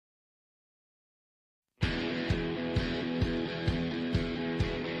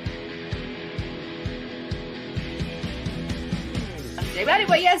Thursday. But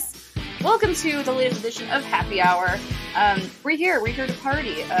anyway, yes, welcome to the latest edition of Happy Hour. We're here to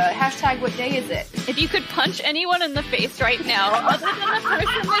party. Hashtag what day is it? If you could punch anyone in the face right now, other than the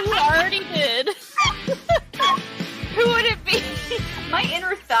person that you already did, who would it be? My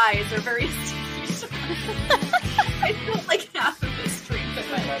inner thighs are very sticky. I feel like half of this drink.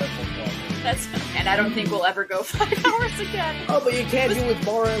 That's and I don't think we'll ever go 5 hours again. Oh, but you can't do with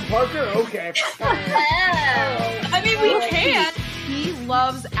Maura and Parker? Okay. I mean, we can. He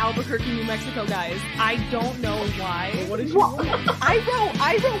loves Albuquerque, New Mexico, guys. I don't know why. What did you want? I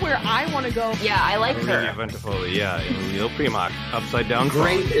wrote where I want to go. Yeah, I like her. Eventually, yeah. Emilio Primac, upside down.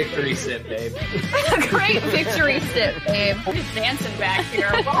 Great victory sip, babe. Great victory sip, babe. We're just dancing back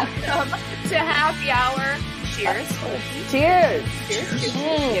here. Welcome to Happy Hour. Cheers. Cheers. Cheers.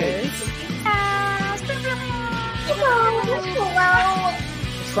 Cheers.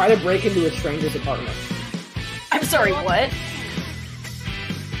 Try to break into a stranger's apartment. I'm sorry, what?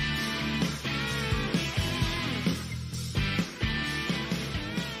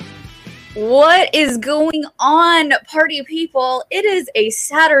 What is going on, party people? It is a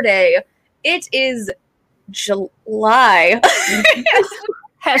Saturday. It is July.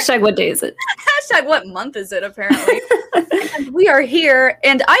 Hashtag what day is it? Hashtag what month is it, apparently. And we are here,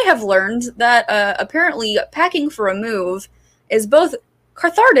 and I have learned that apparently packing for a move is both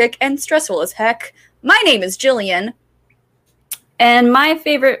cathartic and stressful as heck. My name is Jillian. And my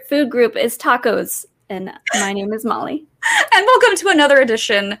favorite food group is tacos. And my name is Molly. And welcome to another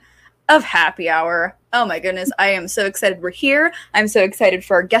edition of Happy Hour. Oh my goodness, I am so excited we're here. I'm so excited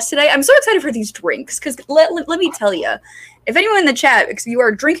for our guest today. I'm so excited for these drinks, because let me tell you, if anyone in the chat, if you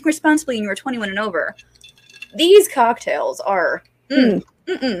are drinking responsibly and you are 21 and over, these cocktails are so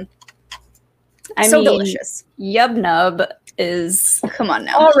delicious. Yub Nub is Come on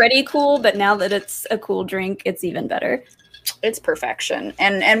now. already cool, but now that it's a cool drink, it's even better. It's perfection.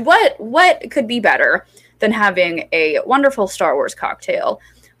 And what could be better than having a wonderful Star Wars cocktail?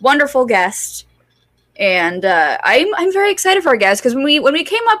 Wonderful guest. And I'm very excited for our guest, because when we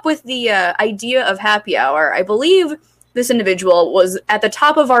came up with the idea of Happy Hour, I believe this individual was at the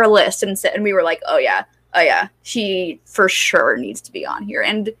top of our list, and we were like, oh yeah, he for sure needs to be on here.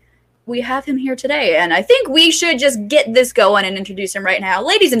 And we have him here today, and I think we should just get this going and introduce him right now.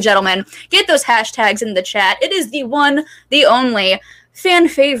 Ladies and gentlemen, get those hashtags in the chat. It is the one, the only, fan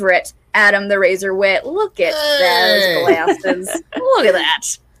favorite, Adam the Razor Witt. Look at those glasses. Look at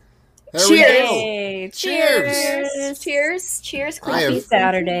that. There Cheers. Cheers. Cheers. Happy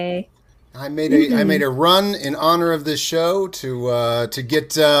Saturday. I made a run in honor of this show to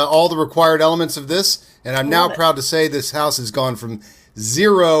get all the required elements of this, and I'm now proud to say this house has gone from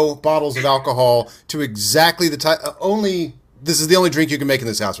 0 bottles of alcohol to exactly the type. This is the only drink you can make in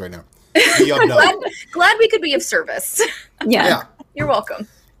this house right now. Glad we could be of service. Yeah. You're welcome.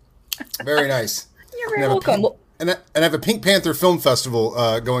 Very nice. You're very welcome. And I have a Pink Panther Film Festival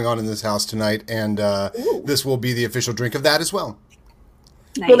going on in this house tonight, and this will be the official drink of that as well.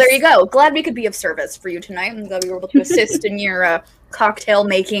 Nice. Well, there you go. Glad we could be of service for you tonight. I'm glad we were able to assist in your cocktail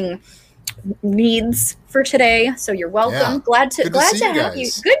making needs for today. So you're welcome. Yeah. Glad to have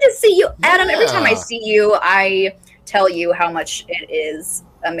you. Good to see you, Adam. Every time I see you, I tell you how much it is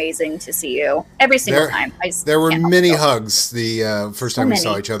amazing to see you. Every single time. There were many hugs the first time we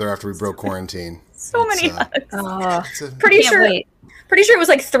saw each other after we broke quarantine. So many hugs. Pretty sure it was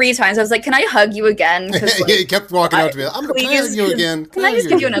like 3 times. I was like, can I hug you again? Like, he kept walking out to me. I'm going to hug you again. Can I just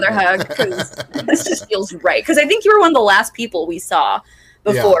give you another hug? Because this just feels right. Because I think you were one of the last people we saw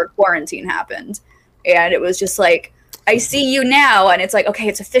before quarantine happened. And it was just like, I see you now. And it's like, okay,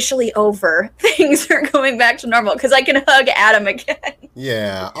 it's officially over. Things are going back to normal. Because I can hug Adam again.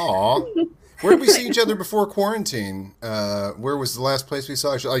 Yeah. Aw. Where did we see each other before quarantine? Where was the last place we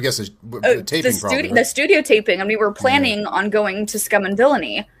saw each other? I guess a taping probably. The studio taping, and we were planning on going to Scum and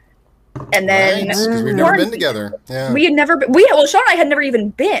Villainy. And then... Because we've never been together. Yeah. We had never been... Sean and I had never even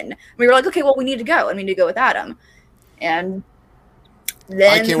been. We were like, okay, well, we need to go. And we need to go with Adam. And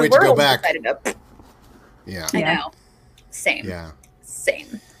then I can't wait to go back. Yeah. I know. Same. Yeah.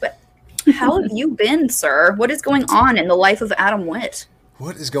 Same. But how have you been, sir? What is going on in the life of Adam Witt?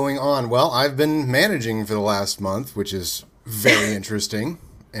 What is going on? Well, I've been managing for the last month, which is very interesting.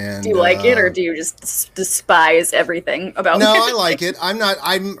 And do you like it, or do you just despise everything about No, managing? I like it.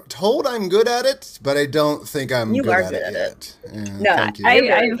 I'm told I'm good at it, but I don't think I'm good at it yet. Yeah, no, thank you.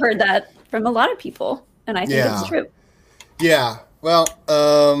 I've heard that from a lot of people, and I think it's true. Yeah. Well,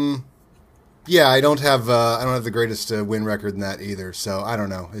 I don't have the greatest win record in that either, so I don't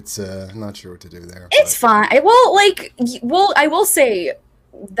know. It's I'm not sure what to do there. It's fine. I will say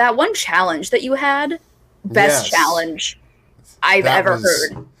that one challenge that you had, best challenge I've That ever was-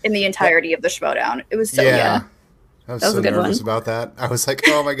 heard in the entirety of the Schmodown. It was so Yeah. good. I was That was so a good nervous one. about that. I was like,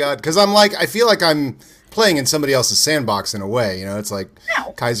 oh my God. Because I feel like I'm playing in somebody else's sandbox in a way. You know, it's like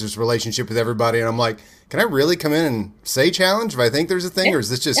No. Kaiser's relationship with everybody. And I'm like, can I really come in and say challenge if I think there's a thing? Yeah. Or is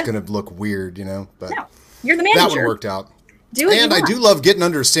this just Yeah. going to look weird, you know? But No. You're the that manager. one worked out. Do what And you I want. do love getting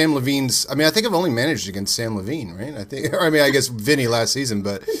under Sam Levine's. I mean, I think I've only managed against Sam Levine, right? I guess Vinny last season,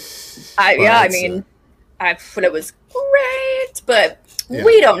 but I thought it was great, but Yeah.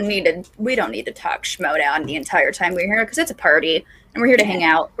 we don't need to talk Schmodown the entire time we're here because it's a party and we're here to hang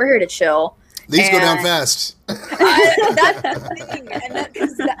out. We're here to chill. these go down And- fast. That's the thing.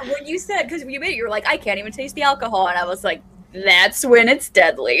 And when you said, because you made it, you were like, I can't even taste the alcohol, and I was like, that's when it's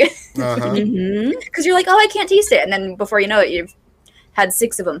deadly. Uh-huh. Mm-hmm. Because you're like, oh, I can't taste it, and then before you know it, you've had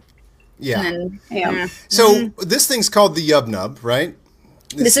 6 of them. Yeah. And then, Yeah. So this thing's called the Yub Nub, right?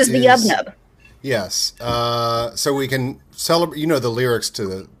 this is the Yub Nub. Yes. So we can celebrate. You know the lyrics to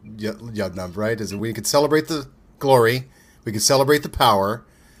the Yub Nub, right? Is that we could celebrate the glory, we could celebrate the power,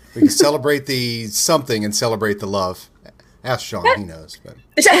 we could celebrate the something, and celebrate the love. Ask Sean, he knows. But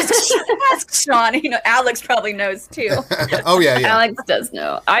Ask Sean. Alex probably knows too. oh yeah, yeah. Alex does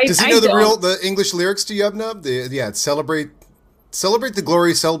know. Does he know the English lyrics to Yub Nub? It's celebrate the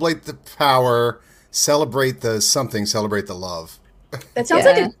glory, celebrate the power, celebrate the something, celebrate the love. That sounds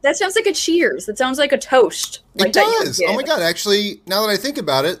like a cheers. That sounds like a toast. Like It that you does. did. Oh my God! Actually, now that I think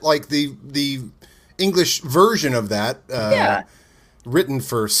about it, like the English version of that, Yeah. written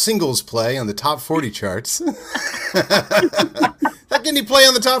for singles play on the top 40 charts. That can you play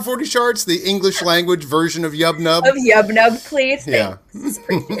on the top 40 charts? The English language version of Yub Nub. Of Yub Nub, please. Yeah. Thanks.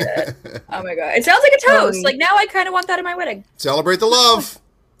 Appreciate it. Oh my god. It sounds like a toast. Like now I kind of want that at my wedding. Celebrate the love.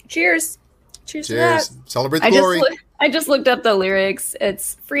 Cheers. Cheers to Cheers. that. Celebrate the glory. I just looked up the lyrics.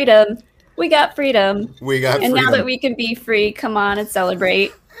 It's freedom. We got freedom. We got And freedom. now that we can be free, come on and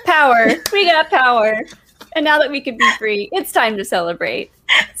celebrate. Power. We got power. And now that we can be free, it's time to celebrate.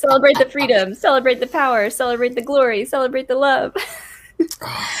 Celebrate the freedom. Celebrate the power. Celebrate the glory. Celebrate the love.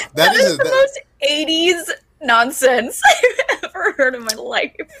 That is the most 80s nonsense I've ever heard in my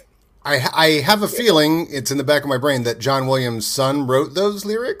life. I have a feeling, it's in the back of my brain, that John Williams' son wrote those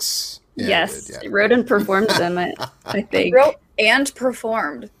lyrics. Yeah, Yes. he did, yeah. Wrote and performed them, I think. Wrote and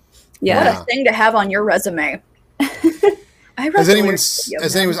performed. Yeah. What a thing to have on your resume. I wrote Has the anyone, lyrics to Yub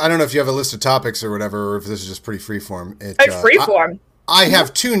has Nub. anyone, I don't know if you have a list of topics or whatever, or if this is just pretty freeform. It's freeform. I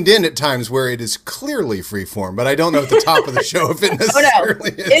have tuned in at times where it is clearly freeform, but I don't know at the top of the show if it Oh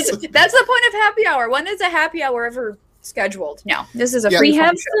necessarily no. is. That's the point of happy hour. When is a happy hour ever scheduled? No. This is a Yeah. free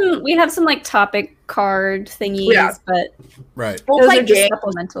We have some like topic card thingies, Yeah. but Right. We'll those play are just games.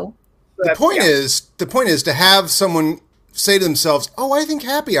 supplemental. The point is to have someone say to themselves, "Oh, I think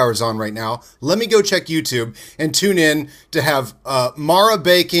happy hour's on right now. Let me go check YouTube and tune in to have Mara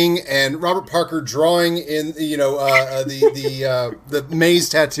baking and Robert Parker drawing in, the maze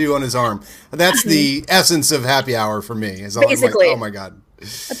tattoo on his arm. That's the essence of happy hour for me. Is I'm like, Basically. oh my God.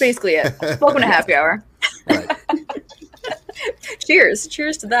 That's basically it. Welcome to happy hour. Right. Cheers.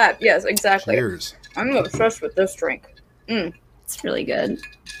 Cheers to that. Yes, exactly. Cheers. I'm obsessed with this drink. It's really good.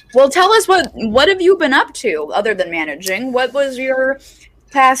 Well, tell us what have you been up to other than managing? What was your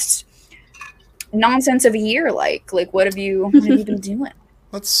past nonsense of a year like? Like, what have you been doing?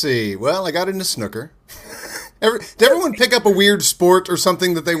 Let's see. Well, I got into snooker. Did everyone pick up a weird sport or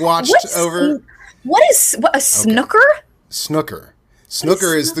something that they watched over? What is a snooker? Snooker.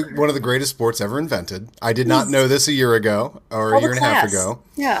 Snooker is one of the greatest sports ever invented. I did not know this a year ago or a year and a half ago.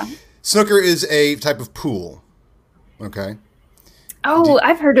 Yeah. Snooker is a type of pool. Okay. Oh,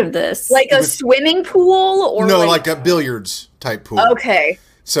 I've heard of this. Like a swimming pool or No, like a billiards type pool. Okay.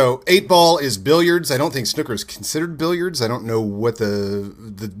 So 8-ball is billiards. I don't think snooker is considered billiards. I don't know what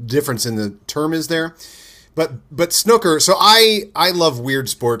the difference in the term is there. But snooker, so I love weird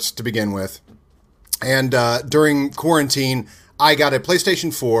sports to begin with. And during quarantine, I got a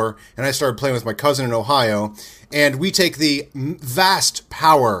PlayStation 4 and I started playing with my cousin in Ohio. And we take the vast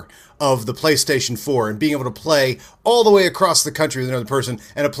power of the PlayStation 4 and being able to play all the way across the country with another person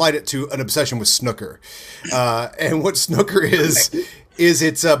and applied it to an obsession with snooker. And what snooker is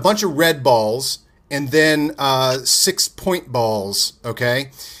it's a bunch of red balls and then 6-point balls,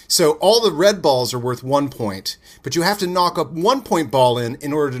 okay? So all the red balls are worth 1 point, but you have to knock a 1-point ball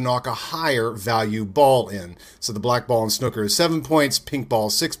in order to knock a higher value ball in. So the black ball in snooker is 7 points, pink ball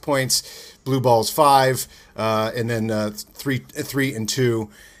 6 points, blue ball is 5, and then 3 and 2.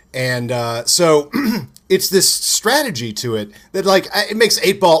 And so it's this strategy to it that, like, it makes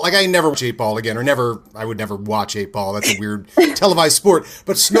 8-ball, like, I never watch 8-ball again, I would never watch 8-ball. That's a weird televised sport.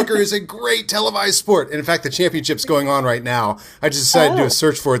 But snooker is a great televised sport. And in fact, the championship's going on right now. I just decided to do a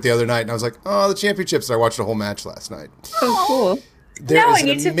search for it the other night, and I was like, oh, the championships. I watched a whole match last night. Oh, cool. There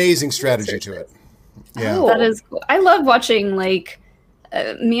is an amazing strategy to it. Yeah. Oh, that is cool. I love watching, like,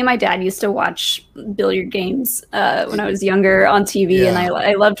 me and my dad used to watch billiard games when I was younger on TV, and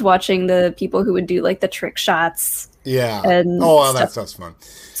I loved watching the people who would do, like, the trick shots. Yeah. And that stuff's fun.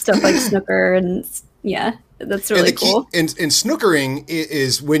 Stuff like snooker, and that's really cool. And snookering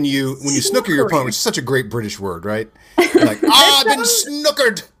is when you snooker your opponent, which is such a great British word, right? You're like, I've been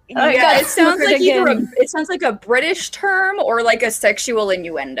snookered. Oh, yeah, it sounds like a British term or like a sexual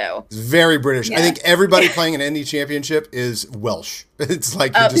innuendo. It's very British. Yeah. I think everybody playing an indie championship is Welsh. It's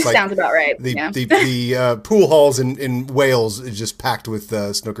like sounds about right. The pool halls in Wales is just packed with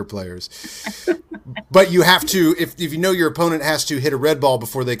snooker players. But you have to, if you know your opponent has to hit a red ball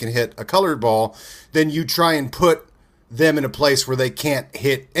before they can hit a colored ball, then you try and put them in a place where they can't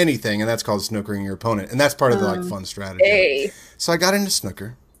hit anything, and that's called snookering your opponent. And that's part of the fun strategy. Hey. So I got into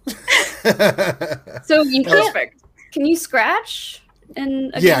snooker. So you can you scratch?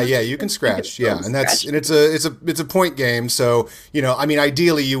 Yeah, you can scratch. And it's a point game. So, I mean,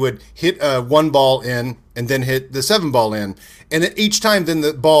 ideally you would hit 1 ball in and then hit the 7 ball in, and then each time then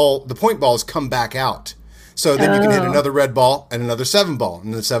the point balls come back out. So then you can hit another red ball and another 7 ball,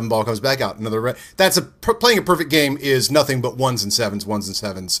 and the 7 ball comes back out. Another red. Playing a perfect game is nothing but 1s and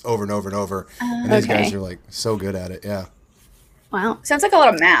 7s over and over and over. And these guys are like so good at it. Yeah. Wow. Sounds like a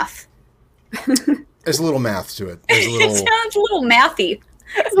lot of math. There's a little math to it. It sounds a little mathy.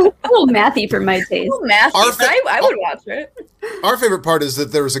 A little mathy for my taste. A little mathy. I would watch it. Our favorite part is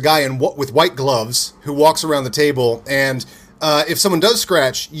that there was a guy with white gloves who walks around the table, and if someone does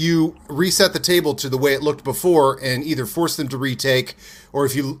scratch, you reset the table to the way it looked before and either force them to retake, or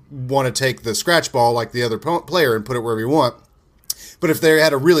if you want to take the scratch ball like the other player and put it wherever you want. But if they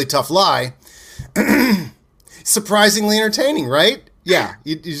had a really tough lie, surprisingly entertaining, right? Yeah,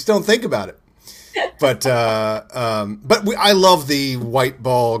 you just don't think about it. But I love the white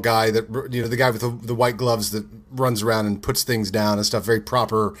ball guy the guy with the white gloves that runs around and puts things down and stuff. Very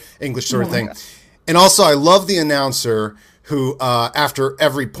proper English sort of thing. God. And also, I love the announcer who, after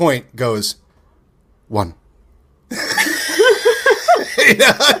every point, goes 1. It's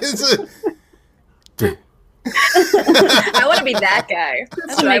 3. I want to be that guy.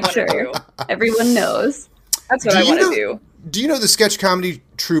 That's what I want to do. Everyone knows. That's what I want to do. Do you know the sketch comedy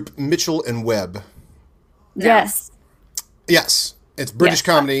troupe Mitchell and Webb? Yes. Yes. It's British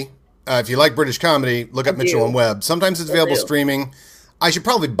comedy. If you like British comedy, look up Mitchell and Webb. Sometimes it's available streaming. I should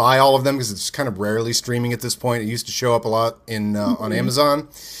probably buy all of them because it's kind of rarely streaming at this point. It used to show up a lot on Amazon,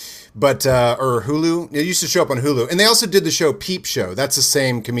 or Hulu. It used to show up on Hulu. And they also did the show Peep Show. That's the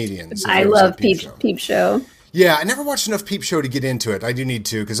same comedians. I love Peep Show. Yeah, I never watched enough Peep Show to get into it. I do need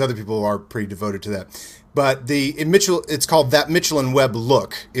to because other people are pretty devoted to that. But it's called That Mitchell and Webb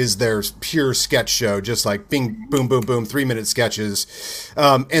Look is their pure sketch show, just like bing, boom, boom, boom, 3-minute sketches.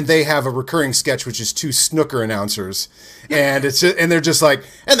 And they have a recurring sketch, which is 2 snooker announcers. And they're just like,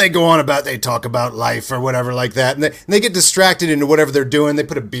 and they go on they talk about life or whatever like that. And they get distracted into whatever they're doing. They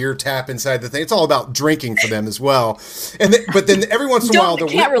put a beer tap inside the thing. It's all about drinking for them as well. But then every once in a while,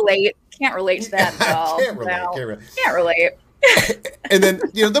 can't relate to that at all. Can't relate. And then,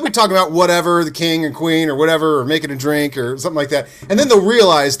 they'll be talking about whatever, the king and queen or whatever, or making a drink or something like that. And then they'll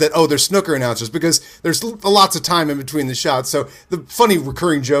realize that, they're snooker announcers because there's lots of time in between the shots. So the funny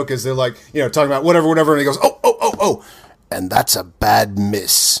recurring joke is they're like, talking about whatever, and he goes, oh, and that's a bad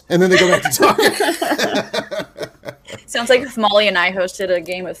miss. And then they go back to talking. Sounds like if Molly and I hosted a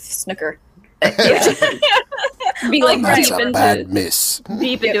game of snooker. Be like that's a bad miss.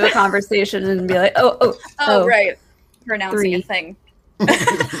 Deep into a conversation and be like, oh, right. Pronouncing 3. A thing.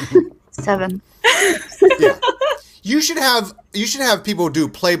 7. Yeah. You should have people do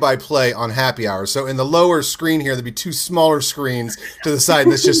play-by-play on happy hour. So in the lower screen here, there'd be 2 smaller screens to the side,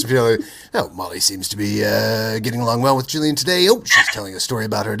 and it's just like, Molly seems to be getting along well with Jillian today. Oh, she's telling a story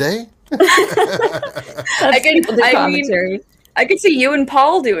about her day. I could see you and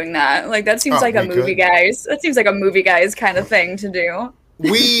Paul doing that. Like that seems like a movie guys. That seems like a movie guys kind of thing to do.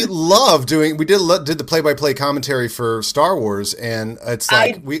 We love doing. We did the play-by-play commentary for Star Wars, and it's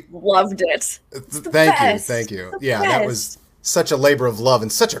like we loved it. Thank you. Yeah, that was such a labor of love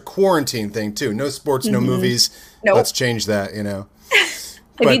and such a quarantine thing too. No sports, no movies. Nope. Let's change that. Have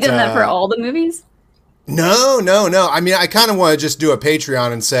you done that for all the movies? No. I mean, I kind of want to just do a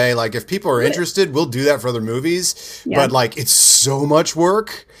Patreon and say, like, if people are interested, we'll do that for other movies. Yeah. But, like, it's so much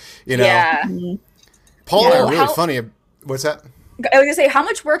work, you know? Yeah. Paul and I are really How- funny. What's that? I was gonna say, how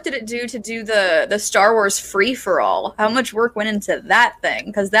much work did it do to do the Star Wars free for all? How much work went into that thing?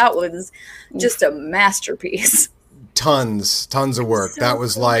 Because that was just a masterpiece. Tons of work. So that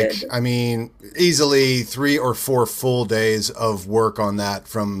was like, good. I mean, easily 3 or 4 full days of work on that,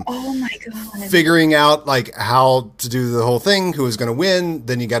 from Oh my god! figuring out like how to do the whole thing, who was going to win.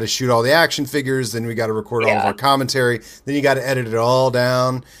 Then you got to shoot all the action figures. Then we got to record all of Yeah. our commentary. Then you got to edit it all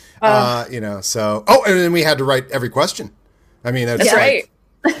down. You know, so, and then we had to write every question. I mean, that's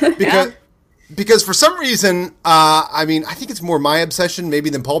That's right. Because for some reason, I mean, I think it's more my obsession maybe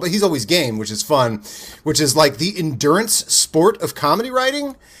than Paul, but he's always game, which is fun, which is like the endurance sport of comedy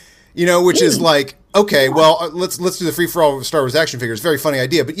writing, you know, which is like, okay, well, let's do the free-for-all Star Wars action figures. Very funny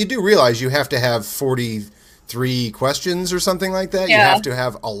idea, but you do realize you have to have 43 questions or something like that. You Yeah. have to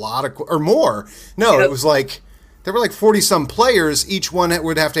have a lot of, or more. No, it was like, there were like 40-some players. Each one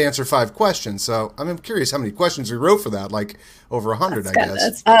would have to answer 5 questions. So I'm curious how many questions we wrote for that, like over 100, I guess.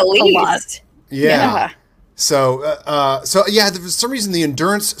 That's At a lot. least. Yeah. So yeah, for some reason the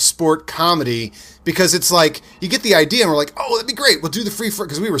endurance sport comedy, because it's like you get the idea and we're like, oh, that'd be great. We'll do the free for,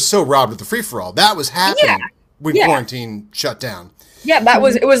 because we were so robbed with the free for all. That was happening when quarantine shut down. Yeah, it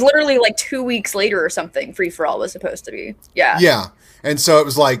was literally like 2 weeks later or something. Free for all was supposed to be. Yeah. Yeah. And so it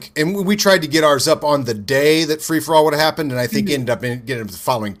was like, and we tried to get ours up on the day that free for all would have happened, and I think ended up getting it the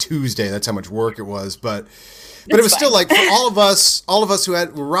following Tuesday. That's how much work it was, but it was still like, for all of us who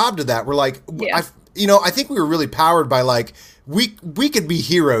were robbed of that, we're like, I think we were really powered by like, we could be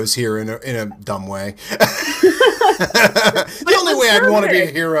heroes here in a dumb way. The only way I'd want to be a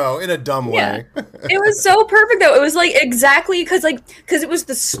hero, in a dumb way. It was so perfect though. It was like exactly because it was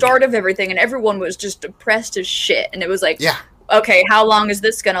the start of everything and everyone was just depressed as shit, and it was like, okay, how long is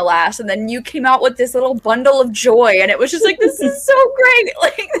this gonna last? And then you came out with this little bundle of joy, and it was just like, this is so great.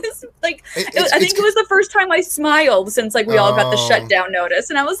 Like this, like I think it was the first time I smiled since like we all got the shutdown notice,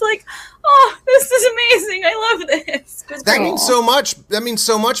 and I was like, oh, this is amazing. I love this. That means so much. That means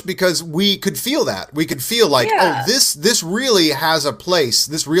so much because we could feel that. We could feel like, oh, this really has a place.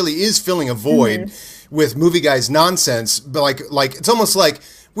 This really is filling a void with movie guys nonsense. But like it's almost like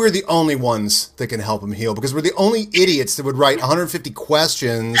we're the only ones that can help him heal, because we're the only idiots that would write 150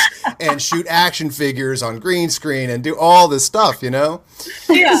 questions and shoot action figures on green screen and do all this stuff, you know?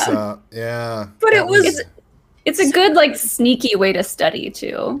 Yeah. So, yeah. But it's a good like sneaky way to study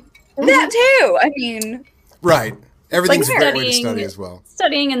too. That too. I mean, right. Everything's Like a great way to study as well.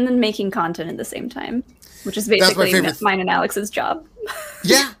 Studying and then making content at the same time, which is my basically favorite mine and Alex's job.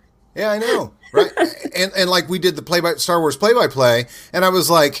 Yeah, I know, right? and like we did the Star Wars play-by-play, and I was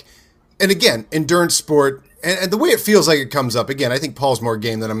like, and again, endurance sport, and the way it feels like it comes up, again, I think Paul's more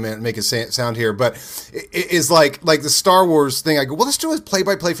game than I'm going to make it sound here, but it is like the Star Wars thing. I go, well, let's do a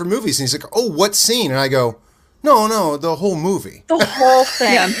play-by-play for movies, and he's like, oh, what scene? And I go, no, the whole movie. the whole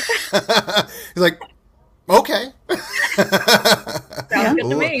thing. He's like, okay. Sounds good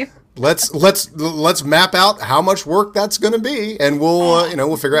to me. Let's map out how much work that's going to be, and we'll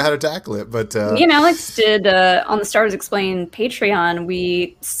we'll figure out how to tackle it. But Me and Alex did on the Stars Explained Patreon.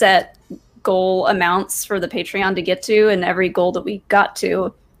 We set goal amounts for the Patreon to get to, and every goal that we got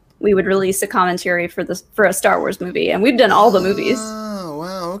to, we would release a commentary for a Star Wars movie, and we've done all the movies. Oh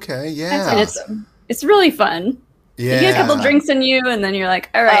wow, okay, yeah, And it's really fun. yeah. You get a couple drinks in you, and then you're like,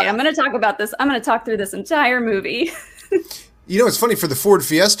 all right, I'm going to talk about this. I'm going to talk through this entire movie. You know, it's funny, for the Ford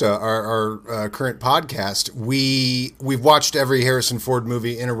Fiesta, our current podcast, we've watched every Harrison Ford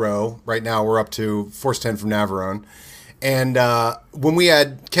movie in a row. Right now, we're up to Force 10 from Navarone. And when we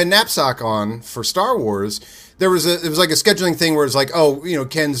had Ken Knapsack on for Star Wars, it was like a scheduling thing where it's like, oh,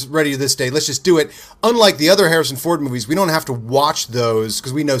 Ken's ready this day, let's just do it. Unlike the other Harrison Ford movies, we don't have to watch those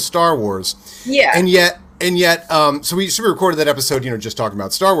because we know Star Wars. Yeah. And yet, so we recorded that episode, just talking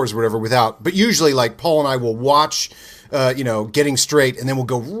about Star Wars or whatever, but usually, like, Paul and I will watch Getting Straight, and then we'll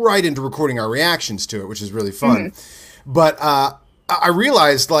go right into recording our reactions to it, which is really fun. But I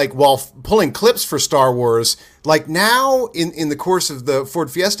realized, like, while pulling clips for Star Wars, like now in the course of the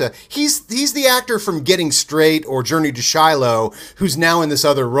Ford Fiesta, he's the actor from Getting Straight or Journey to Shiloh who's now in this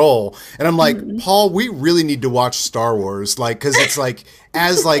other role. And I'm like, Paul, we really need to watch Star Wars, like, because it's like,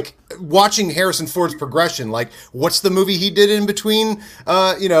 as like watching Harrison Ford's progression, like, what's the movie he did in between,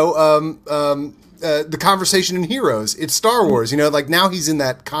 the Conversation in Heroes? It's Star Wars, like now he's in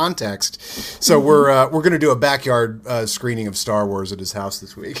that context. So we're going to do a backyard screening of Star Wars at his house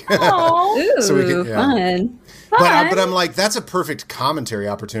this week. Ooh, So we can, fun. But I'm like, that's a perfect commentary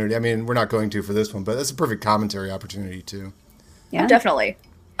opportunity. I mean, we're not going to for this one, but that's a perfect commentary opportunity too. Yeah, definitely.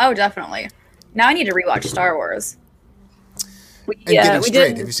 Oh, definitely. Now I need to rewatch Star Wars. Getting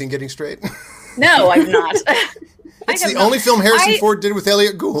Straight. Have you seen Getting Straight? No, I've not. It's the only film Harrison Ford did with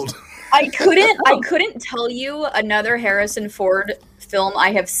Elliot Gould. I couldn't tell you another Harrison Ford film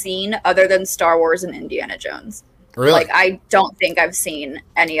I have seen other than Star Wars and Indiana Jones. Really? Like, I don't think I've seen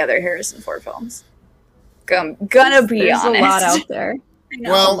any other Harrison Ford films. I'm gonna be There's honest. a lot out there.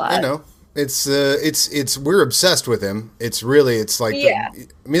 I know. It's we're obsessed with him. It's like I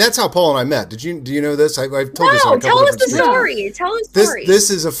mean, that's how Paul and I met. Do you know this? I've told this on a couple tell us different the streams. story. Tell us the story. This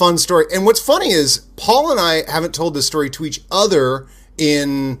is a fun story. And what's funny is Paul and I haven't told this story to each other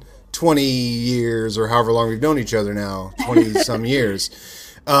in 20 years or however long we've known each other now, 20 some years.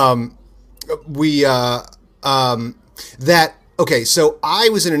 Okay, so I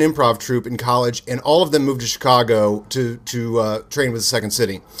was in an improv troupe in college, and all of them moved to Chicago to train with the Second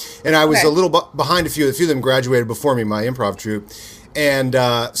City. And I was a little behind a few of them graduated before me, my improv troupe. And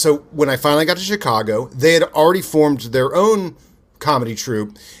so when I finally got to Chicago, they had already formed their own comedy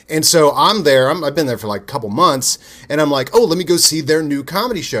troupe. And so I'm there. I've been there for like a couple months, and I'm like, oh, let me go see their new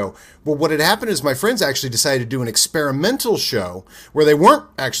comedy show. Well, what had happened is my friends actually decided to do an experimental show where they weren't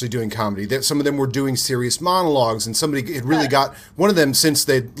actually doing comedy. Some of them were doing serious monologues, and somebody had really got, one of them, since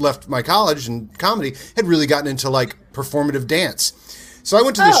they'd left my college and comedy, had really gotten into like performative dance. So I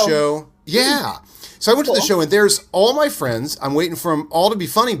went to the show. Yeah. So I went to the show, and there's all my friends. I'm waiting for them all to be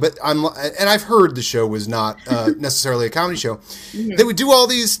funny, but I've heard the show was not necessarily a comedy show. Mm-hmm. They would do all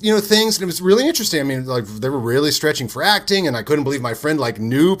these, things, and it was really interesting. I mean, like they were really stretching for acting, and I couldn't believe my friend like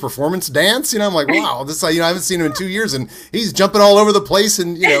knew performance dance. I'm like, wow, this I haven't seen him in 2 years, and he's jumping all over the place,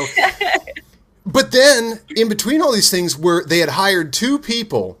 and But then in between all these things, they had hired two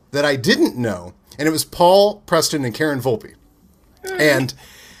people that I didn't know, and it was Paul Preston and Karen Volpe, and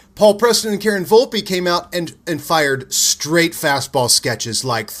Paul Preston and Karen Volpe came out and fired straight fastball sketches,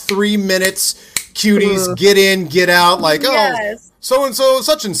 like 3 minutes, cuties, get in, get out, like, so-and-so,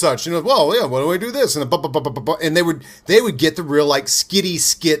 such and such. Well, yeah, why do I do this? And and they would get the real, like,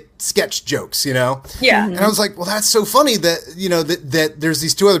 sketch jokes, Yeah. And I was like, well, that's so funny that, that there's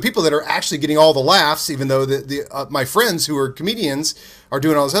these two other people that are actually getting all the laughs, even though my friends who are comedians are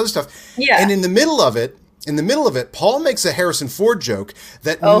doing all this other stuff. Yeah. And in the middle of it, Paul makes a Harrison Ford joke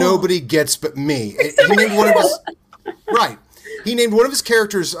that nobody gets but me. He named one of his He named one of his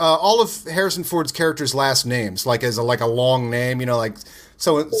characters, all of Harrison Ford's characters' last names, like as a long name, like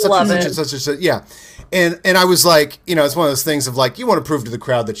such and such. Yeah, and I was like, it's one of those things of like, you want to prove to the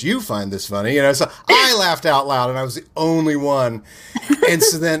crowd that you find this funny, So I laughed out loud, and I was the only one. And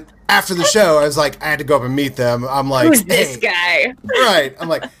so then after the show, I was like, I had to go up and meet them. I'm like, who's this guy? Right. I'm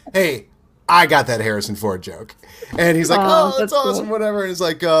like, hey, I got that Harrison Ford joke. And he's like, that's awesome, cool. Whatever. And it's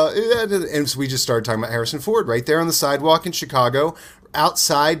like, and so we just started talking about Harrison Ford right there on the sidewalk in Chicago,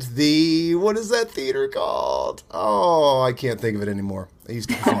 outside what is that theater called? Oh, I can't think of it anymore. I used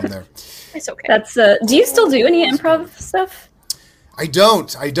to perform there. It's okay. That's, do you still do any improv stuff? I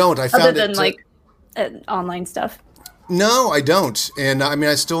don't. I found other than like online stuff. No, I don't. And I mean,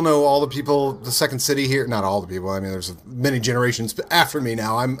 I still know all the people, the Second City here. Not all the people. I mean, there's many generations after me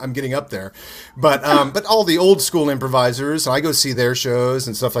now. I'm getting up there. But all the old school improvisers, I go see their shows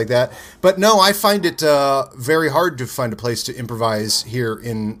and stuff like that. But no, I find it very hard to find a place to improvise here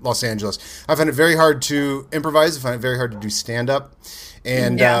in Los Angeles. I find it very hard to improvise. I find it very hard to do stand-up.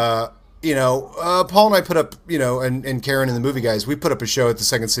 And, Paul and I put up, and Karen and the movie guys, we put up a show at the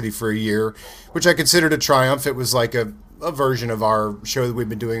Second City for a year, which I considered a triumph. It was like a version of our show that we've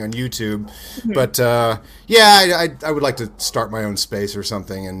been doing on YouTube. Mm-hmm. But, I would like to start my own space or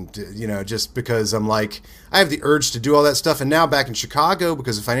something. And, just because I'm like, I have the urge to do all that stuff. And now back in Chicago,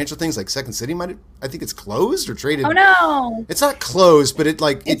 because of financial things, like Second City I think it's closed or traded. Oh, no. It's not closed, but it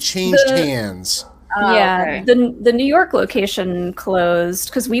changed hands. Okay. The New York location closed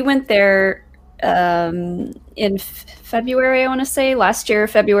because we went there in February, I want to say, last year,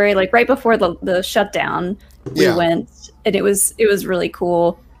 February, like right before the shutdown. We went, and it was really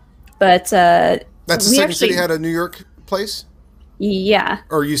cool. But that's the Second City had a New York place? Yeah.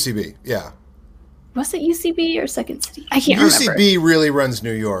 Or UCB, yeah. Was it UCB or Second City? I can't remember. UCB really runs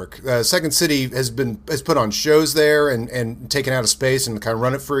New York. Second City has put on shows there and taken out of space and kind of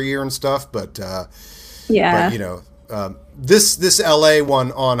run it for a year and stuff. But this LA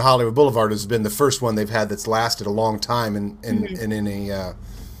one on Hollywood Boulevard has been the first one they've had that's lasted a long time in any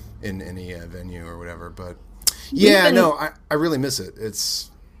venue or whatever. But I really miss it.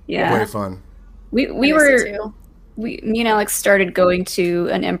 It's way fun. Me and Alex started going to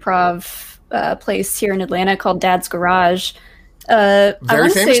an improv place here in Atlanta called Dad's Garage. Very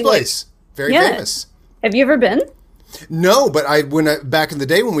famous place. Very famous. Have you ever been? No, but back in the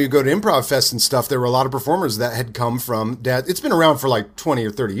day when we would go to Improv Fest and stuff, there were a lot of performers that had come from Dad. It's been around for like 20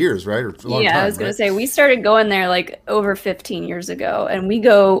 or 30 years, right? Or a long time, I was going to say, we started going there like over 15 years ago, and we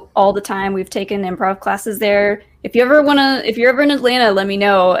go all the time. We've taken improv classes there. If you're ever in Atlanta, let me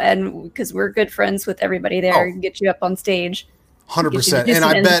know, and because we're good friends with everybody there, get you up on stage. 100%. And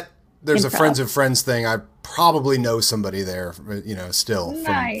I bet there's a Friends of Friends thing. I probably know somebody there, still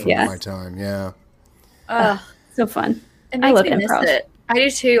from my time. Yeah. So fun. It makes me miss it. I do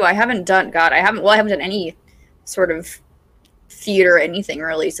too. I haven't done any sort of theater or anything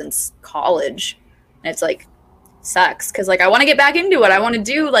really since college. And it's like, sucks. Because like I want to get back into it. I want to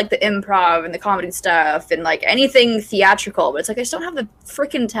do like the improv and the comedy stuff and like anything theatrical. But it's like I just don't have the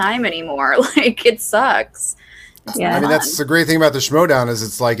freaking time anymore. Like it sucks. Yeah. I mean, that's the great thing about the Schmodown is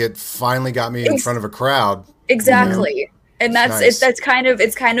it's like it finally got me in front of a crowd. Exactly. You know? And that's nice. it's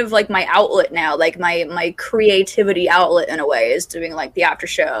kind of like my outlet now, like my creativity outlet in a way is doing like the after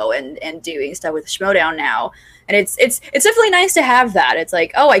show and doing stuff with Schmodown now. And it's definitely nice to have that. It's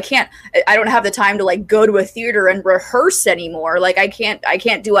like, oh, I don't have the time to like go to a theater and rehearse anymore. Like I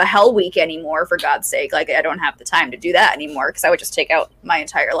can't do a Hell Week anymore, for God's sake. Like I don't have the time to do that anymore because I would just take out my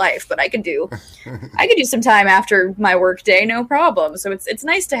entire life. But I could do some time after my work day, no problem. So it's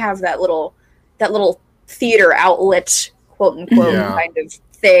nice to have that little theater outlet, quote unquote, kind of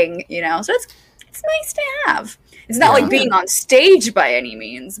thing, you know. So it's nice to have. It's not like being on stage by any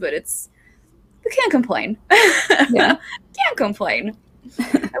means, but we can't complain. Can't complain.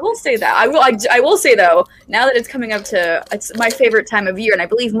 I will say that. I will say though, now that it's coming up to, it's my favorite time of year, and I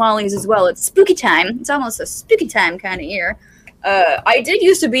believe Molly's as well. It's spooky time. It's almost a spooky time kind of year. I did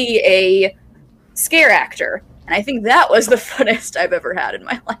used to be a scare actor, and I think that was the funnest I've ever had in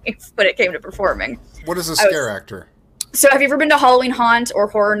my life when it came to performing. What is a scare actor? So have you ever been to Halloween Haunt or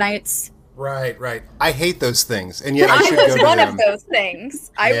Horror Nights? Right. I hate those things, and yet I should go to them. I was one of those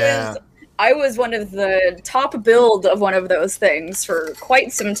things. I was one of the top billed of one of those things for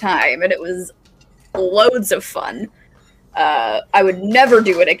quite some time, and it was loads of fun. I would never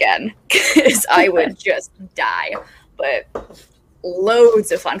do it again because I would just die. But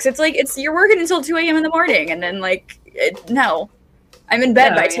loads of fun. Because you're working until 2 a.m. in the morning, and then no. I'm in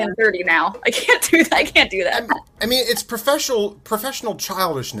bed by 10:30 now. I can't do that. I mean, it's professional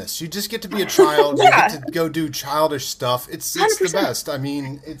childishness. You just get to be a child. You get to go do childish stuff. It's the best. I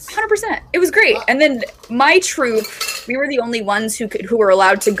mean, it's 100%. It was great. And then my troupe, we were the only ones who were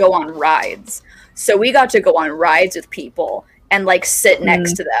allowed to go on rides. So we got to go on rides with people and sit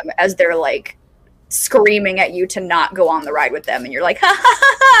next to them as they're screaming at you to not go on the ride with them, and you're like, ha ha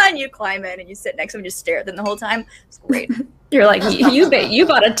ha ha, and you climb in and you sit next to them and just stare at them the whole time. It's great. You're like, you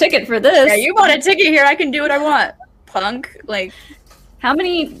bought a ticket for this. Yeah, you bought a ticket here. I can do what I want, punk. How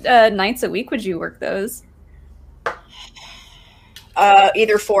many nights a week would you work those?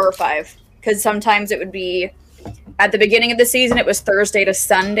 Either 4 or 5, because sometimes it would be at the beginning of the season it was Thursday to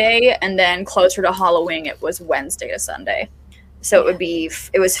Sunday, and then closer to Halloween it was Wednesday to Sunday. So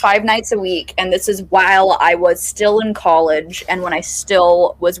it was 5 nights a week, and this is while I was still in college and when I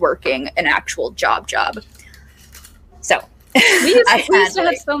still was working an actual job. So we used to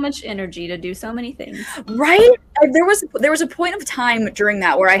have so much energy to do so many things. Right? There was a point of time during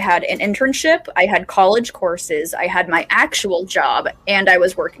that where I had an internship, I had college courses, I had my actual job, and I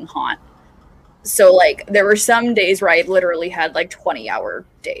was working haunt. So there were some days where I literally had 20-hour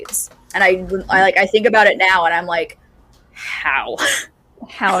days. And I think about it now and I'm like, how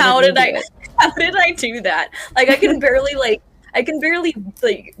did I do that? I can barely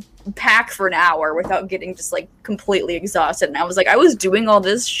pack for an hour without getting just completely exhausted. And I was doing all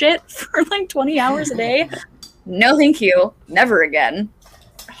this shit for 20 hours a day. No, thank you. Never again.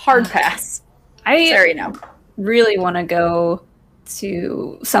 Hard pass. Sorry, no. Really want to go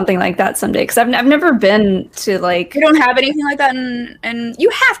to something like that someday, because I've never been to You don't have anything like that, and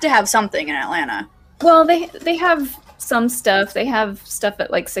you have to have something in Atlanta. Well, they have some stuff. They have stuff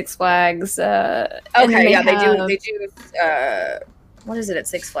at Six Flags. Okay, yeah, they do. What is it at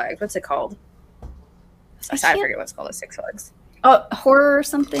Six Flags? What's it called? I forget what's called at Six Flags. Oh, horror or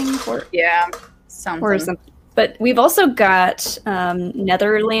something? Yeah, something. Horror something. But we've also got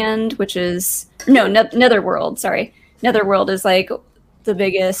Netherland, which is Netherworld. Sorry, Netherworld is the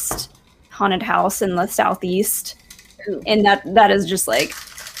biggest haunted house in the southeast. Ooh. And that is just insane.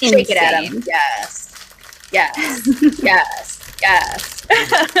 Shake it at 'em. Yes.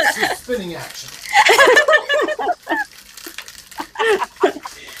 Spinning action.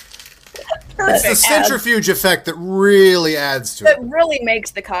 It's the centrifuge effect that really adds to That it. really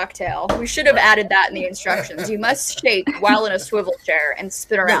makes the cocktail. We should have added that in the instructions. You must shake while in a swivel chair and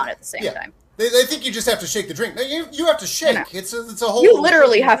spin around at the same time. They think you just have to shake the drink. No, you have to shake. No. It's a whole. You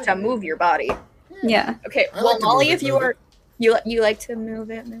literally have to move your body. Yeah. Okay, I well, like to Molly, move if it, you move are, you like to move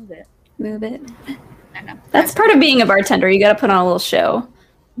it. Move it. I know. That's part of being a bartender. You got to put on a little show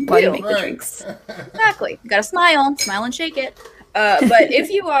while you do. make the drinks. Exactly. You gotta smile and shake it. But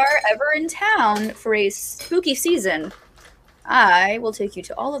if you are ever in town for a spooky season, I will take you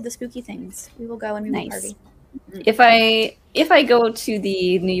to all of the spooky things. We will go and we will Nice. party. If I go to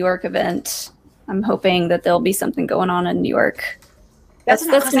the New York event, I'm hoping that there'll be something going on in New York. That's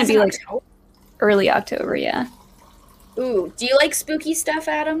going to be like early October, yeah. Ooh, do you like spooky stuff,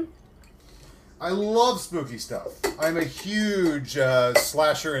 Adam? I love spooky stuff. I'm a huge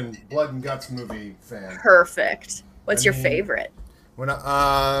slasher and blood and guts movie fan. Perfect. What's your mean- favorite? When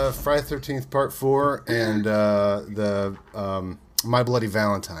Friday the 13th Part 4 and the My Bloody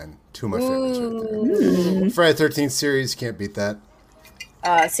Valentine, two of my favorites right there. Friday the 13th series, can't beat that.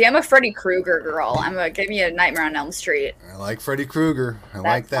 See, I'm a Freddy Krueger girl. Give me a Nightmare on Elm Street. I like Freddy Krueger. I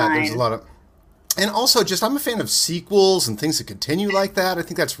like That's that. There's a fine. lot of, and also just I'm a fan of sequels and things that continue like that. I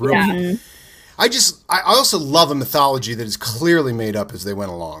think that's real. Yeah. I also love a mythology that is clearly made up as they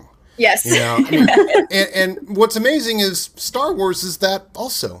went along. Yes. You know, I mean, and what's amazing is Star Wars is that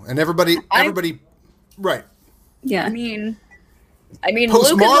also, and everybody, right? Yeah. I mean,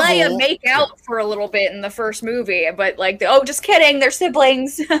 Post Luke and Marvel- Leia make out for a little bit in the first movie, but like, oh, just kidding, they're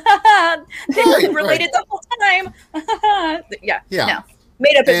siblings. They were related the whole time. Yeah. No.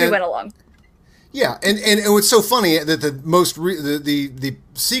 Made up as we And- went along. Yeah, and what's so funny that the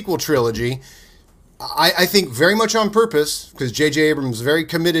sequel trilogy, I think very much on purpose, because J.J. Abrams is very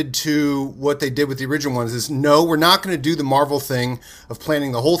committed to what they did with the original ones, is no, we're not going to do the Marvel thing of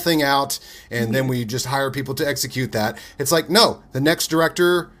planning the whole thing out and then we just hire people to execute that. It's like, no, the next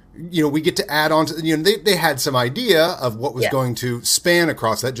director, we get to add on to, they had some idea of what was going to span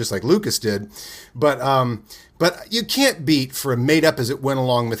across that, just like Lucas did. But you can't beat, for a made up as it went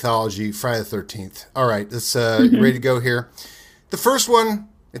along mythology, Friday the 13th. All right, let's ready to go here. The first one,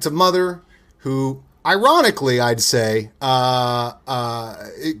 it's a mother who, ironically, I'd say,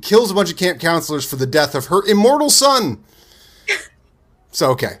 it kills a bunch of camp counselors for the death of her immortal son.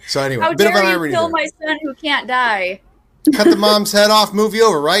 So anyway, How a bit of an dare you irony kill there. my son who can't die? Cut the mom's head off, movie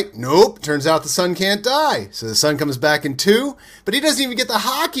over, right? Nope. Turns out the son can't die. So the son comes back in 2, but he doesn't even get the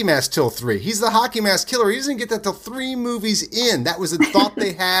hockey mask till 3. He's the hockey mask killer. He doesn't get that till 3 movies in. That was a thought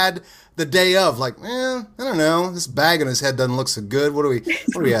they had the day of. Like, I don't know. This bag on his head doesn't look so good. What do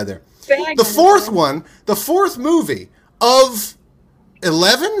we have there? The fourth movie of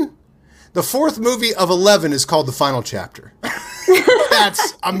 11? The fourth movie of 11 is called The Final Chapter.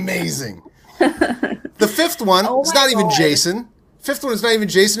 That's amazing. The fifth one is not even Jason. Fifth one is not even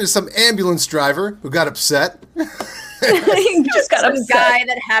Jason. It's some ambulance driver who got upset. You just got Some upset. guy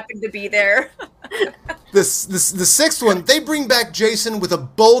that happened to be there. The sixth one, they bring back Jason with a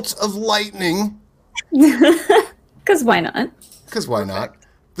bolt of lightning. Because why not? Because why not?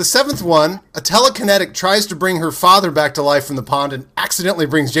 The seventh one, a telekinetic tries to bring her father back to life from the pond and accidentally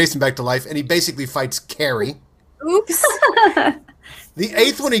brings Jason back to life, and he basically fights Carrie. Oops. The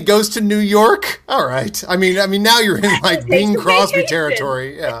eighth one, he goes to New York. All right. I mean, now you're in like Bing Crosby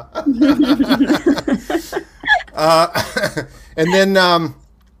territory. Yeah. And then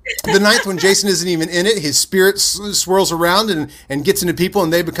the ninth one, Jason isn't even in it. His spirit swirls around and gets into people,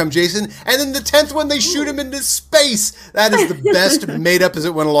 and they become Jason. And then the 10th one, they shoot him into space. That is the best made up as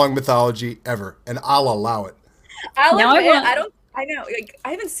it went along mythology ever, and I'll allow it. I know. Like,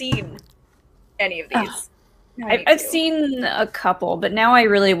 I haven't seen any of these. No, I need I've to. seen a couple, but now I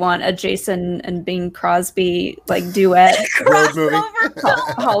really want a Jason and Bing Crosby duet Road movie.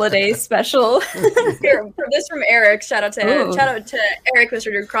 holiday special. Here, this from Eric. Shout out to Eric,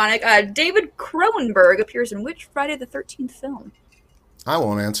 Mr. Dude Chronic. David Cronenberg appears in which Friday the 13th film? I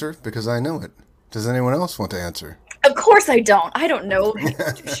won't answer because I know it. Does anyone else want to answer? Of course I don't. I don't know.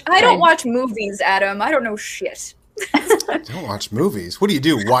 I don't watch movies, Adam. I don't know shit. Don't watch movies. What do you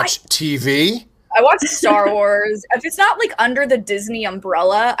do? Watch TV? I watch Star Wars. If it's not under the Disney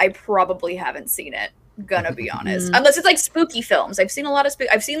umbrella, I probably haven't seen it. Gonna be honest, unless it's spooky films. I've seen a lot of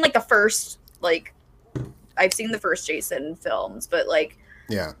I've seen the first I've seen the first Jason films, but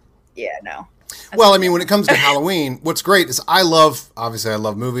Yeah. no. Well, I mean, when it comes to Halloween, what's great is I love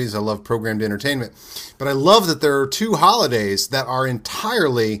movies, I love programmed entertainment, but I love that there are 2 holidays that are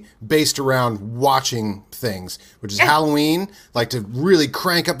entirely based around watching things, which is Halloween, to really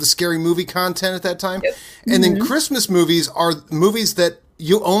crank up the scary movie content at that time. Yep. And then Christmas movies are movies that,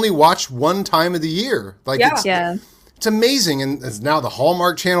 you only watch one time of the year. Like Yeah. it's amazing. And now the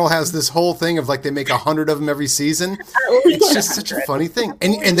Hallmark Channel has this whole thing of like they make 100 of them every season. It's just such a funny thing.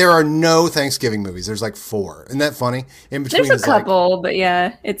 And there are no Thanksgiving movies. There's like 4. Isn't that funny? In between, There's a couple, but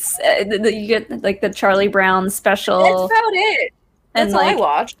yeah, it's you get like the Charlie Brown special. That's about it. That's all I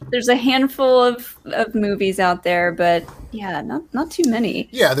watched. There's a handful of movies out there, but yeah, not too many.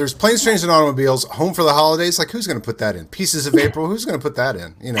 Yeah, there's Planes, Trains, and Automobiles, Home for the Holidays. Like, who's going to put that in? Pieces of April. Who's going to put that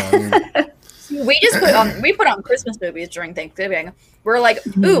in? You know, I mean, we put on Christmas movies during Thanksgiving. We're like,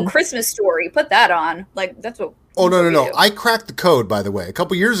 ooh, Christmas Story, put that on. Like, that's what. Oh, no. I cracked the code, by the way. A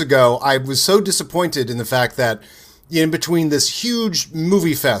couple years ago, I was so disappointed in the fact that in between this huge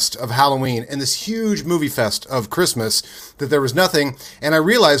movie fest of Halloween and this huge movie fest of Christmas that there was nothing. And I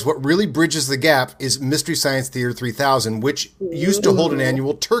realized what really bridges the gap is Mystery Science Theater 3000, which used to hold an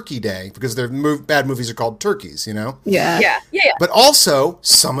annual Turkey Day because their bad movies are called turkeys, you know? Yeah. But also,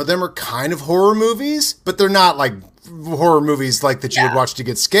 some of them are kind of horror movies, but they're not like horror movies like that you would watch to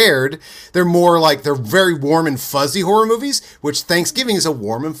get scared. They're more like they're very warm and fuzzy horror movies, which Thanksgiving is a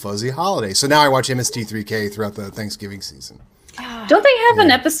warm and fuzzy holiday. So now I watch MST3K throughout the Thanksgiving season. Don't they have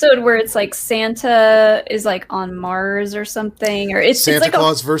an episode where it's like Santa is like on Mars or something, or it's Santa like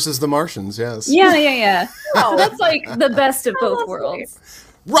Claus versus the Martians? Yes. Yeah. So that's like the best of both worlds.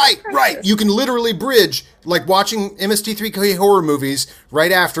 Right. You can literally bridge like watching MST3K horror movies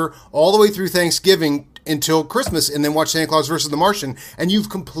right after all the way through Thanksgiving until Christmas, and then watch Santa Claus versus the Martian, and you've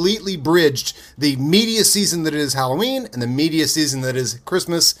completely bridged the media season that is Halloween and the media season that is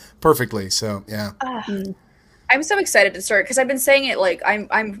Christmas perfectly. So yeah. I'm so excited to start because I've been saying it like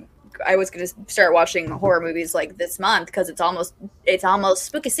I was going to start watching horror movies like this month because it's almost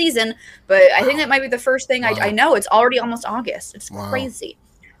spooky season, but I think that might be the first thing. I know it's already almost August. It's crazy.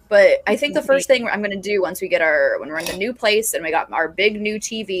 But I think the first thing I'm going to do once when we're in the new place and we got our big new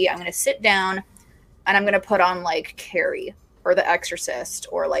TV, I'm going to sit down and I'm going to put on like Carrie or The Exorcist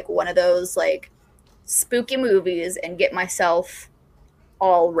or like one of those like spooky movies and get myself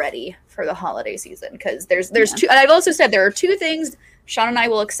all ready for the holiday season. Because there's two, and I've also said there are 2 things Sean and I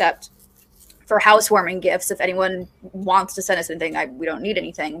will accept for housewarming gifts. If anyone wants to send us anything, we don't need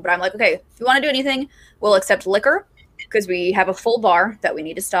anything. But I'm like, okay, if you want to do anything, we'll accept liquor because we have a full bar that we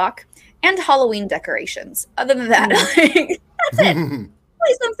need to stock and Halloween decorations. Other than that, that's it.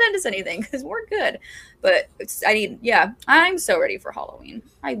 Please don't send us anything because we're good. But I'm so ready for Halloween.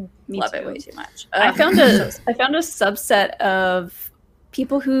 I love it way too much. I found a subset of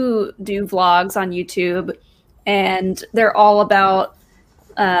people who do vlogs on YouTube, and they're all about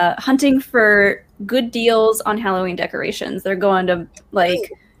hunting for good deals on Halloween decorations. They're going to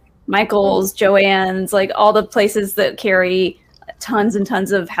like Michael's, Joann's, like all the places that carry tons and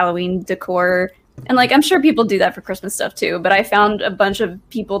tons of Halloween decor. And like, I'm sure people do that for Christmas stuff too, but I found a bunch of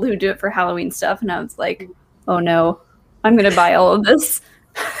people who do it for Halloween stuff, and I was like, oh no, I'm going to buy all of this.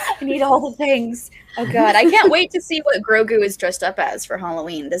 I need all the things. Oh god, I can't wait to see what Grogu is dressed up as for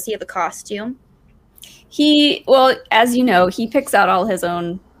Halloween. Does he have a costume? As you know, he picks out all his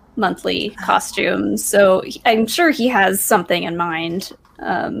own monthly costumes, so I'm sure he has something in mind.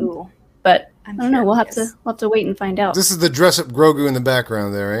 But I don't know. We'll have to wait and find out. This is the dress up Grogu in the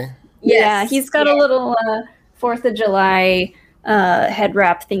background there, eh? Yes. Yeah, he's got a little 4th of July head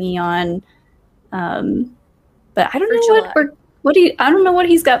wrap thingy on. But I don't know I don't know what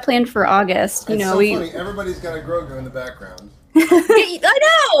he's got planned for August. It's so funny. Everybody's got a Grogu in the background. I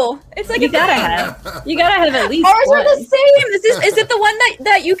know. It's like you gotta have at least ours one. are the same. Is it the one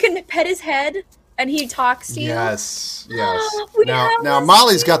that you can pet his head and he talks to you? Yes. Now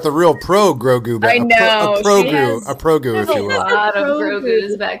Molly's got the real pro Grogu back. I know. A Grogu, if you will. A lot of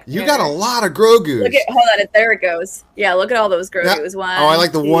Grogus back there. You got a lot of Grogus. Hold on, there it goes. Yeah, look at all those Grogus. One. I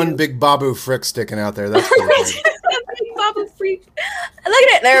like the one big Babu Frick sticking out there. That's pretty good. Babu Freak. Look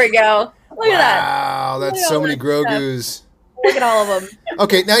at it. There we go. Look at that. Wow, that's so many Grogus. Look at all of them.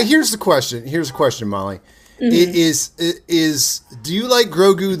 Okay, now here's the question. Molly. Is do you like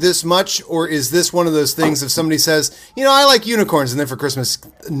Grogu this much, or is this one of those things if somebody says, I like unicorns, and then for Christmas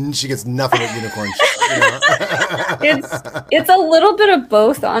she gets nothing but unicorns? It's a little bit of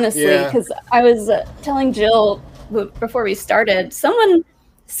both, honestly, because I was telling Jill before we started, someone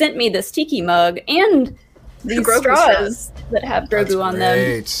sent me this tiki mug and these straws that have Grogu on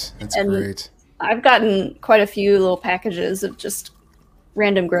them. That's great. I've gotten quite a few little packages of just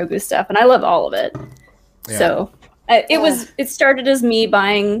random Grogu stuff, and I love all of it. Yeah. So it started as me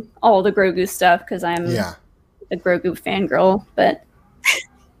buying all the Grogu stuff because I'm a Grogu fangirl, but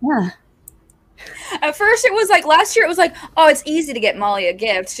yeah. At first, it was like last year. It was like, oh, it's easy to get Molly a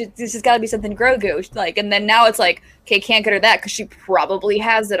gift. This has got to be something Grogu like. And then now it's like, okay, can't get her that because she probably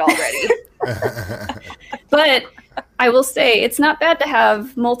has it already. But I will say it's not bad to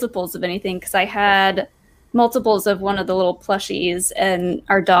have multiples of anything because I had multiples of one of the little plushies, and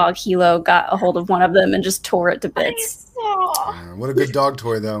our dog Hilo got a hold of one of them and just tore it to bits. What a good dog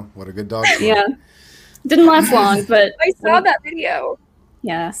toy, though. What a good dog toy. Yeah, didn't last long, but I saw that video.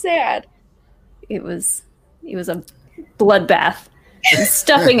 Yeah, Sad. it was a bloodbath,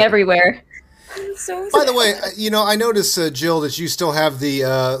 stuffing everywhere. So By the way, I notice, Jill, that you still have the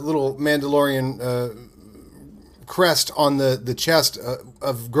little Mandalorian crest on the chest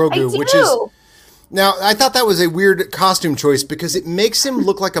of Grogu, which is... Now, I thought that was a weird costume choice because it makes him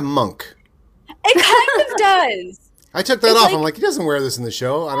look like a monk. It kind of does. I took that off. I'm like, he doesn't wear this in the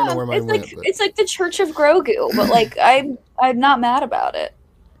show. I don't know where mine went. But... It's like the Church of Grogu, but like I'm not mad about it.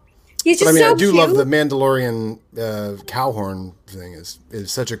 He's just I so do cute. love the Mandalorian cow horn thing. is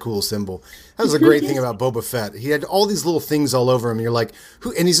such a cool symbol. That was a great thing about Boba Fett. He had all these little things all over him. And you're like,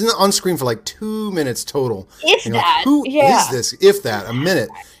 who? And he's on screen for like 2 minutes total. If and that, like, who is this? If that, a minute.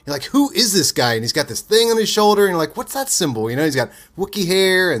 You're like, who is this guy? And he's got this thing on his shoulder. And you're like, what's that symbol? He's got Wookiee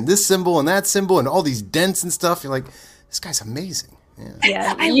hair and this symbol and that symbol and all these dents and stuff. You're like, this guy's amazing.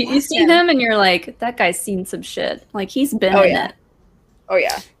 Yeah, you see him and you're like, that guy's seen some shit. Like he's been in it. Oh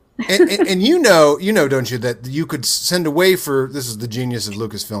yeah. and you know, don't you, that you could send away for, this is the genius of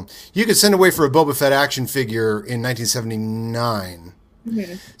Lucasfilm, you could send away for a Boba Fett action figure in 1979.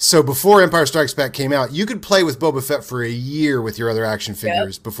 Mm-hmm. So before Empire Strikes Back came out, you could play with Boba Fett for a year with your other action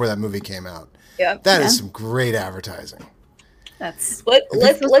figures before that movie came out. Yep. That is some great advertising. That's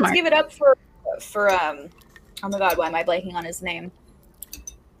let's give it up for oh my god, why am I blanking on his name?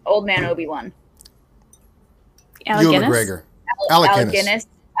 Old man Obi-Wan. Ewan McGregor. Alec Guinness.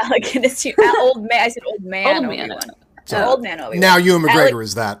 Old man. I said old man. Old man Obi-Wan. Now Ewan McGregor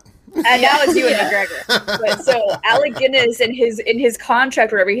is that. And now it's Ewan McGregor. But so Alec Guinness in his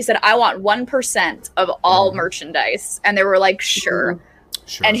contract or whatever, he said, I want 1% of all merchandise. And they were like, sure.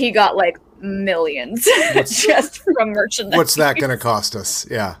 And he got like millions just from merchandise. What's that going to cost us?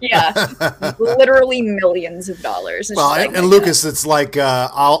 Yeah. Yeah. Literally millions of dollars. It's well, and Lucas, it's like,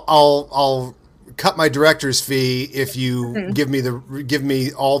 I'll cut my director's fee if you give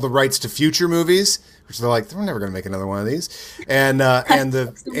me all the rights to future movies, which they're like, we're never going to make another one of these, and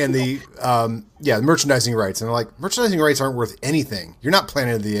the merchandising rights, and they're like, merchandising rights aren't worth anything. You're not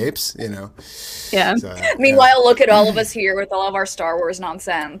Planet of the Apes, Yeah. So, meanwhile, look at all of us here with all of our Star Wars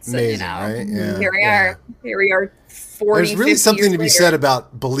nonsense. Amazing, and, right? Yeah. Here we are. Here we are. 40. There's really something to be later. said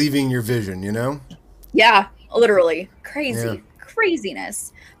about believing your vision. Yeah, literally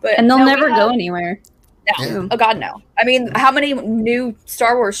craziness. But and they'll never go anywhere. No. Yeah. Oh God, no. I mean, how many new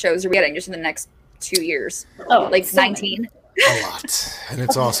Star Wars shows are we getting just in the next 2 years? Oh, like so 19. A lot, and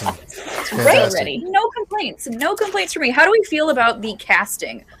it's awesome. It's Right. fantastic. No complaints. No complaints for me. How do we feel about the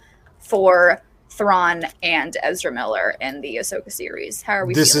casting for Thrawn and Ezra Miller in the Ahsoka series? How are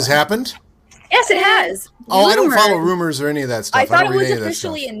we? This feeling? has happened? Yes, it has. Oh, I don't Rumored. follow rumors or any of that stuff. I thought don't it read was any of that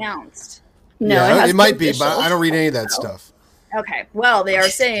officially stuff. announced. No, Yeah, has it might been be, but official. I don't read any of that stuff. Okay. Well, they are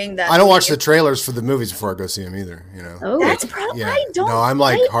saying that I don't watch the trailers for the movies before I go see them either. Oh, That's probably. Yeah. I don't. No, I'm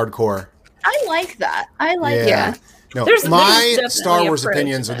like hardcore. I like that. I like it. Yeah. No, There's my definitely Star a Wars pro to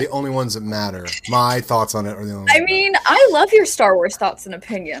opinions are that. the only ones that matter. My thoughts on it are the only ones I that mean, I love your Star Wars thoughts and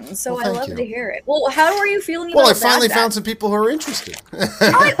opinions, so Well, I thank love you. to hear it. Well, how are you feeling Well, I about finally Bad found Batch? some people who are interested.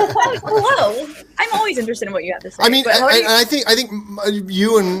 Hello. I'm always interested in what you have to say. I mean, but how do you- I think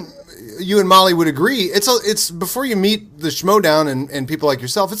you and Molly would agree. It's before you meet the schmodown and people like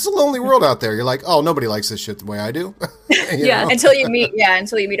yourself. It's a lonely world out there. You're like, oh, nobody likes this shit the way I do. You know? until you meet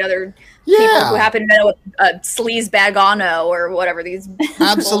other people who happen to know a sleaze bagano or whatever these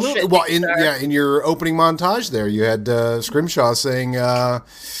Absolutely. bullshit Well, things are. in your opening montage there, you had Scrimshaw saying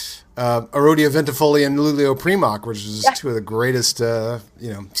Arodia Ventifolia and Lulio Primoc, which is two of the greatest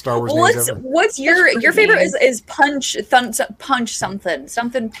Star Wars names ever. What's your favorite is punch something right?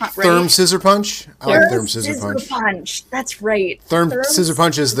 Therm Scissor Punch. I like Therm Scissor Punch. That's right. Therm Scissor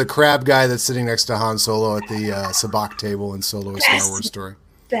Punch is the crab guy that's sitting next to Han Solo at the sabacc table in Solo: A Star Wars Story.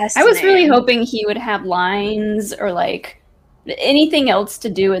 Best I was name. really hoping he would have lines or like anything else to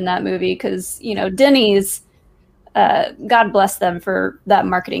do in that movie because Denny's, God bless them for that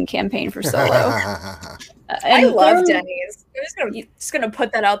marketing campaign for Solo. I love Denny's. I'm just gonna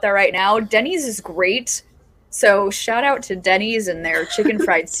put that out there right now. Denny's is great. So shout out to Denny's and their chicken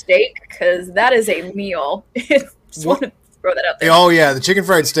fried steak because that is a meal. It's throw that out there. Oh yeah, the chicken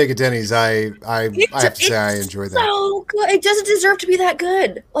fried steak at Denny's. I have to say I It's enjoyed that. So good. It doesn't deserve to be that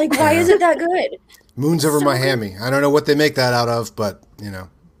good. Like, why is it that good? Moons over so Miami. I don't know what they make that out of, but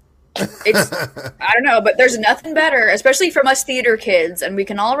It's I don't know, but there's nothing better, especially from us theater kids, and we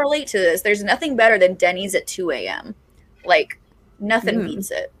can all relate to this. There's nothing better than Denny's at 2 a.m. Like, nothing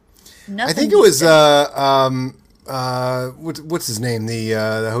beats it. I think it was what's his name?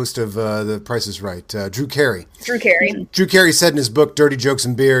 The host of The Price is Right, Drew Carey. Drew Carey. Drew Carey said in his book Dirty Jokes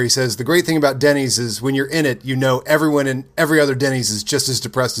and Beer, he says the great thing about Denny's is when you're in it, you know everyone in every other Denny's is just as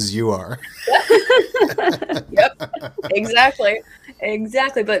depressed as you are. Yep. Exactly.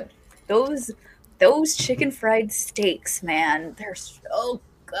 But those chicken fried steaks, man, they're so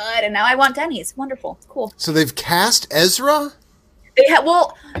good. And now I want Denny's. Wonderful. Cool. So they've cast Ezra? They have,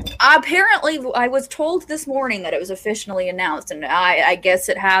 well, apparently I was told this morning that it was officially announced, and I guess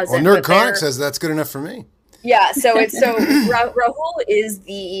it hasn't. Well, Nerd Chronic says that's good enough for me. Yeah, so Rahul is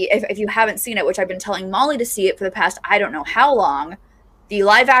if you haven't seen it, which I've been telling Molly to see it for the past I don't know how long, the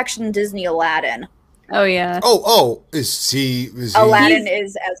live action Disney Aladdin. Oh yeah. Oh, is he Aladdin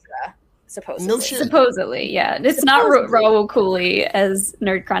is Ezra, supposedly. No shit. Supposedly, yeah. It's not Raul Cooley, as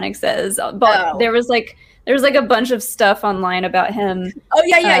Nerd Chronic says, but there was like a bunch of stuff online about him. Oh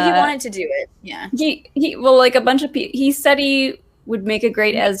yeah, he wanted to do it. Yeah. He well, like a bunch of people. He said he would make a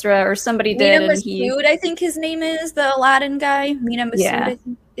great Ezra, or somebody did. Mina Masood, I think his name is, the Aladdin guy. Mina Masood, Yeah. I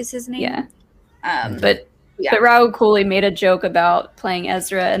think is his name. Yeah. But Raul Cooley made a joke about playing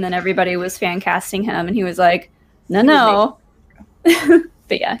Ezra, and then everybody was fan casting him, and he was like, no.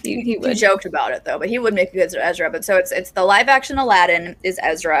 But yeah, he would. He joked about it though, but he would make a good Ezra. But so it's the live action Aladdin is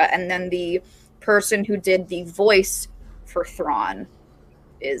Ezra, and then the person who did the voice for Thrawn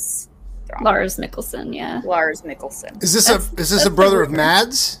is Thrawn. Lars Mikkelsen, yeah. Lars Mikkelsen. Is this a brother of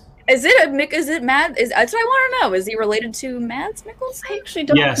Mads? Is it Mad? That's what I want to know. Is he related to Mads Mikkelsen? I actually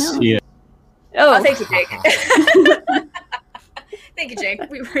don't know. Yeah. Oh, thank you, Jake. Thank you, Jake.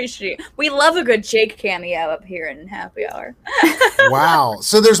 We appreciate it. We love a good Jake cameo up here in Happy Hour. Wow.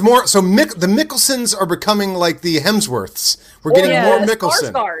 So there's more. So the Mickelsons are becoming like the Hemsworths. We're getting more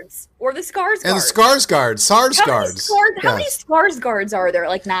Mickelson. Or the Skarsgårds. And the Skarsgårds. How many Skarsgårds are there?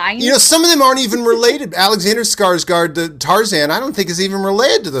 Like 9? You know, some of them aren't even related. Alexander Skarsgård, the Tarzan, I don't think is even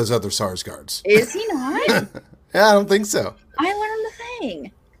related to those other Skarsgårds. Is he not? Yeah, I don't think so. I learned the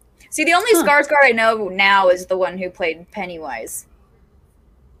thing. See, the only Skarsgård I know now is the one who played Pennywise.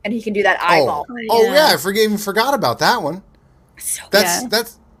 And he can do that eyeball. Oh yeah, I even forgot about that one. So which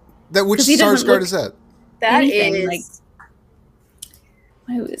Skarsgård is that? That is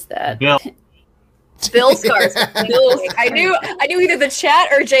who is that? Bill Skarsgård. I knew either the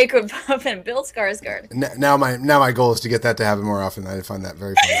chat or Jacob put in Bill Skarsgård. Now my goal is to get that to happen more often. I find that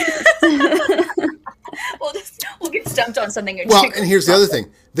very funny. We'll get stumped on something. Well, and here's the other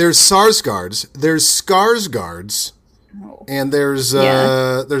thing: there's Sarsgaards, there's Skarsgårds, and there's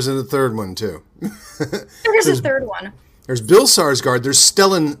a third one too. There is a third one. There's Bill Sarsgaard. There's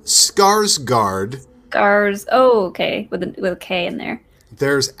Stellan Skarsgård. Oh, okay, with a K in there.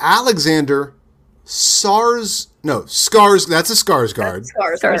 There's Alexander Skars. That's a Skarsgård.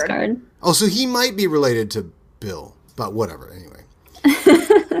 Skarsgård. Oh, so he might be related to Bill, but whatever. Anyway.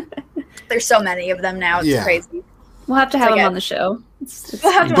 There's so many of them now. It's crazy. We'll have to have him on the show.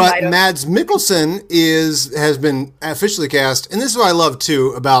 But Mads Mikkelsen has been officially cast, and this is what I love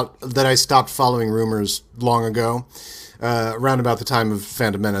too about that. I stopped following rumors long ago, around about the time of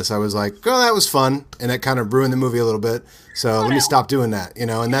Phantom Menace. I was like, "Oh, that was fun," and it kind of ruined the movie a little bit. So let me stop doing that,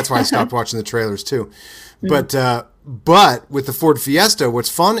 and that's why I stopped watching the trailers too. But with the Ford Fiesta, what's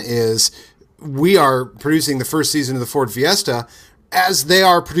fun is we are producing the first season of the Ford Fiesta as they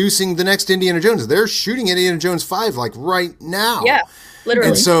are producing the next Indiana Jones. They're shooting Indiana Jones 5 like right now. Yeah, literally.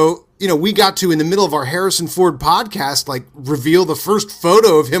 And so, we got to, in the middle of our Harrison Ford podcast, like reveal the first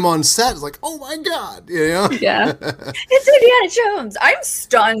photo of him on set. It's like, oh my God, Yeah. It's Indiana Jones. I'm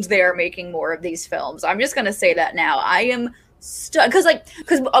stunned they're making more of these films. I'm just going to say that now. I am stunned. Because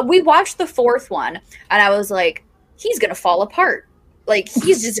we watched the fourth one, and I was like, he's going to fall apart. Like,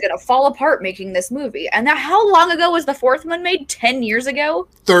 he's just going to fall apart making this movie. And now, how long ago was the fourth one made? 10 years ago?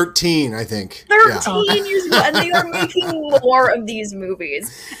 13, I think. 13 years ago. And they are making more of these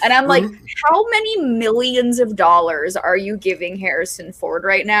movies. And I'm like, how many millions of dollars are you giving Harrison Ford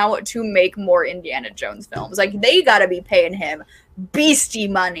right now to make more Indiana Jones films? Like, they got to be paying him beastie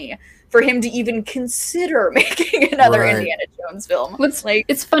money for him to even consider making another Indiana Jones film.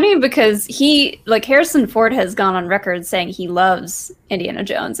 It's funny because Harrison Ford has gone on record saying he loves Indiana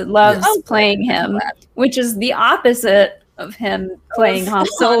Jones and loves playing him, which is the opposite of him playing Han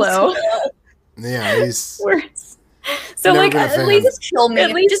Solo. Yeah, So Never like been a at fan. least Just kill me.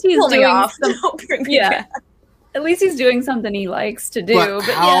 At least just he's kill me doing off. some- Don't bring me yeah. back. At least he's doing something he likes to do. But,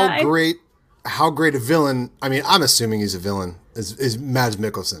 But how yeah, great a villain? I mean, I'm assuming he's a villain. Is Mads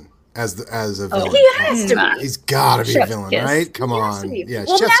Mikkelsen as a villain? He has to Mm. be. He's got to be a Chef's villain, kiss. right? Come He has to on, be. yeah.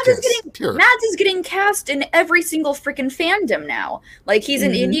 Well, Chef's Mads is kiss, getting pure. Mads is getting cast in every single freaking fandom now. Like he's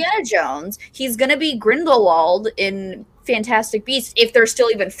in Mhm. Indiana Jones. He's gonna be Grindelwald in Fantastic Beasts if they're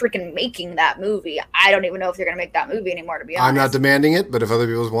still even freaking making that movie. I don't even know if they're gonna make that movie anymore. To be honest, I'm not demanding it, but if other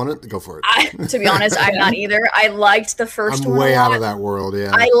people want it, go for it. to be honest, I'm not either. I liked the 1st I'm one. way a out lot. of that world.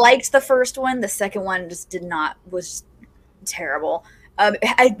 Yeah. I liked the first one. The second one just was terrible.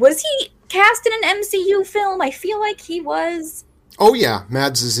 Was he cast in an MCU film? I feel like he was. Oh yeah,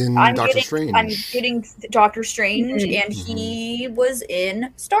 Mads is in Doctor Strange. I'm getting Doctor Strange, Mhm. and he was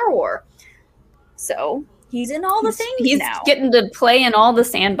in Star Wars. So he's in all the things he's now. getting to play in all the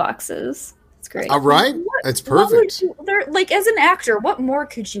sandboxes. It's great. All right, it's perfect. Like as an actor, what more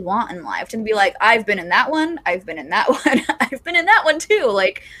could you want in life? To be like, I've been in that one, I've been in that one, I've been in that one too.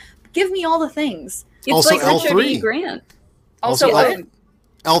 Like, give me all the things. It's Also like Richard L3. E. Grant. Also,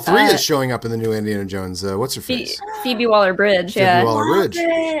 L3 Uh, is showing up in the new Indiana Jones. What's her face? Phoebe Waller-Bridge. Phoebe Yeah. Waller-Bridge. love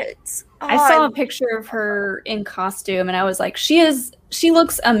it. I saw a picture of her in costume, and I was like, she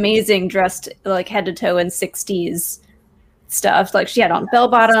looks amazing dressed like head to toe in 60s stuff. Like she had on bell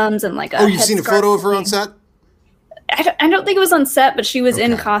bottoms and like a Oh, you've seen a headscarf photo of her thing. on set? I don't think it was on set, but she was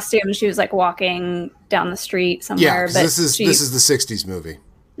in Okay. costume and she was like walking down the street Yeah, somewhere. 'cause but this is the '60s movie.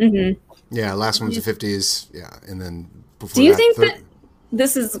 Mhm. Yeah, last one was the '50s. Yeah, and then before Do you that, think that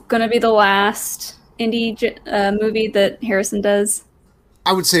this is going to be the last indie movie that Harrison does?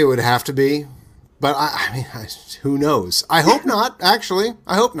 I would say it would have to be, but I mean, who knows? I hope not. Actually,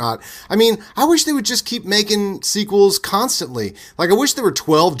 I hope not. I mean, I wish they would just keep making sequels constantly. Like, I wish there were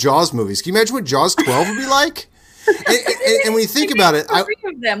 12 Jaws movies. Can you imagine what Jaws 12 would be like? And when you think about it, 3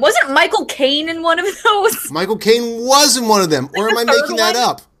 of them. Wasn't Michael Caine in one of those? Michael Caine was in one of them, or am I The third making that one?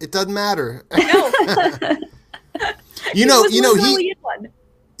 up? It doesn't matter. No. You know, was literally in one.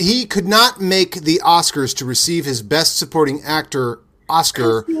 he could not make the Oscars to receive his Best Supporting Actor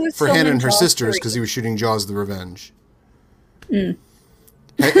Oscar 'Cause he was for Hannah filming and Her Jaws Sisters 3. because he was shooting Jaws: The Revenge. Mm.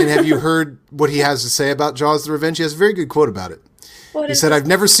 And have you heard what he has to say about Jaws: The Revenge? He has a very good quote about it. What He is said, this? "I've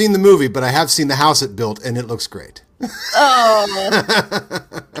never seen the movie, but I have seen the house it built, and it looks great." Oh,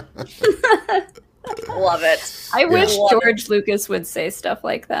 Love it. I wish Love it. George Lucas would say stuff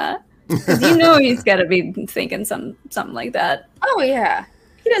like that. 'Cause you know he's got to be thinking something like that. Oh yeah.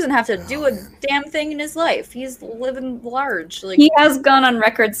 He doesn't have to do a damn thing in his life. He's living large. Like He has gone on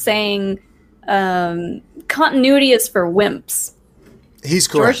record saying continuity is for wimps. He's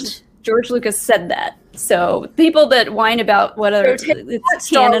correct. George Lucas said that. So people that whine about whether Rotate it's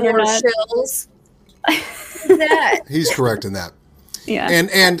Star canon or Wars not, chills. that. He's correct in that. yeah.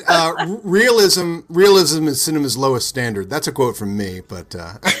 And realism is cinema's lowest standard. That's a quote from me, but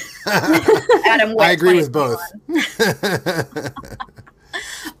Adam Witt, I agree with both. 2021.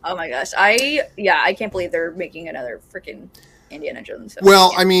 Oh my gosh. I can't believe they're making another freaking Indiana Jones film.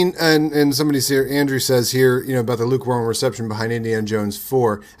 Well, I mean, and somebody's here, Andrew says here, about the lukewarm reception behind Indiana Jones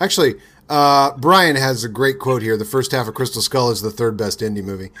 4. Actually, Brian has a great quote here. The first half of Crystal Skull is the third best indie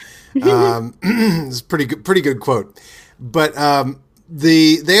movie. It's a pretty good quote. But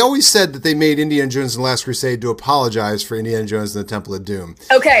they always said that they made Indiana Jones and the Last Crusade to apologize for Indiana Jones and the Temple of Doom.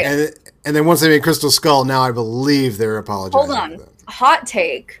 Okay. And then once they made Crystal Skull, now I believe they're apologizing. Hold for on. that. Hot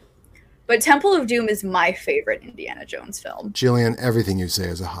take. But Temple of Doom is my favorite Indiana Jones film. Jillian, everything you say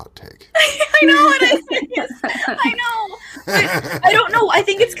is a hot take. I know what I think. I know. But I don't know. I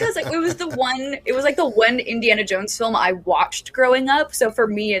think it's because it was like the one Indiana Jones film I watched growing up. So for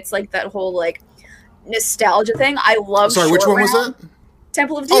me, it's like that whole like nostalgia thing. I love Sorry, which Short one was Round, that?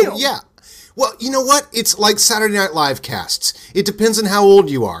 Temple of Doom. Oh, yeah. Well, you know what? It's like Saturday Night Live casts. It depends on how old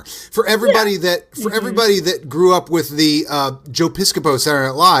you are. For everybody everybody that grew up with the Joe Piscopo Saturday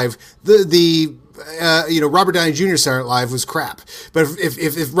Night Live, the Robert Downey Jr. Saturday Night Live was crap. But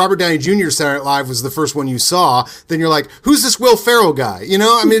if Robert Downey Jr. Saturday Night Live was the first one you saw, then you're like, who's this Will Ferrell guy?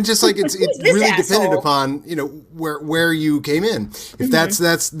 I mean, just like it's this really asshole? dependent upon where you came in. If that's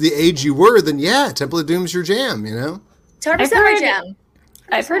the age you were, then yeah, Temple of Doom's your jam. 100% I've my heard- jam.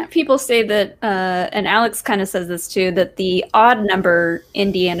 I've heard people say that, and Alex kind of says this too, that the odd number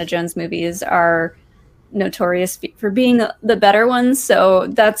Indiana Jones movies are notorious for being the better ones. So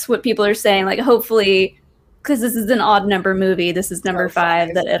that's what people are saying. Like, hopefully, because this is an odd number movie, this is number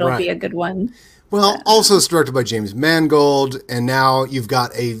 5, that it'll be a good one. Well, also it's directed by James Mangold, and now you've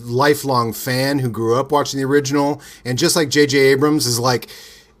got a lifelong fan who grew up watching the original, and just like J.J. Abrams is like,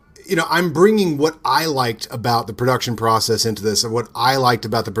 I'm bringing what I liked about the production process into this, and what I liked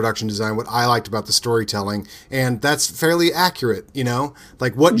about the production design, what I liked about the storytelling, and that's fairly accurate.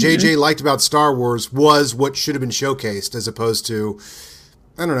 Like what JJ liked about Star Wars was what should have been showcased, as opposed to,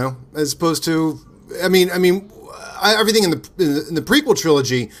 I don't know, everything in the prequel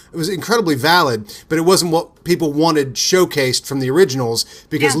trilogy, it was incredibly valid, but it wasn't what people wanted showcased from the originals,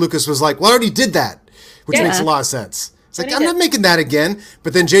 because Lucas was like, well, I already did that, which makes a lot of sense. It's like, I'm not making that again.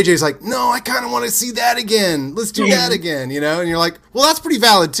 But then JJ's like, no, I kind of want to see that again. Let's do that again, And you're like, well, that's pretty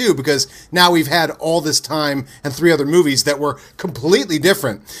valid, too, because now we've had all this time and 3 other movies that were completely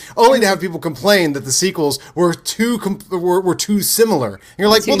different, only to have people complain that the sequels were too similar. And you're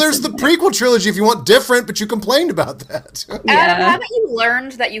like, well, there's the prequel trilogy if you want different, but you complained about that. Adam, haven't you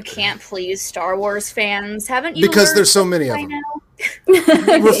learned that you can't please Star Wars fans? Haven't you? Because there's so many of them.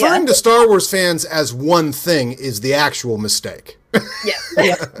 Referring to Star Wars fans as one thing is the actual mistake.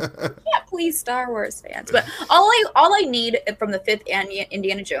 Yeah, please Star Wars fans. But all I need from the 5th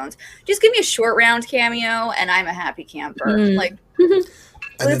Indiana Jones, just give me a short round cameo, and I'm a happy camper. Like an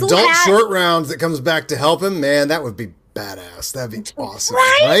adult short round that comes back to help him, man, that would be badass. That'd be awesome,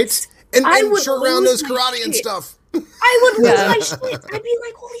 right? And short round knows karate and stuff. I would lose my shit. I'd be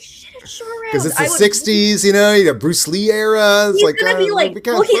like, holy shit, it's short round. Because it's the 60s, you got Bruce Lee era. It's he's gonna be like,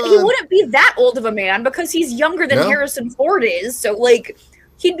 well, he wouldn't be that old of a man because he's younger than Harrison Ford is. So, like,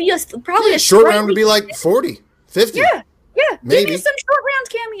 he'd be probably a short round would be like 40, 50. Yeah. Maybe. Give me some short round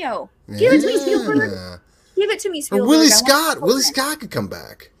cameo. Give it to me, Spielberg. Give it to me, Spielberg. Or Willie Scott. Willie Scott could come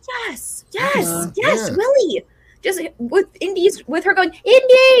back. Yes, Willie. Just with her going,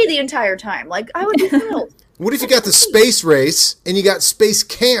 Indy, the entire time. Like, I would be thrilled. What if you got the space race and you got Space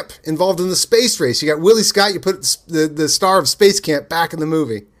Camp involved in the space race? You got Willie Scott, you put the star of Space Camp back in the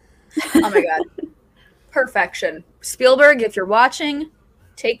movie. Oh my God. Perfection. Spielberg, if you're watching,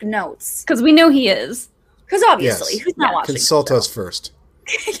 take notes. Because we know he is. Because obviously, who's not watching? Consult us first.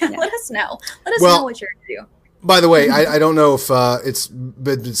 Let us know. Let us know what you're going to do. By the way, I don't know if it's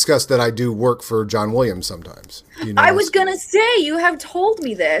been discussed that I do work for John Williams sometimes. I was going to say, you have told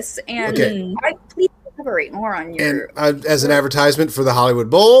me this, and please elaborate more on your... And as an advertisement for the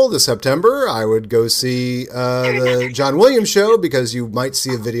Hollywood Bowl this September, I would go see the John Williams show, because you might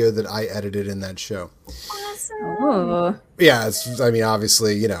see a video that I edited in that show. Awesome. Oh. Yeah,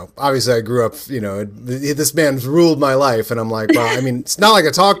 obviously I grew up, this man's ruled my life, and I'm like, well, it's not like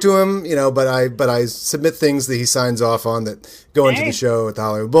I talk to him, but I submit things that he signs off on that go into the show at the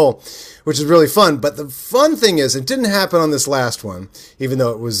Hollywood Bowl, which is really fun. But the fun thing is, it didn't happen on this last one, even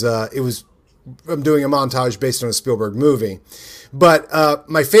though it was I'm doing a montage based on a Spielberg movie. But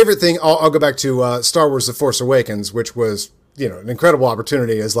my favorite thing, I'll go back to Star Wars: The Force Awakens, which was, an incredible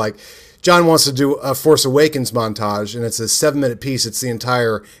opportunity. Is like, John wants to do a Force Awakens montage, and it's a 7-minute piece. It's the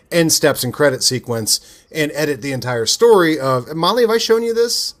entire end steps and credit sequence, and edit the entire story of... Molly, have I shown you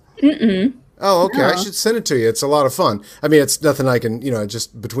this? Mm-mm. Oh, okay. No. I should send it to you. It's a lot of fun. It's nothing I can,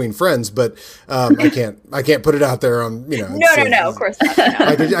 just between friends, but I can't put it out there on, No, of course not.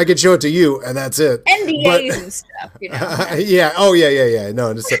 No. I could show it to you, and that's it. NDAs and stuff, Yeah. Oh, yeah.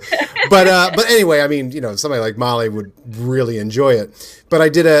 No, but anyway, somebody like Molly would really enjoy it. But I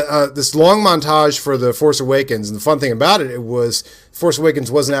did this long montage for The Force Awakens, and the fun thing about it was Force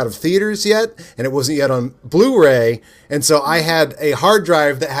Awakens wasn't out of theaters yet, and it wasn't yet on Blu-ray, and so I had a hard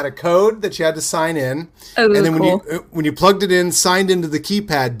drive that had a code that you had to sign in, and then when you plugged it in, signed into the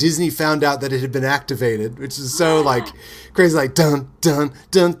keypad, Disney found out that it had been activated, which is so crazy, like dun dun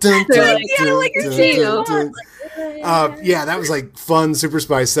dun dun dun. Yeah, that was like fun Super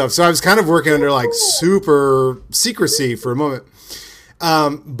Spy stuff. So I was kind of working under like super secrecy for a moment.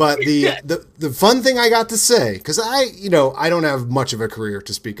 But the fun thing I got to say, because I don't have much of a career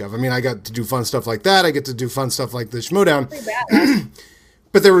to speak of. I got to do fun stuff like that. I get to do fun stuff like the Schmodown.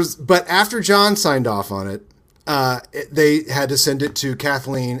 But after John signed off on it, they had to send it to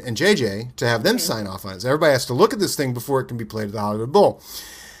Kathleen and JJ to have them sign off on it. So everybody has to look at this thing before it can be played at the Hollywood Bowl.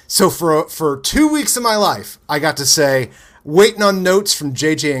 So for 2 weeks of my life, I got to say, waiting on notes from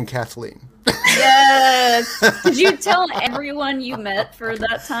JJ and Kathleen. Yes. Did you tell everyone you met for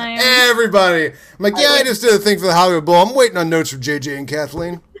that time? Everybody. I'm like, I just did a thing for the Hollywood Bowl. I'm waiting on notes from JJ and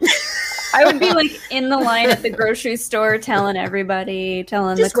Kathleen. I would be like in the line at the grocery store telling everybody,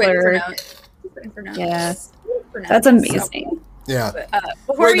 telling the clerk. Yes. That's amazing. Yeah.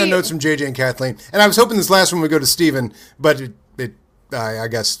 Waiting on notes from JJ and Kathleen. And I was hoping this last one would go to Steven, but I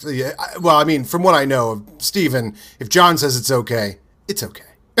guess, from what I know of Steven, if John says it's okay, it's okay.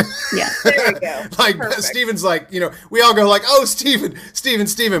 Yeah. There we go. Like Perfect. Steven's like, we all go like, oh, Steven,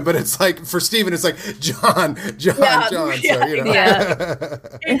 but it's like for Steven, it's like John. Yeah, So, yeah.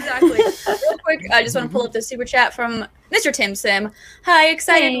 Exactly. Real quick, I just want to pull up the super chat from Mr. Tim Sim. Hi,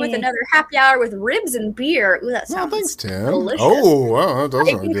 excited with Hey. another happy hour with ribs and beer. Ooh, that Oh, sounds thanks, Tim. delicious. Oh, wow, that does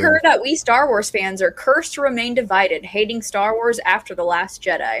I sound concur good. that we Star Wars fans are cursed to remain divided, hating Star Wars after The Last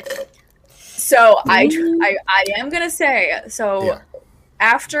Jedi. So I am gonna say so. Yeah.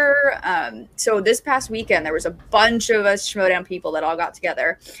 After so this past weekend there was a bunch of us Schmodown people that all got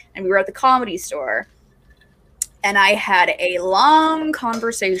together and we were at the Comedy Store and I had a long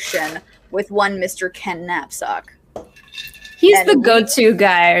conversation with one Mr. Ken Knapsack. He's And the we- go-to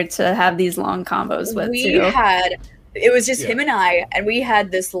guy to have these long combos with, We too. had it was just Yeah. him and I, and we had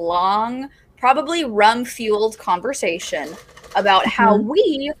this long, probably rum-fueled conversation about how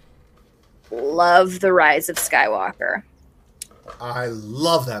we love The Rise of Skywalker. I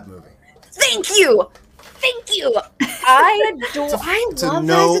love that movie. Thank you. I adore. It's I a love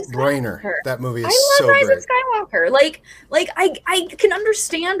no-brainer. Rise of Skywalker. That movie is I so love Rise great. of Skywalker. Like I can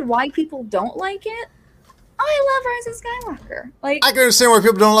understand why people don't like it. I love Rise of Skywalker. Like I can understand why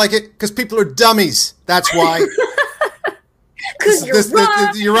people don't like it because people are dummies. That's why. because you're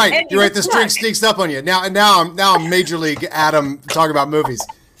wrong. You're right. and You're right. you're This drink drunk. sneaks up on you. Now I'm Major League Adam talking about movies.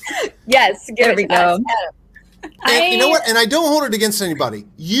 Yes, give There it we to go. us, Adam. And you know what? And I don't hold it against anybody.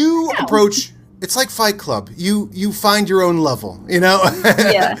 You approach. It's like Fight Club. You find your own level.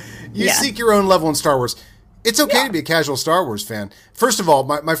 Yeah. You Yeah. seek your own level in Star Wars. It's okay to be a casual Star Wars fan. First of all,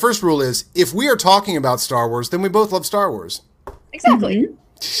 my first rule is if we are talking about Star Wars, then we both love Star Wars. Exactly.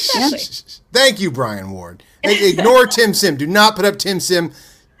 Thank you, Brian Ward. Ignore Tim Sim. Do not put up Tim Sim's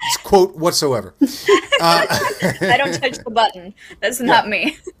quote whatsoever. I don't touch the button. That's not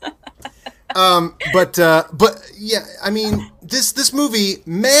me. But yeah, I mean, this movie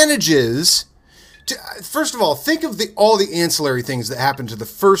manages to, first of all, think of all the ancillary things that happened to the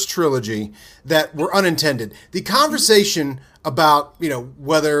first trilogy that were unintended. The conversation about,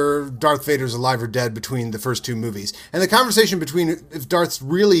 whether Darth Vader's alive or dead between the first two movies, and the conversation between if Darth's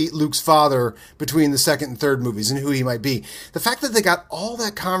really Luke's father between the second and third movies and who he might be. The fact that they got all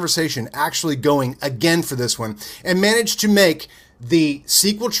that conversation actually going again for this one and managed to make the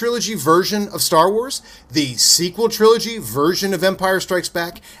sequel trilogy version of Star Wars, the sequel trilogy version of Empire Strikes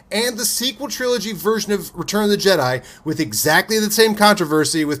Back, and the sequel trilogy version of Return of the Jedi with exactly the same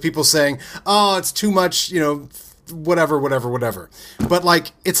controversy with people saying, oh, it's too much, whatever.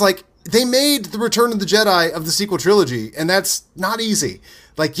 But it's like they made the Return of the Jedi of the sequel trilogy, and that's not easy.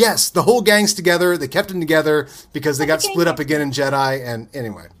 Like, yes, the whole gang's together. They kept them together because they got split up again in Jedi. And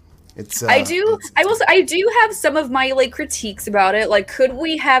anyway, it's. I do have some of my critiques about it. Like, could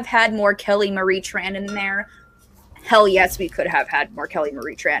we have had more Kelly Marie Tran in there? Hell yes, we could have had more Kelly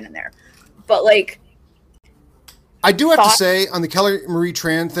Marie Tran in there. But I do have to say on the Kelly Marie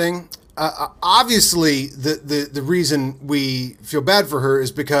Tran thing. Obviously, the reason we feel bad for her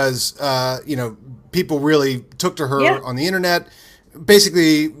is because people really took to her on the internet.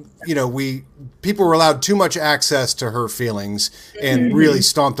 Basically, people were allowed too much access to her feelings and really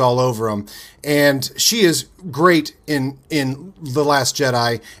stomped all over them. And she is great in The Last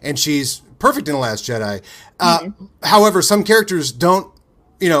Jedi, and she's perfect in The Last Jedi. However, some characters don't.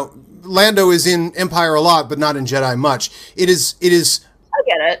 Lando is in Empire a lot, but not in Jedi much. It is. I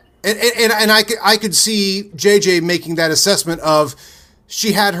get it. And I could see JJ making that assessment of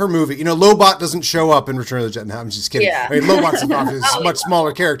she had her movie. Lobot doesn't show up in Return of the Jedi. No, I'm just kidding. Yeah. I mean, Lobot's a much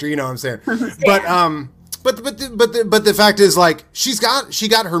smaller character. You know what I'm saying? But the fact is, she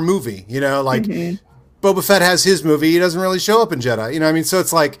got her movie. Boba Fett has his movie. He doesn't really show up in Jedi. I mean? So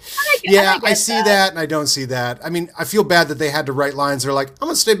it's like, I see that and I don't see that. I mean, I feel bad that they had to write lines that are like, I'm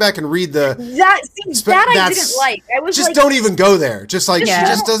going to stay back and read the... That I didn't like. I was just don't even go there. Just she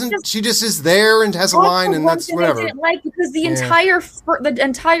just doesn't... Just- she just is there and has a line and that's whatever. I didn't like because the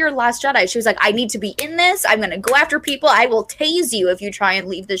entire Last Jedi, she was like, I need to be in this. I'm going to go after people. I will tase you if you try and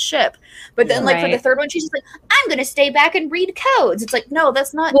leave the ship. But then for the third one, she's just like, I'm going to stay back and read codes. It's like, no,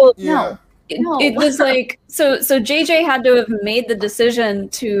 that's not... Well, no. No. It was like so JJ had to have made the decision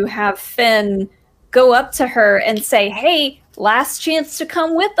to have Finn go up to her and say, hey, last chance to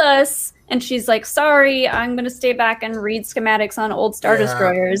come with us. And she's like, sorry, I'm going to stay back and read schematics on old Star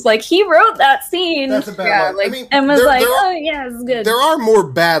Destroyers. Like, he wrote that scene. That's a bad line. I mean, and was it's good. There are more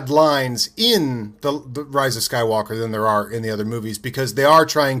bad lines in the Rise of Skywalker than there are in the other movies because they are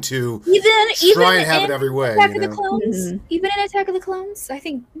trying to try and have it every way. Attack of the Clones, even in Attack of the Clones, I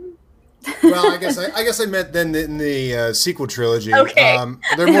think... Well, I guess I meant then in the sequel trilogy. Okay.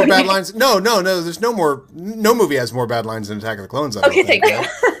 There are more bad lines. No. There's no more. No movie has more bad lines than Attack of the Clones. I don't Okay, think, thank right?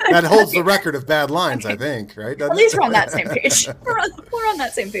 That holds the record of bad lines, I think. Right? At least we're on that same page. We're on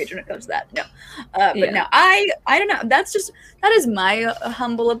that same page when it comes to that. No, but no, I don't know. That is my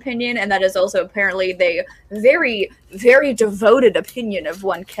humble opinion, and that is also apparently the very, very devoted opinion of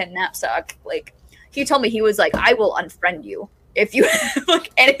one Ken Knapsack. Like, he told me, he was like, I will unfriend you if you have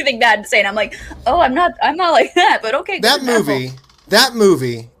like anything bad to say. And I'm like, oh, I'm not like that, but okay. That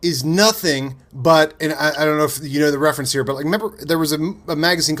movie is nothing but, and I don't know if you know the reference here, but like, remember there was a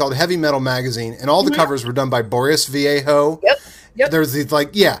magazine called Heavy Metal Magazine, and all the covers were done by Boris Vallejo. Yep. There's these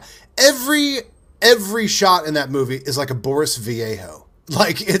every shot in that movie is like a Boris Vallejo.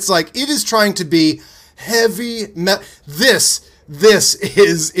 Like, it's like, it is trying to be heavy metal. This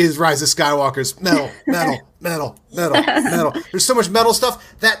is Rise of Skywalker's metal. There's so much metal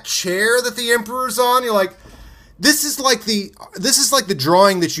stuff. That chair that the Emperor's on, you're like, this is like the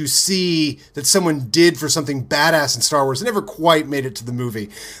drawing that you see that someone did for something badass in Star Wars. It never quite made it to the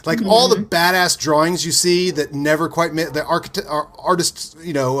movie. Like, all the badass drawings you see that never quite made the artist's,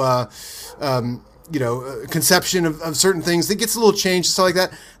 conception of certain things that gets a little changed and stuff like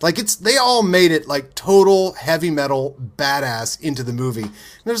that. Like, they all made it like total heavy metal badass into the movie. And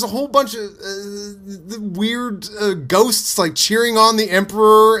there's a whole bunch of weird ghosts like cheering on the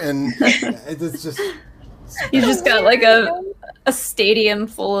Emperor, and it's just. You just got like a stadium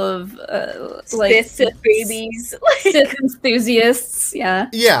full of like Sith babies, Sith enthusiasts. Yeah.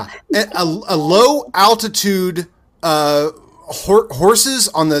 A low altitude horses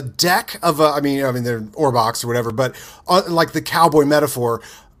on the deck of a, I mean they're Orbox or whatever, but like the cowboy metaphor,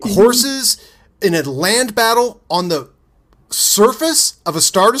 horses in a land battle on the surface of a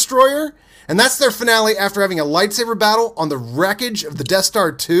Star Destroyer. And that's their finale after having a lightsaber battle on the wreckage of the Death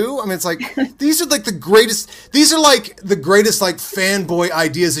Star 2. I mean, it's like, these are like the greatest like fanboy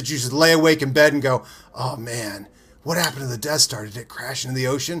ideas that you should lay awake in bed and go, oh man, what happened to the Death Star? Did it crash into the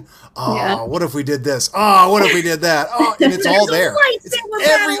ocean? Oh, yeah. What if we did this? Oh, what if we did that? Oh, and it's all there.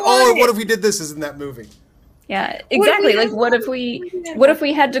 What if we did this is in that movie. Yeah, exactly. Like, what if we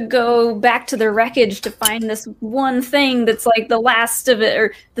had to go back to the wreckage to find this one thing that's like the last of it,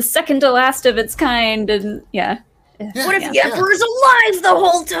 or the second to last of its kind? And what if the Emperor's alive the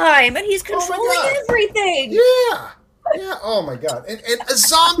whole time and he's controlling everything? Yeah. Oh my god. And a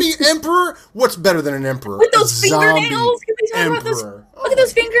zombie emperor? What's better than an emperor? With those fingernails? Can we talk about those? Look at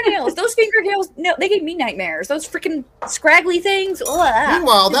those fingernails. Those fingernails, no, they gave me nightmares. Those freaking scraggly things. Ugh.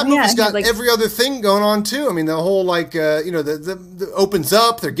 Meanwhile, that movie's got like every other thing going on too. I mean, the whole like the opens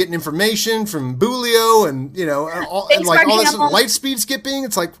up, they're getting information from Bulio, and all this light speed skipping.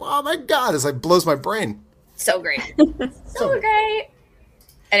 It's like, oh my god, it's like blows my brain. So great. so great.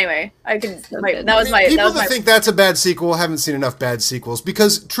 Anyway, people that think that's a bad sequel haven't seen enough bad sequels,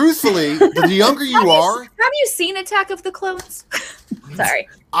 because truthfully, the younger you are. Have you seen Attack of the Clones? Sorry.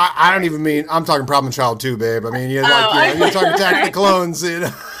 I don't even mean, I'm talking Problem Child 2, babe. I mean, you're talking Attack of the Clones.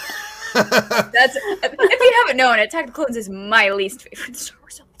 That's, if you haven't known, Attack of the Clones is my least favorite Star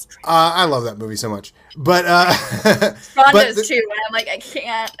Wars. I love that movie so much. But Ron does too, and I'm like, I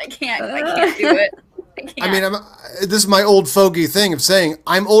can't do it. I mean, this is my old fogey thing of saying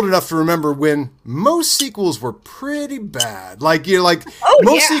I'm old enough to remember when most sequels were pretty bad. Like,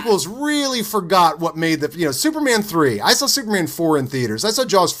 most sequels really forgot what made the, Superman 3. I saw Superman 4 in theaters. I saw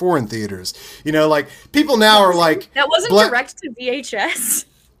Jaws 4 in theaters. Like, people now are like... That wasn't direct to VHS.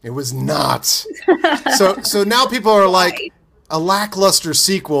 It was not. So now people are like, a lackluster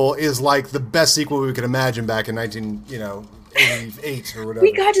sequel is like the best sequel we could imagine back in 88 or whatever.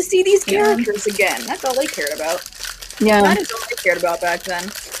 We got to see these characters again. That's all they cared about. Yeah, that is all they cared about back then.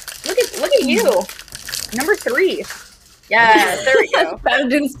 Look at you, number 3. Yeah, there we go. Gotta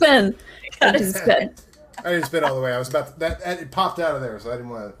do the spin. I didn't spin all the way. I was about to, it popped out of there, so I didn't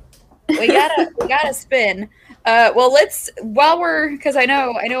want to. We gotta spin. Because I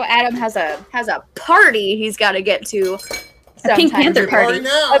know Adam has a party he's got to get to. A Pink Panther party.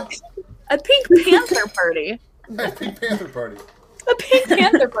 A Pink Panther party. A Pink Panther party. A Pink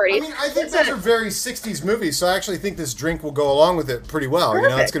Panther party. I mean, I think those are very 60s movies, so I actually think this drink will go along with it pretty well.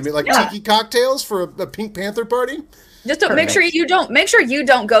 Perfect. It's going to be like tiki cocktails for a Pink Panther party. Just make sure you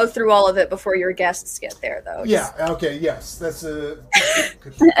don't go through all of it before your guests get there, though. Okay. Yes. That's a.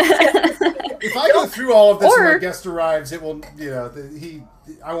 If I go through all of this when my guest arrives, it will.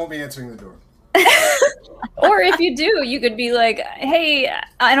 I won't be answering the door. Or if you do, you could be like, "Hey,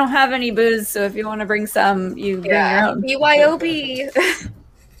 I don't have any booze, so if you want to bring some, you bring your own." BYOB.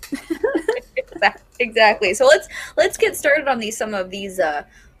 Exactly. So let's get started on some of these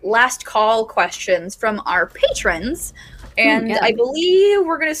last call questions from our patrons. And yeah. I believe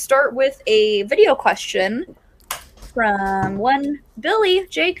we're going to start with a video question from one Billy.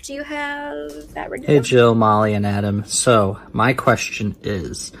 Jake, do you have that ready? Hey, Jill, Molly, and Adam. So, my question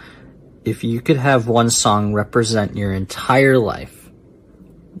is, if you could have one song represent your entire life,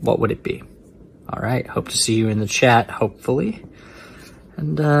 what would it be? All right, hope to see you in the chat, hopefully.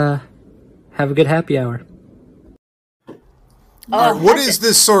 And have a good happy hour. All right, what is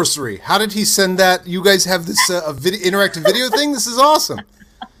this sorcery? How did he send that? You guys have this interactive video thing? This is awesome.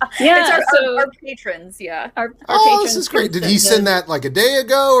 Yeah, It's our patrons, yeah. Our Oh, patrons this is great. Did can he send send that like a day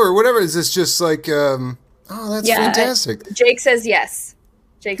ago or whatever? Is this just like, oh, that's Yeah, fantastic. Jake says yes.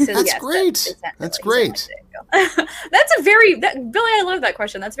 Jake says That's yes. great. That's great. That's a very, Billy, I love that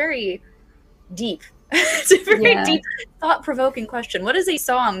question. That's very deep. It's a very Yeah. deep, thought-provoking question. What is a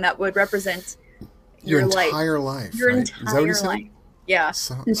song that would represent Your life? entire life. Your right? Is that what entire he said? life. Yeah. Entire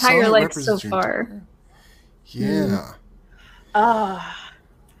Song that life so represents your far. entire- Yeah.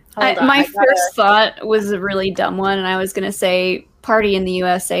 My first thought was a really dumb one, and I was going to say Party in the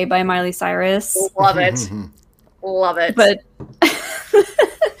USA by Miley Cyrus. Love it. Love it. But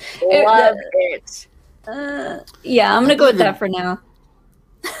love it. yeah, I'm going to go with that for now.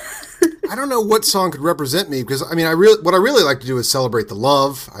 I don't know what song could represent me because I mean, what I really like to do is celebrate the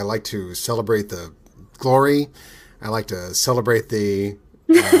love. I like to celebrate the glory. I like to celebrate the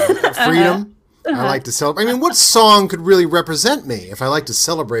freedom. I like to celebrate. I mean, what song could really represent me if I like to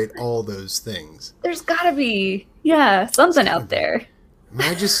celebrate all those things? There's got to be, something out there. I mean,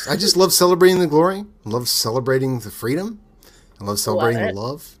 I just love celebrating the glory. I love celebrating the freedom. I love celebrating the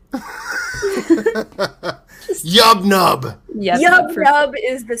love. Yub Nub. Yub Nub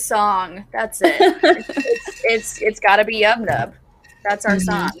is the song. That's it. It's got to be Yub Nub. That's our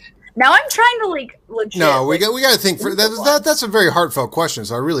song. Now I'm trying to legit. No, we got to think for that's a very heartfelt question.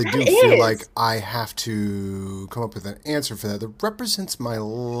 So I really do feel is. like I have to come up with an answer for that represents my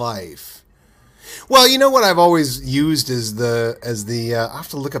life. Well, you know what I've always used as the I have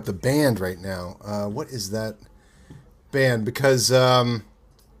to look up the band right now. What is that band? Because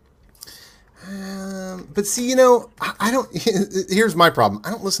but see, you know, I don't. Here's my problem. I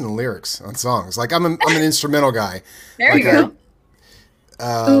don't listen to lyrics on songs. Like I'm an instrumental guy. There you go.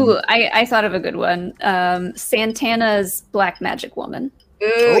 Ooh, I thought of a good one. Santana's Black Magic Woman.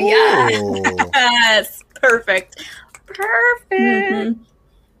 Ooh, yes. Perfect. Mm-hmm.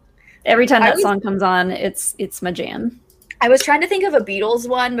 Every time that song comes on, it's my jam. I was trying to think of a Beatles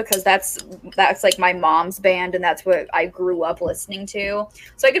one because that's like my mom's band and that's what I grew up listening to.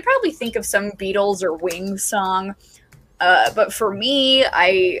 So I could probably think of some Beatles or Wings song. But for me,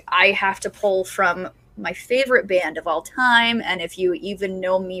 I have to pull from my favorite band of all time, and if you even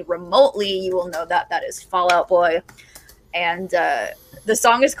know me remotely, you will know that is Fall Out Boy. And the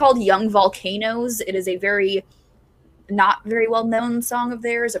song is called Young Volcanoes. It is a very not very well known song of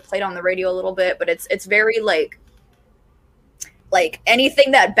theirs. It played on the radio a little bit, but it's very like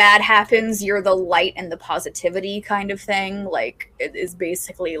anything that bad happens, you're the light and the positivity kind of thing. Like it is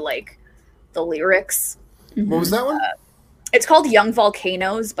basically like the lyrics. What was that one? It's called Young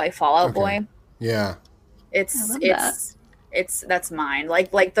Volcanoes by Fall Out Boy. Yeah. That's mine.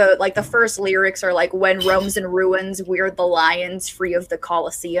 Like the first lyrics are like, when Rome's in ruins, we're the lions free of the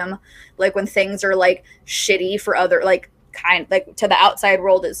Colosseum. Like when things are like shitty for other to the outside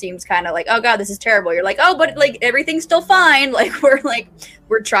world, it seems kind of like, oh god, this is terrible. You're like, oh, but like everything's still fine. Like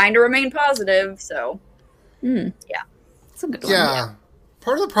we're trying to remain positive. So yeah, it's a good one. Yeah.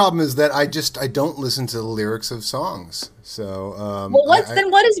 Part of the problem is that I don't listen to the lyrics of songs. So well,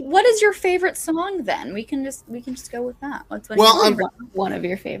 what is your favorite song then? We can just go with that. One of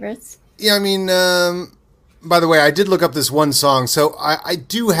your favorites. Yeah, I mean, by the way, I did look up this one song. So I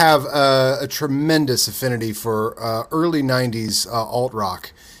do have a tremendous affinity for early '90s alt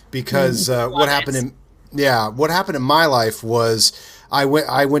rock because what happened in my life was I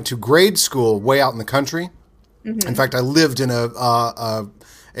went to grade school way out in the country. Mm-hmm. In fact, I lived in a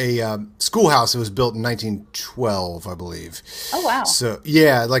schoolhouse that was built in 1912, I believe. Oh, wow. So,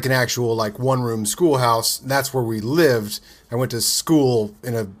 yeah, like an actual one-room schoolhouse. That's where we lived. I went to school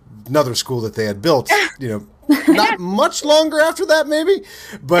in another school that they had built, not much longer after that, maybe.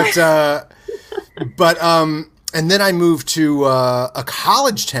 But and then I moved to a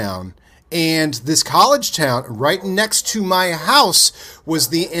college town. And this college town, right next to my house, was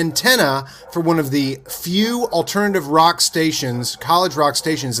the antenna for one of the few alternative rock stations, college rock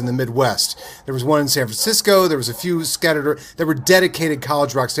stations in the Midwest. There was one in San Francisco. There was a few scattered. There were dedicated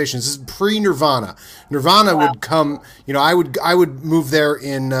college rock stations. This is pre-Nirvana. Nirvana would come. I would move there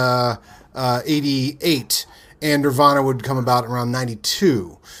in '88, and Nirvana would come about around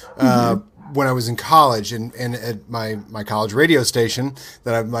 92. When I was in college, and at my college radio station,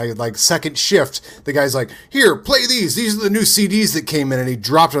 my second shift, the guy's like, "Here, play these. These are the new CDs that came in," and he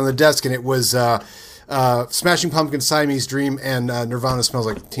dropped it on the desk, and it was Smashing Pumpkins, Siamese Dream, and Nirvana Smells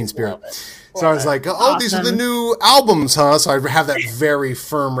Like Teen Spirit. So I was like, "Oh, These are the new albums, huh?" So I have that very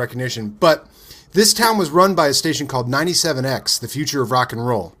firm recognition. But this town was run by a station called 97X, the future of rock and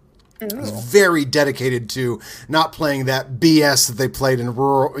roll. It was very dedicated to not playing that BS that they played in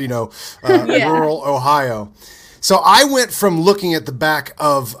rural, rural Ohio. So I went from looking at the back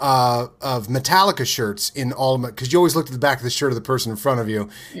of Metallica shirts in all of my, because you always looked at the back of the shirt of the person in front of you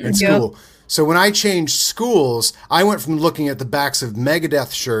in school. So when I changed schools, I went from looking at the backs of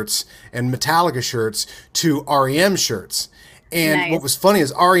Megadeth shirts and Metallica shirts to REM shirts. And what was funny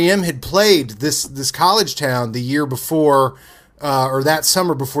is REM had played this college town the year before. Or that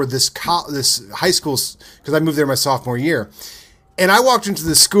summer before this high school, because I moved there my sophomore year. And I walked into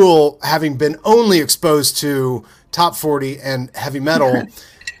the school having been only exposed to top 40 and heavy metal.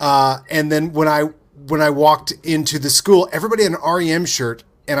 And then when I walked into the school, everybody had an REM shirt.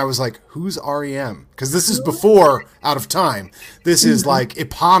 And I was like, who's REM? Because this is before Out of Time. This is like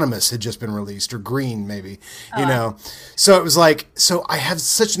Eponymous had just been released, or Green maybe, you know. So it was like, so I have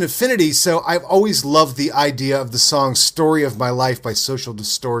such an affinity. So I've always loved the idea of the song Story of My Life by Social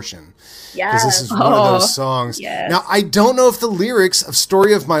Distortion. Because this is one of those songs. Yes. Now, I don't know if the lyrics of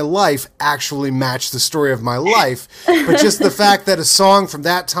Story of My Life actually match the story of my life, but just the fact that a song from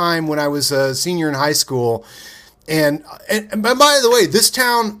that time when I was a senior in high school. And by the way, this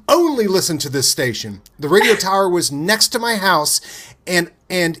town only listened to this station. The radio tower was next to my house, and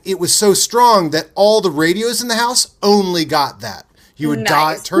it was so strong that all the radios in the house only got that. You would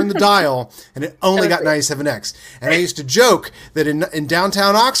turn the dial, and it only got 97X. And I used to joke that in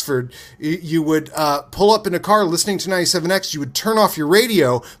downtown Oxford, you would pull up in a car listening to 97X. You would turn off your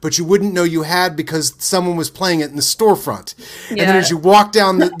radio, but you wouldn't know you had because someone was playing it in the storefront. And then as you walk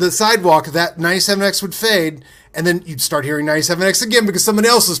down the sidewalk, that 97X would fade. And then you'd start hearing 97X again because someone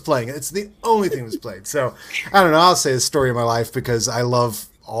else was playing it. It's the only thing that was played. So, I don't know. I'll say the story of my life because I love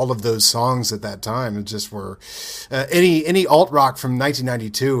all of those songs at that time. It just were... any alt-rock from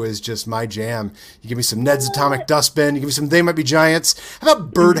 1992 is just my jam. You give me some Ned's Atomic Dustbin. You give me some They Might Be Giants. How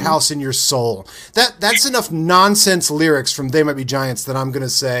about Birdhouse in Your Soul? That's enough nonsense lyrics from They Might Be Giants that I'm going to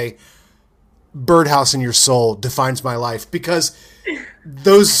say Birdhouse in Your Soul defines my life because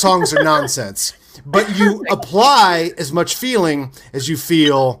those songs are nonsense. But you apply as much feeling as you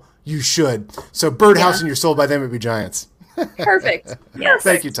feel you should. So Birdhouse in Your Soul by Them Would Be Giants. Perfect. Yes.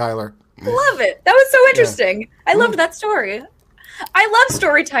 Thank you, Tyler. Love it. That was so interesting. I loved that story. I love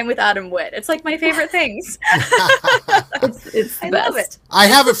story time with Adam Witt. It's like my favorite things. It's the I best. love it. I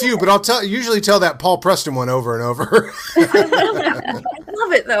have a few, but I'll usually tell that Paul Preston one over and over. I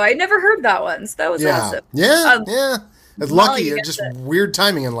love it though. I never heard that one. So that was awesome. Yeah. It's lucky. you It's just get weird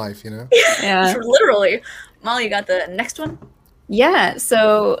timing in life, you know? Yeah. Literally. Molly, you got the next one? Yeah,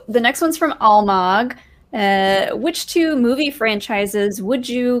 so the next one's from Almog. Which two movie franchises would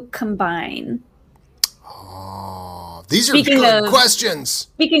you combine? Oh, these are Speaking good of- questions.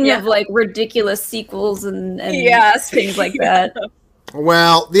 Speaking of like ridiculous sequels and Yes. things like that.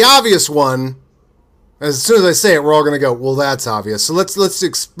 Well, the obvious one, as soon as I say it, we're all going to go, well, that's obvious. So let's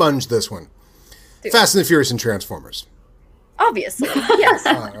expunge this one. Fast and the Furious and Transformers. Obviously. Yes.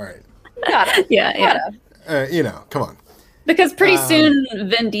 All right. Got it. Yeah. Come on. Because pretty soon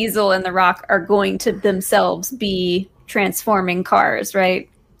Vin Diesel and The Rock are going to themselves be transforming cars, right?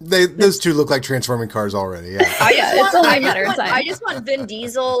 Those two look like transforming cars already, yeah. It's only a matter of time. I just want Vin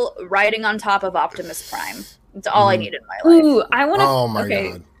Diesel riding on top of Optimus Prime. That's all I need in my life. Ooh, I want to. Oh my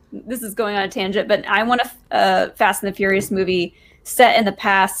God. This is going on a tangent, but I want a Fast and the Furious movie set in the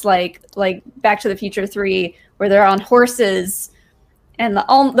past, like Back to the Future 3, where they're on horses, and the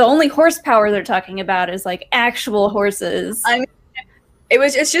only horsepower they're talking about is like actual horses.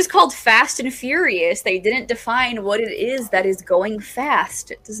 It's just called Fast and Furious. They didn't define what it is that is going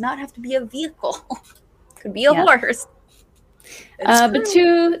fast. It does not have to be a vehicle. It could be a horse. But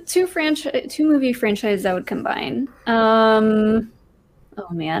two movie franchises I would combine. Oh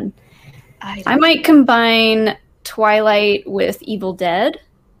man, I might combine Twilight with Evil Dead.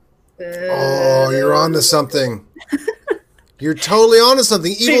 Oh, you're on to something. You're totally on to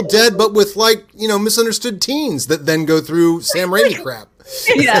something. Evil Dead, but with misunderstood teens that then go through Sam Raimi crap.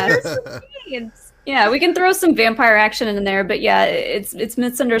 Yeah, we can throw some vampire action in there, but yeah, it's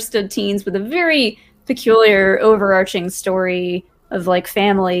misunderstood teens with a very peculiar overarching story of like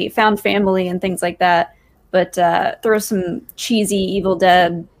found family and things like that. But throw some cheesy Evil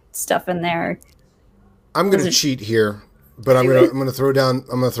Dead stuff in there. I'm going to cheat here, but I'm going to throw down.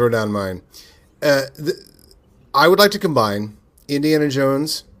 I'm going to throw down mine. I would like to combine Indiana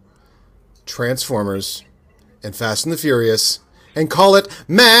Jones, Transformers, and Fast and the Furious, and call it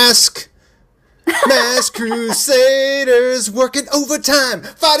Mask. Mask Crusaders working overtime,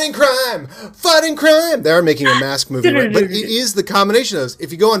 fighting crime. They are making a Mask movie, right? But it is the combination of those.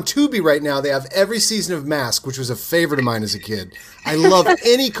 If you go on Tubi right now, they have every season of Mask, which was a favorite of mine as a kid. I love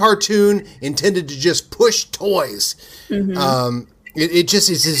any cartoon intended to just push toys. It just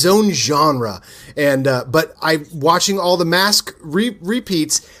is his own genre. And but watching all the Mask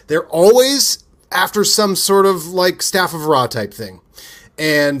repeats, they're always after some sort of like Staff of Ra type thing,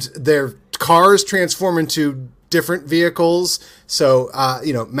 and their cars transform into different vehicles. So,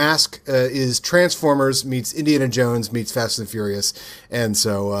 Mask is Transformers meets Indiana Jones meets Fast and Furious. And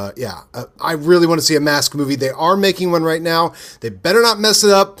so, I really want to see a Mask movie. They are making one right now. They better not mess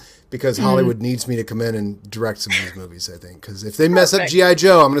it up because Hollywood needs me to come in and direct some of these movies, I think. Because if they mess up G.I.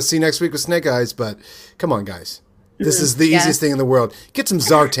 Joe, I'm going to see next week with Snake Eyes. But come on, guys. This is the easiest thing in the world. Get some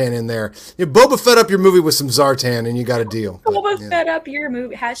Zartan in there. Boba Fett up your movie with some Zartan, and you got a deal. Boba Fett up your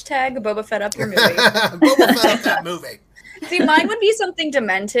movie. Hashtag Boba Fett up your movie. Boba Fett up that movie. See, mine would be something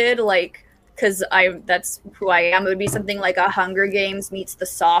demented, like, because that's who I am. It would be something like a Hunger Games meets the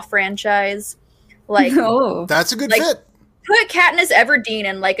Saw franchise. Like, that's a good fit. Put Katniss Everdeen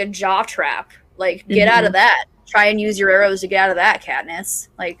in like a jaw trap. Like, get out of that. Try and use your arrows to get out of that, Katniss.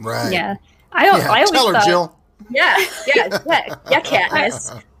 Like, right? Yeah, I always tell her, thought, Jill. Yeah,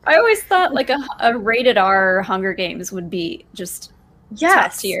 Katniss. I always thought like a rated R Hunger Games would be just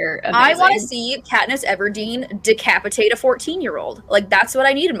top tier. Amazing. I want to see Katniss Everdeen decapitate a 14-year-old. Like, that's what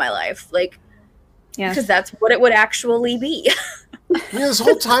I need in my life. Like, because that's what it would actually be. This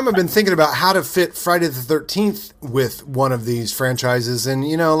whole time I've been thinking about how to fit Friday the 13th with one of these franchises. And,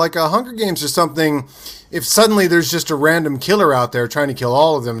 like a Hunger Games or something, if suddenly there's just a random killer out there trying to kill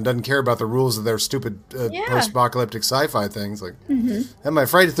all of them and doesn't care about the rules of their stupid post-apocalyptic sci-fi things, like, and my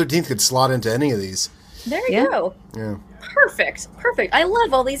Friday the 13th could slot into any of these. There you go. Yeah. Perfect. I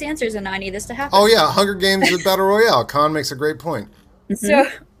love all these answers, and I need this to happen. Oh, yeah. Hunger Games with Battle Royale. Khan makes a great point. So,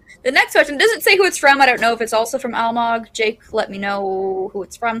 the next question doesn't say who it's from. I don't know if it's also from Almog. Jake, let me know who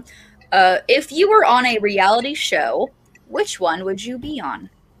it's from. If you were on a reality show, which one would you be on?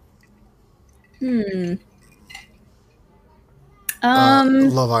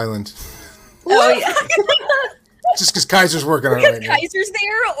 Love Island. Oh, yeah. Just because Kaiser's working on it right now. Kaiser's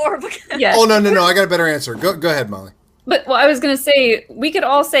there? Or because... Yeah. Oh, no. I got a better answer. Go ahead, Molly. But I was going to say, we could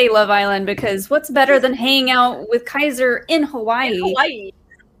all say Love Island because what's better than hanging out with Kaiser in Hawaii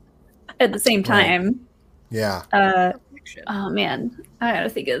at the same time? Right. Yeah. Oh, man. I got to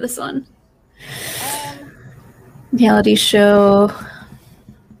think of this one. Reality show.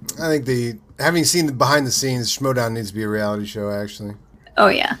 I think having seen the behind the scenes, Schmodown needs to be a reality show, actually. Oh,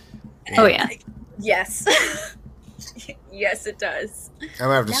 yeah. Oh, yeah. Yes. Yes, it does. I'm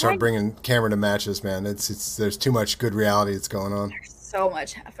gonna have to start bringing camera to matches, man. There's too much good reality that's going on. There's so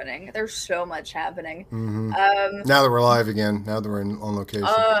much happening. Mm-hmm. Now that we're live again, now that we're on location.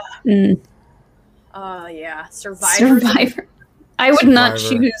 Yeah, Survivor. I would not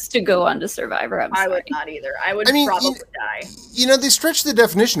choose to go on to Survivor. I would not either. I would probably die. They stretch the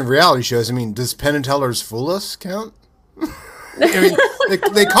definition of reality shows. I mean, does Penn and Teller's Fool Us count? I mean,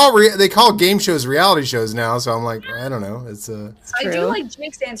 they call game shows reality shows now, so I'm like, I don't know. I do like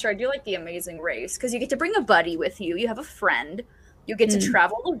Jake's answer. I do like The Amazing Race because you get to bring a buddy with you. You have a friend. You get to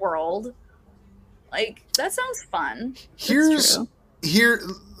travel the world. Like, that sounds fun. The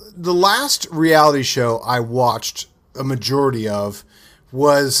last reality show I watched a majority of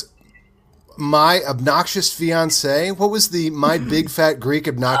was My Obnoxious Fiancé. What was My Big Fat Greek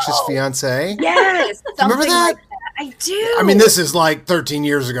Obnoxious Fiancé? Yes. Remember that? Like I do. I mean, this is like 13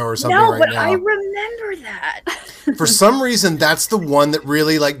 years ago or something right now. I remember that. For some reason, that's the one that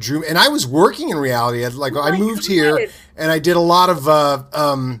really like drew me. And I was working in reality. I moved here and I did a lot of,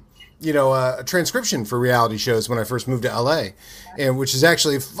 transcription for reality shows when I first moved to LA, and which is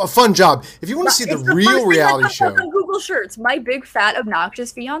actually a fun job. If you want to see the real reality show. On Google Shirts, My Big Fat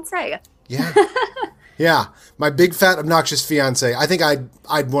Obnoxious Fiancé. Yeah. Yeah, My Big Fat Obnoxious Fiancé. I think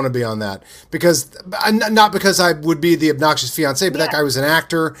I'd want to be on that because not because I would be the obnoxious fiancé, but that guy was an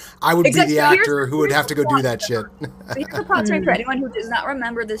actor. I would be the actor who would have to go do that shit. So here's the plot for anyone who does not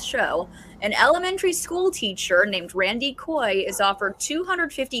remember this show. An elementary school teacher named Randy Coy is offered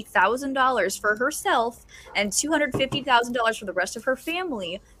 $250,000 for herself and $250,000 for the rest of her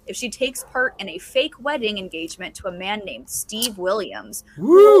family if she takes part in a fake wedding engagement to a man named Steve Williams,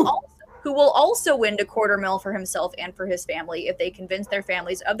 Woo! who will also win $250,000 for himself and for his family if they convince their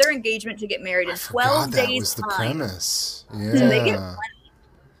families of their engagement to get married in 12 days. That was the premise. Yeah. So they get money.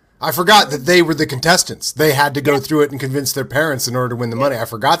 I forgot that they were the contestants. They had to go through it and convince their parents in order to win the money. I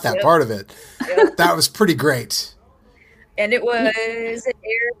forgot that part of it. That was pretty great. And it aired,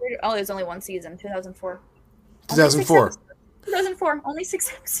 there's only one season, 2004. 2004. 2004, only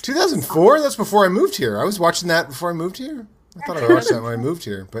 6 episodes. 2004? That's before I moved here. I was watching that before I moved here. I thought I watched that when I moved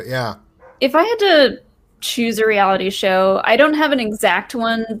here, but yeah. If I had to choose a reality show, I don't have an exact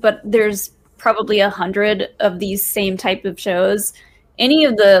one, but there's probably 100 of these same type of shows. Any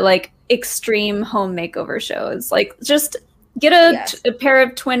of the like extreme home makeover shows, like just get a pair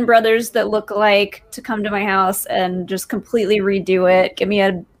of twin brothers that look alike to come to my house and just completely redo it. Give me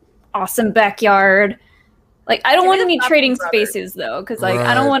an awesome backyard. Like I don't want any trading spaces though, because like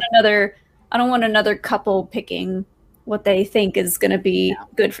I don't want another couple picking what they think is going to be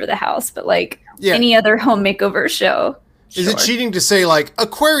good for the house, but like any other home makeover show. Is it cheating to say like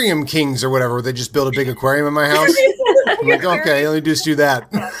Aquarium Kings or whatever, where they just build a big aquarium in my house? I'm like, okay, let me just do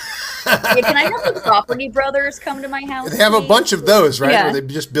that. Can I have the Property Brothers come to my house? They have a bunch of those, right? Where they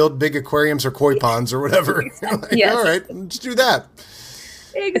just build big aquariums or koi ponds or whatever. Like, all right, let's do that.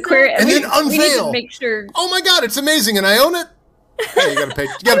 Exactly. And then unveil. Make sure. Oh my God, it's amazing, and I own it. Yeah, you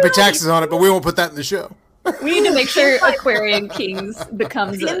gotta pay taxes on it, but we won't put that in the show. We need to make sure Aquarium Kings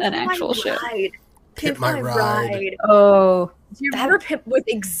becomes an actual show. Pimp My Ride. Oh, do you remember Pimp with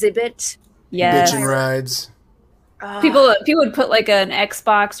Exhibit? Yes. Bitchin' rides. People would put like an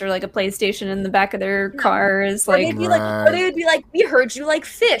Xbox or like a PlayStation in the back of their cars. Or they'd be like, we heard you like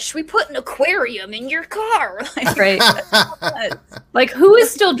fish. We put an aquarium in your car. Like, right. Like, who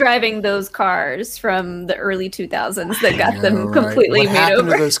is still driving those cars from the early 2000s that got them completely made over? What happened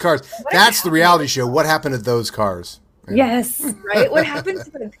to those cars? That's the reality show. What happened to those cars? Yeah. Yes. Right? What happened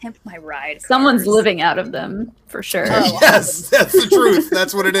to the Pimp My Ride cars? Someone's living out of them, for sure. Oh, yes, that's the truth.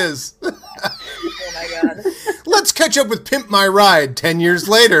 That's what it is. Oh my God. Let's catch up with Pimp My Ride 10 years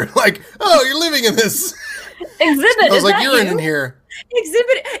later. Like, oh, you're living in this. Exhibit. I was like, you're in here.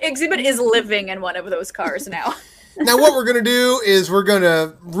 Exhibit is living in one of those cars now. Now, what we're going to do is we're going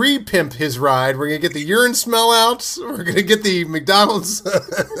to re-pimp his ride. We're going to get the urine smell out. We're going to get the McDonald's,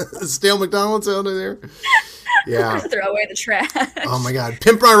 stale McDonald's out of there. Yeah. Throw away the trash. Oh my God.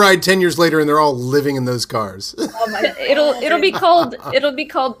 Pimp My Ride 10 years later and they're all living in those cars. Oh my God. It'll be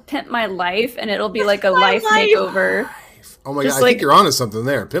called Pimp My Life, and it'll be like a life makeover. Oh my God. I think you're onto something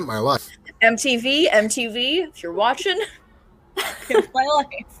there. Pimp My Life. MTV, if you're watching, Pimp My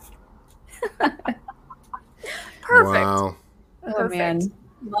Life. Perfect. Wow. Oh man.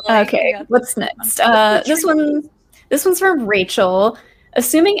 Okay, what's next? This one's from Rachel.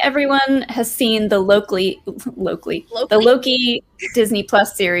 Assuming everyone has seen the Loki Disney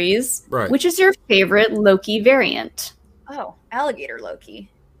Plus series, right, which is your favorite Loki variant? Oh, alligator Loki.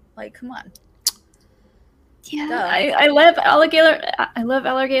 Like, come on. Yeah, I love alligator. I love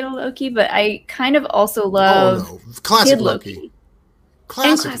alligator Loki, but I kind of also love classic Loki.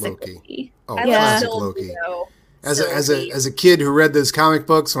 Classic Loki. Oh, classic Loki. As a kid who read those comic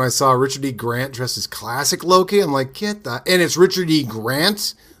books, when I saw Richard E. Grant dressed as classic Loki, I'm like, get that. And it's Richard E.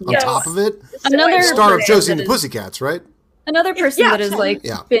 Grant on top of it. Another star of Josie and the Pussycats, right? Another person that is like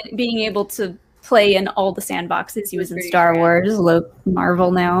being able to play in all the sandboxes. He was in Star Wars,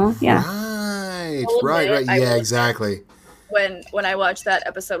 Marvel now. Yeah. Right. Yeah, exactly. When I watched that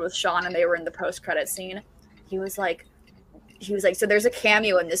episode with Sean and they were in the post-credit scene, he was like, so there's a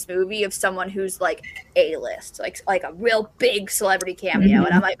cameo in this movie of someone who's like A-list, like a real big celebrity cameo. Mm-hmm.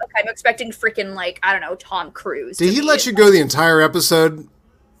 And I'm like, I'm expecting freaking like, I don't know, Tom Cruise. Did he let you go the entire episode?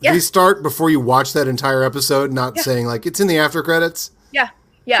 Yeah. Did he start before you watch that entire episode, not saying like, it's in the after credits? Yeah.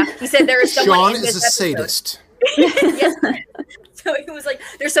 He said there is someone Sean is a sadist. Yes. So he was like,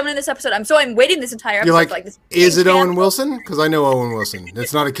 there's someone in this episode. I'm waiting this entire episode. You're like, for, like this is it cameo. Owen Wilson? Because I know Owen Wilson.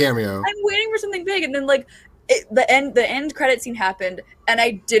 It's not a cameo. I'm waiting for something big. And then like, the end credit scene happened, and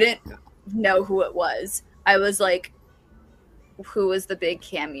I didn't know who it was. I was like, "Who was the big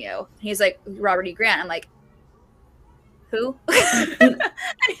cameo?" He's like, "Robert E. Grant." I'm like, "Who?" And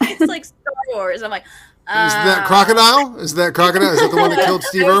he's like, "Star Wars." I'm like, "Is that Crocodile? Is that Crocodile? Is that the one that killed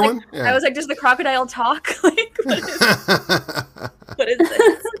Steve Irwin?" Like, yeah. I was like, "Does the crocodile talk?" Like, what is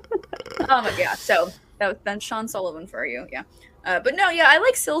this? Oh my God! So that's Sean Sullivan for you, yeah. But no, yeah, I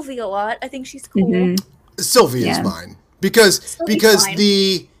like Sylvie a lot. I think she's cool. Mm-hmm. Sylvie is mine because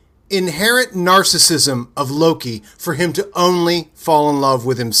the inherent narcissism of Loki for him to only fall in love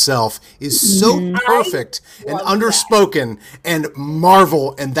with himself is so perfect and underspoken and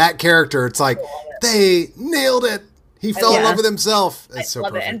Marvel and that character. It's like they nailed it. He fell in love with himself. That's so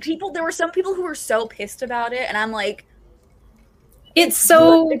love perfect. it. And there were some people who were so pissed about it, and I'm like, It's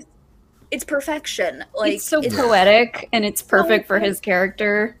perfection. Like it's so poetic, and it's perfect for his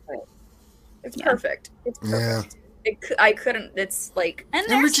character. It's perfect. It's perfect. I couldn't. It's like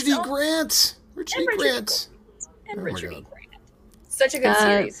and Richard E. Grant. Richard E. Grant. And Richard E. Grant. Such a good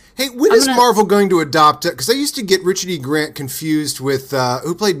series. Hey, when is Marvel going to adopt it? Because I used to get Richard E. Grant confused with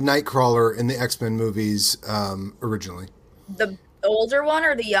who played Nightcrawler in the X-Men movies originally. The older one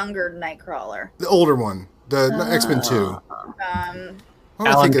or the younger Nightcrawler? The older one. The X-Men 2. What do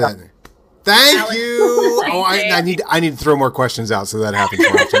I think of that? Thank you. I need to throw more questions out so that happens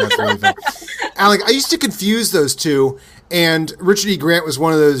more often. That's really fun. Alec, I used to confuse those two, and Richard E. Grant was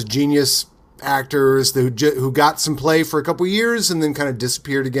one of those genius actors who got some play for a couple years and then kind of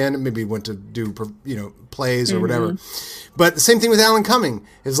disappeared again, and maybe went to do plays or whatever. But the same thing with Alan Cumming.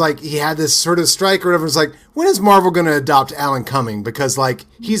 It's like he had this sort of strike or whatever. It's like, when is Marvel going to adopt Alan Cumming? Because like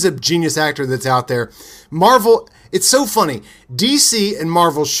he's a genius actor that's out there. Marvel, it's so funny. DC and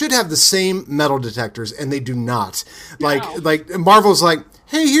Marvel should have the same metal detectors, and they do not. Like Marvel's like,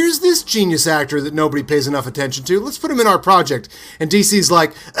 hey, here's this genius actor that nobody pays enough attention to. Let's put him in our project. And DC's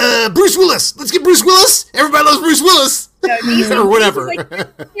like, Bruce Willis. Let's get Bruce Willis. Everybody loves Bruce Willis. No, or whatever. Like,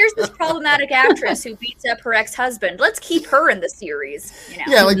 here's this problematic actress who beats up her ex-husband. Let's keep her in the series. You know?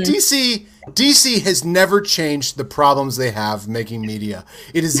 Yeah, like DC has never changed the problems they have making media.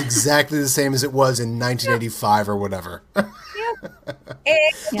 It is exactly the same as it was in 1985 or whatever.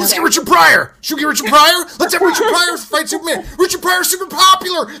 Let's get Richard Pryor. Should we get Richard Pryor? Let's have Richard Pryor fight Superman. Richard Pryor's super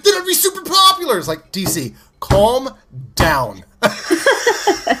popular. Then it'll be super popular. It's like, DC, calm down.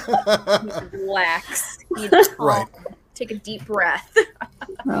 Relax. Right. Take a deep breath.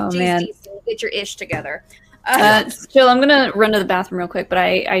 Oh, man. DC, get your ish together. Jill, I'm gonna run to the bathroom real quick, but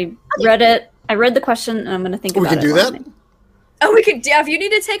I read it. I read the question, and I'm gonna think about it. We can do that? Oh, we could. Yeah, if you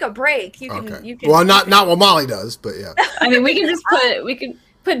need to take a break, you can. Okay. You can. Well, not while Molly does, but yeah. I mean, we can just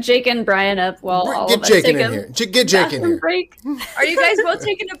put Jake and Brian up while all get of us Jake take in a here. Get Jake in here. break. Are you guys both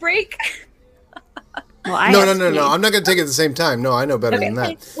taking a break? Well, No. I'm not going to take it at the same time. No, I know better than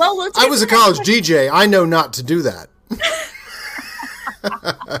that. Well, I was a college DJ. I know not to do that.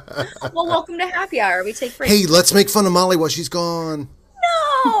 Well, welcome to Happy Hour. We take breaks. Hey, let's make fun of Molly while she's gone.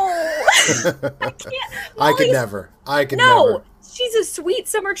 No, I can't. I could never. No, she's a sweet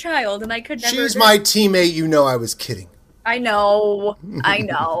summer child, and I could never. She's my teammate. You know I was kidding. I know.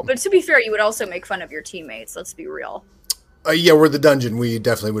 But to be fair, you would also make fun of your teammates. Let's be real. Yeah, we're the dungeon. We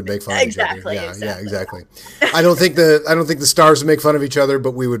definitely would make fun of each other. Yeah, exactly. I don't think the stars would make fun of each other,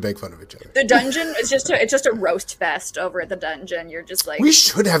 but we would make fun of each other. The dungeon is just a roast fest over at the dungeon. You're just like, we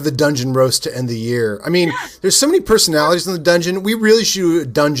should have the dungeon roast to end the year. I mean, there's so many personalities in the dungeon. We really should do a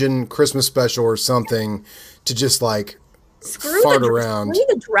dungeon Christmas special or something to just like fart around. Screw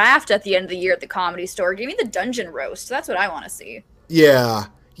the draft at the end of the year at the Comedy Store. Give me the dungeon roast. That's what I want to see. Yeah,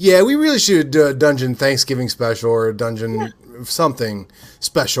 we really should do a dungeon Thanksgiving special or a dungeon something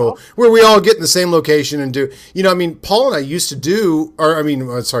special where we all get in the same location and do, I mean, Paul and I used to do,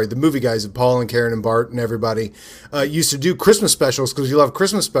 the movie guys, Paul and Karen and Bart and everybody used to do Christmas specials because we love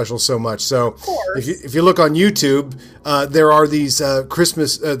Christmas specials so much. So if you look on YouTube, there are these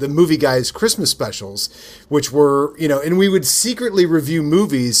the movie guys Christmas specials, which were, and we would secretly review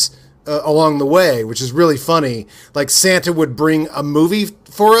movies along the way, which is really funny. Like Santa would bring a movie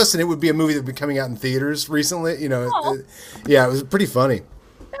for us, and it would be a movie that would be coming out in theaters recently. It was pretty funny.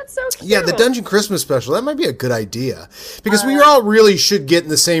 That's so cute. Yeah, the Dungeon Christmas special, that might be a good idea. Because we all really should get in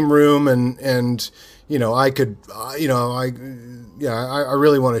the same room and I could, I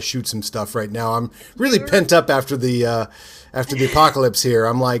really want to shoot some stuff right now. I'm really pent up after the apocalypse here.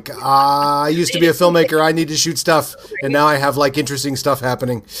 I'm like, I used to be a filmmaker. I need to shoot stuff. And now I have like interesting stuff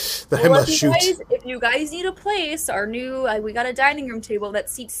happening that I must shoot. If you guys need a place, our new, we got a dining room table that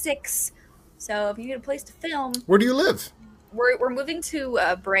seats 6. So if you need a place to film. Where do you live? We're moving to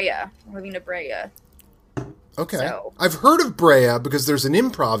Brea. We're moving to Brea. Okay. So. I've heard of Brea because there's an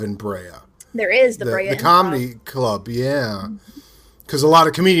improv in Brea. There is the Brea the comedy club, yeah. Because a lot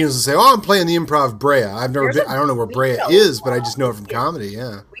of comedians will say, "Oh, I'm playing the Improv Brea." I've never been. I don't know where Brea is, but I just know it from comedy.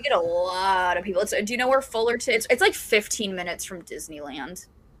 Yeah, we get a lot of people. Do you know where Fullerton? It's like 15 minutes from Disneyland.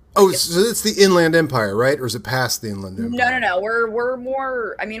 Oh, so it's the Inland Empire, right? Or is it past the Inland Empire? No. We're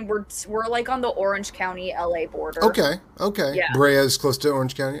more. I mean, we're like on the Orange County LA border. Okay. Yeah. Brea is close to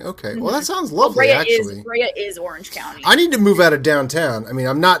Orange County. Okay. Well, that sounds lovely. Brea is Orange County. I need to move out of downtown. I mean,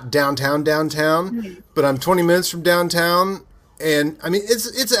 I'm not downtown, but I'm 20 minutes from downtown. And I mean,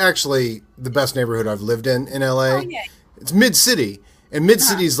 it's actually the best neighborhood I've lived in LA. Oh, yeah. It's Mid-City, and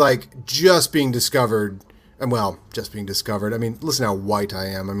Mid-City's like just being discovered well, just being discovered. I mean, listen how white I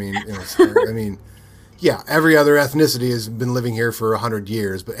am. I mean, yeah, every other ethnicity has been living here for 100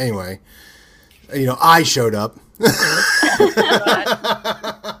 years. But anyway, I showed up.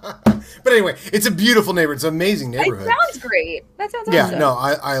 But anyway, it's a beautiful neighborhood. It's an amazing neighborhood. It sounds great. That sounds awesome. Yeah, no,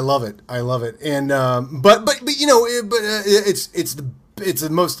 I love it. I love it. And it's the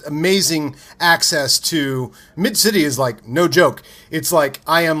most amazing access to Mid-City is like no joke. It's like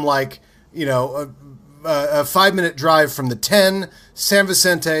I am like a 5-minute drive from the 10, San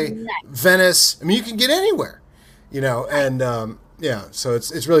Vicente, Venice. I mean, you can get anywhere, and so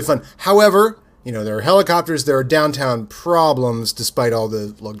it's really fun. However, there are helicopters, there are downtown problems despite all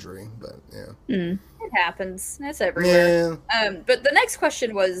the luxury, but It happens. That's everywhere. Yeah. But the next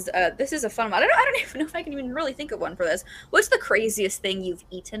question was, this is a fun one. I don't even know if I can even really think of one for this. What's the craziest thing you've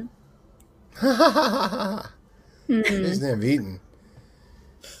eaten? Craziest thing I've eaten.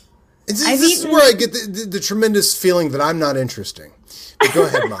 This is where I get the tremendous feeling that I'm not interesting. But go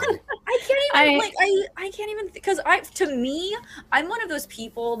ahead, Molly. I can't even because to me, I'm one of those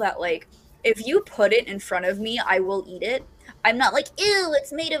people that like if you put it in front of me, I will eat it. I'm not like, ew,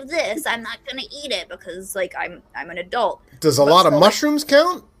 it's made of this. I'm not gonna eat it because like I'm an adult. Does a lot of mushrooms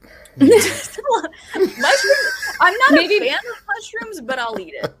count? Mushrooms. I'm not a fan of mushrooms, but I'll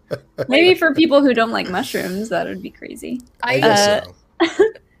eat it. Maybe for people who don't like mushrooms, that would be crazy. I guess so.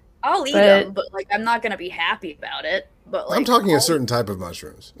 I'll eat them, but like I'm not gonna be happy about it. But like, I'm talking a certain type of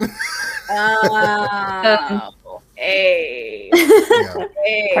mushrooms. Hey. Yeah.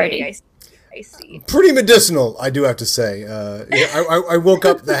 Hey. Party. I see. Pretty medicinal, I do have to say. I woke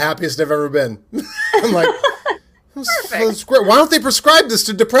up the happiest I've ever been. I'm like, that's great. Why don't they prescribe this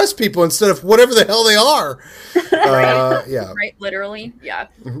to depressed people instead of whatever the hell they are? Right. Yeah. Right. Literally. Yeah.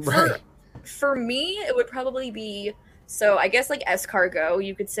 Right. For me, it would probably be I guess like escargot,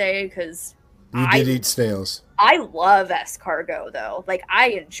 you could say, because You did eat snails. I love escargot though. Like I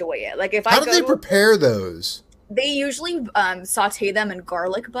enjoy it. Like if How do they prepare those? They usually saute them in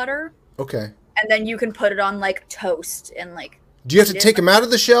garlic butter. Okay. And then you can put it on like toast and like. Do you have to take them out of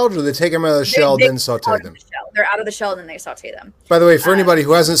the shell, or do they take them out of the shell then saute them? They're out of the shell and then they saute them. By the way, for anybody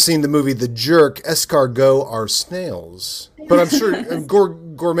who hasn't seen the movie The Jerk, escargot are snails, but I'm sure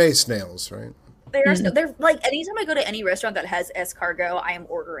gourmet snails, right? They're like anytime I go to any restaurant that has escargot, I am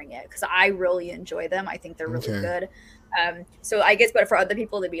ordering it because I really enjoy them. I think they're really good. So I guess, but for other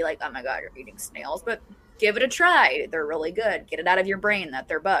people to be like, "Oh my god, you're eating snails," but give it a try. They're really good. Get it out of your brain that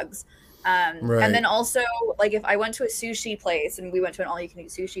they're bugs. Right. And then also, like if I went to a sushi place and we went to an all-you-can-eat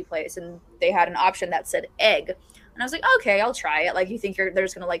sushi place and they had an option that said egg, and I was like, okay, I'll try it. Like you think they're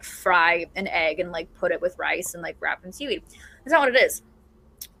just gonna like fry an egg and like put it with rice and like wrap in seaweed? That's not what it is.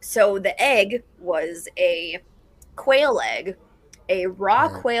 So the egg was a quail egg, a raw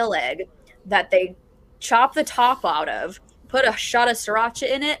quail egg that they chop the top out of, put a shot of sriracha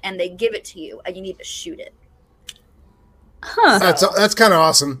in it, and they give it to you, and you need to shoot it. Huh. That's kind of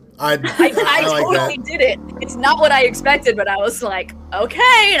awesome. I like totally that. did it. It's not what I expected, but I was like,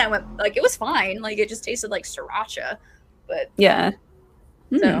 okay, and I went like it was fine. Like it just tasted like sriracha, but Yeah.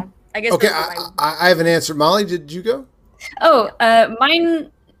 so I guess. Okay, I have an answer. Molly, did you go? Oh,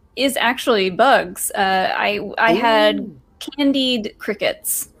 mine is actually bugs. I had candied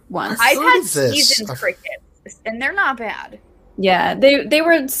crickets once. I've heard had of this. seasoned crickets, and they're not bad. Yeah, they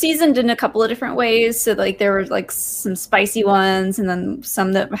were seasoned in a couple of different ways. So like there were like some spicy ones, and then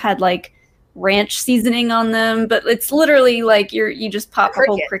some that had like ranch seasoning on them. But it's literally like you just pop a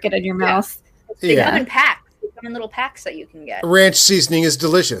whole cricket in your mouth. They come in packs. They come in little packs that you can get. Ranch seasoning is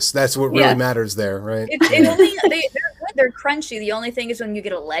delicious. That's what really matters there, right? They're good. They're crunchy. The only thing is when you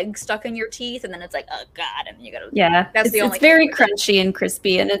get a leg stuck in your teeth, and then it's like, oh god, and you gotta. Yeah, that's the only. It's very crunchy and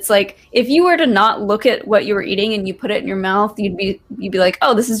crispy, and it's like if you were to not look at what you were eating and you put it in your mouth, you'd be like,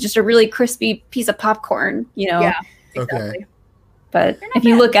 oh, this is just a really crispy piece of popcorn, Yeah. Exactly. Okay. But if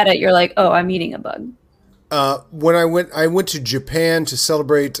you look at it, you're like, oh, I'm eating a bug. When I went to Japan to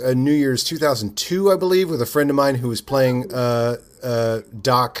celebrate New Year's 2002, I believe, with a friend of mine who was playing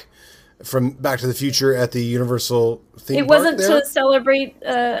Doc from Back to the Future at the Universal theme park. It wasn't there. to celebrate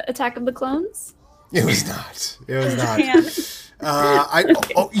Attack of the Clones? It was not. It was not.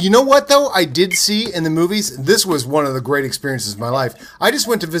 You know what though? I did see in the movies. This was one of the great experiences of my life. I just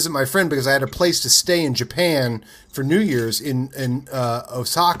went to visit my friend because I had a place to stay in Japan for New Year's in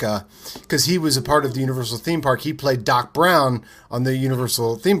Osaka because he was a part of the Universal theme park. He played Doc Brown on the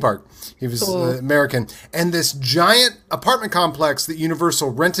Universal theme park. He was American, and this giant apartment complex that Universal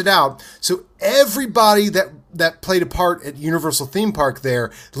rented out. So everybody that that played a part at Universal Theme Park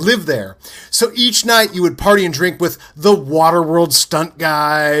there live there. So each night you would party and drink with the Waterworld stunt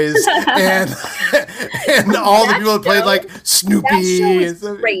guys and all the people that played like Snoopy. That show and is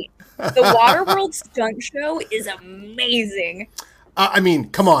stuff. great. The Waterworld stunt show is amazing. I mean,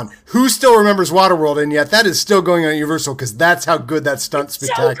 come on. Who still remembers Waterworld? And yet that is still going on at Universal because that's how good that stunt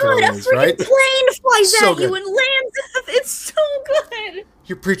spectacular so good. is, A freaking right? plane flies So at you good. and lands. It's so good.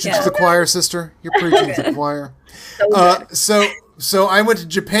 You're preaching to the choir, sister. You're preaching to the choir. So I went to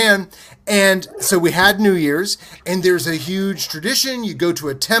Japan, and so we had New Year's, and there's a huge tradition. You go to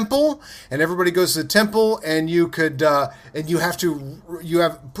a temple, and everybody goes to the temple, and you could, and you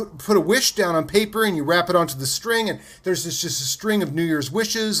have put a wish down on paper, and you wrap it onto the string, and there's just a string of New Year's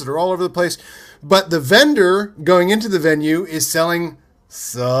wishes that are all over the place. But the vendor going into the venue is selling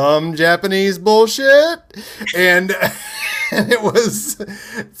some Japanese bullshit, and it was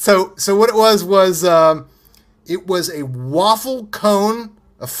so what it was it was a waffle cone,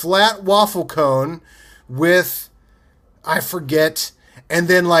 a flat waffle cone with, I forget, and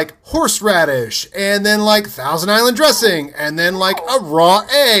then like horseradish, and then like Thousand Island dressing, and then like a raw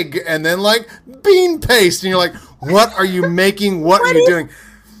egg, and then like bean paste, and you're like, what are you making? What are you doing?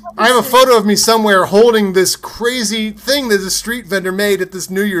 I have a photo of me somewhere holding this crazy thing that the street vendor made at this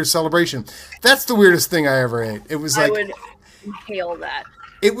New Year's celebration. That's the weirdest thing I ever ate. It was like, I would inhale that.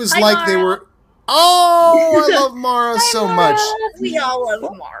 it was Hi, like Mara. they were. Oh, I love Mara so much. We all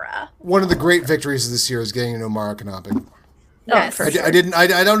love Mara. One of the great victories of this year is getting to know Mara Knopping. Yes. for sure. I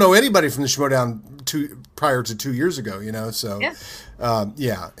don't know anybody from the Schmodown prior to 2 years ago, you know. So,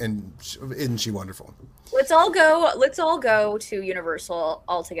 and isn't she wonderful? Let's all go to Universal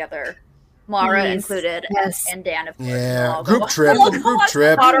all together. Mara Please. included, Yes. and Dan, of course. Yeah, We'll all group go. trip, We'll group go watch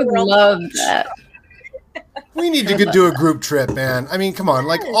trip. I would Waterworld. love that. We need to do a group trip, man. I mean, come on,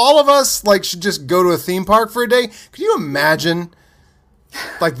 like all of us, like should just go to a theme park for a day. Could you imagine,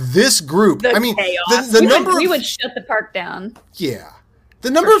 like this group? The I mean, chaos. the number We of would shut the park down. yeah,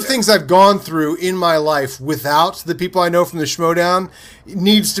 the number of things I've gone through in my life without the people I know from the Schmodown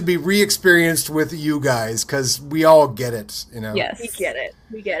needs to be re-experienced with you guys because we all get it, you know. Yes. We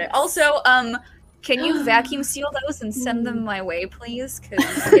get it. Also, can you vacuum seal those and send them my way, please? Because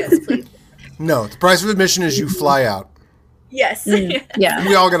yes, please. No, the price of admission is you fly out. Yes. Yeah.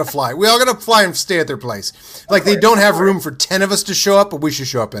 We all gotta fly. We all gotta fly and stay at their place. Like they don't have room for 10 of us to show up, but we should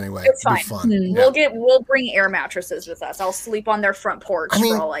show up anyway. It's It'll be fine. fun. Yeah. We'll bring air mattresses with us. I'll sleep on their front porch I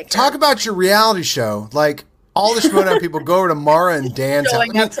mean, for all I care. talk about your reality show. Like all the Schmodown people go over to Mara and Dan's house.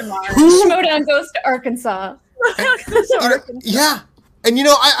 Showing up tomorrow. Schmodown goes to Arkansas. Yeah. And you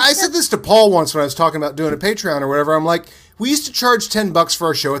know, I said this to Paul once when I was talking about doing a Patreon or whatever. I'm like, we used to charge $10 for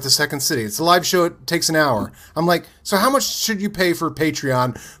our show at the Second City. It's a live show. It takes an hour. I'm like, so how much should you pay for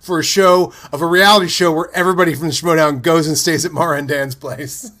Patreon for a show of a reality show where everybody from the Schmodown goes and stays at Mara and Dan's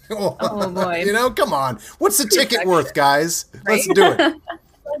place? Oh, boy. You know, come on. What's the ticket worth, guys? Let's do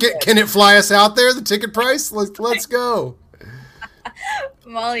it. Can it fly us out there, the ticket price? Let's go.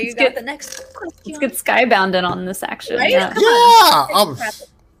 Molly, you Let's got get- the next question. Let's get Skybound in on this action. Right? Yeah. Come on.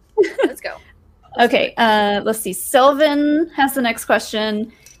 Yeah. Let's go. Okay, let's see. Sylvan has the next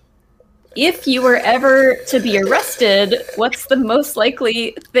question. If you were ever to be arrested, what's the most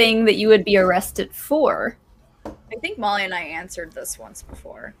likely thing that you would be arrested for? I think Molly and I answered this once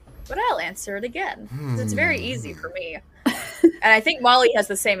before, but I'll answer it again. 'Cause It's very easy for me. And I think Molly has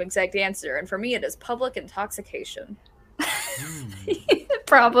the same exact answer. And for me, it is public intoxication.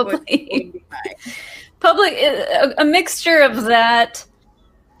 Probably. Would be mine. Public, a mixture of that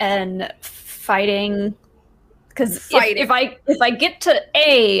and fighting. Because Fighting. if I get to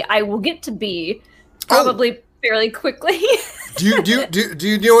A, I will get to B probably fairly quickly. Do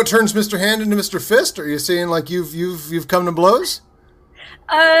you know what turns Mr. Hand into Mr. Fist? Are you saying like you've come to blows?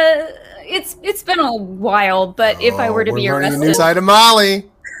 It's been a while, but if I were to be we're learning a new arrested, side of Molly.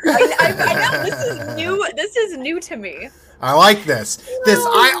 I know this is new. This is new to me. I like this.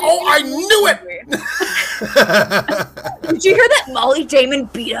 I knew it. Did you hear that Molly Damon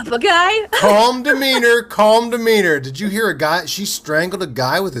beat up a guy? Calm demeanor. Did you hear a guy? She strangled a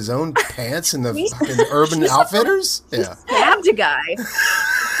guy with his own pants in the fucking Urban Outfitters. Yeah. Stabbed a guy.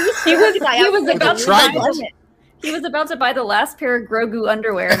 he was With about a to trident. he was about to buy the last pair of Grogu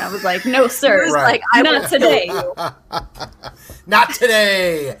underwear, and I was like, "No, sir, was Right. like, I not will today." Not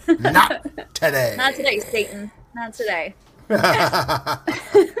today. Not today. Not today, Satan. Not today.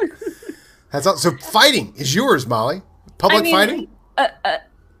 That's all. So fighting is yours, Molly. Public fighting.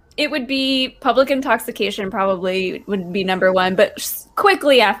 It would be public intoxication. Probably would be number one, but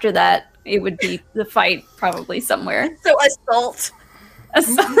quickly after that, it would be the fight. Probably somewhere. So assault.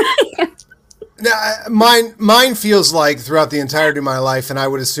 Now, mine feels like throughout the entirety of my life, and I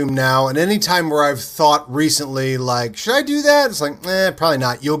would assume now, and any time where I've thought recently, like, should I do that? It's like, probably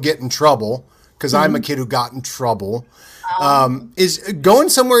not. You'll get in trouble, because I'm a kid who got in trouble. Is going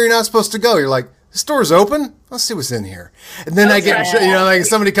somewhere you're not supposed to go. You're like, the store's open? Let's see what's in here. And then I get, like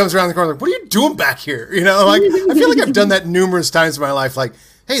somebody comes around the corner, like, what are you doing back here? Like, I feel like I've done that numerous times in my life. Like,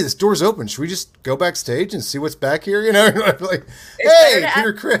 hey, this door's open. Should we just go backstage and see what's back here? Like, hey,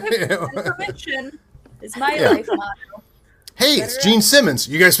 Peter Craig. Information is my life motto. Hey, it's Gene Simmons.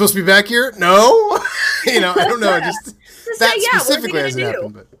 You guys supposed to be back here? No? I don't know. Just that say, specifically hasn't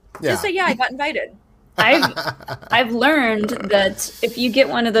happened. But, Just say, I got invited. I've learned that if you get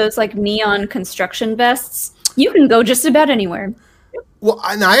one of those like neon construction vests, you can go just about anywhere. Well,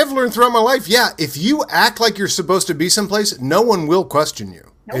 and I have learned throughout my life, if you act like you're supposed to be someplace, no one will question you.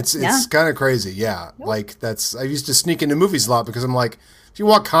 Nope. It's kind of crazy, Nope. Like I used to sneak into movies a lot because I'm like, if you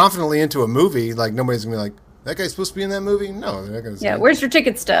walk confidently into a movie, like nobody's gonna be like, that guy's supposed to be in that movie? No, they're not gonna say. Yeah, where's your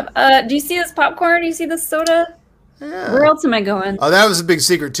ticket stub? Do you see this popcorn? Do you see this soda? Yeah. Where else am I going? Oh, that was a big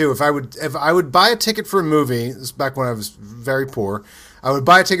secret too. If I would buy a ticket for a movie, this is back when I was very poor, I would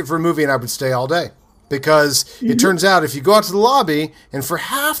buy a ticket for a movie and I would stay all day. Because it turns out if you go out to the lobby and for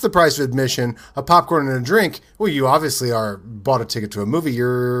half the price of admission, a popcorn and a drink, well, you obviously bought a ticket to a movie.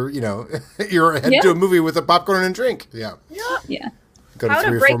 You're headed to a movie with a popcorn and a drink. Yeah. Yeah. Go to How 3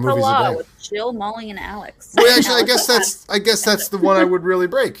 to or break 4 the movies a law day. with Jill, Molly, and Alex. Well, actually, I guess that's the one I would really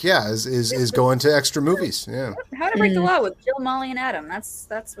break. Yeah, is going to extra movies. Yeah. How to break the law with Jill, Molly, and Adam. That's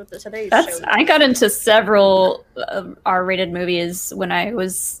what the today's show is. I got into several R-rated movies when I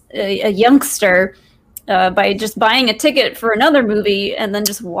was a youngster by just buying a ticket for another movie and then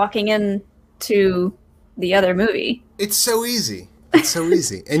just walking in to the other movie. It's so easy. It's so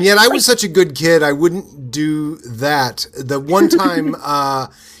easy. And yet I was such a good kid, I wouldn't do that. The one time,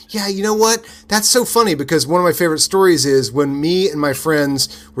 you know what? That's so funny because one of my favorite stories is when me and my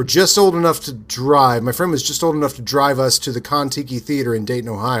friends were just old enough to drive. My friend was just old enough to drive us to the Kon-Tiki Theater in Dayton,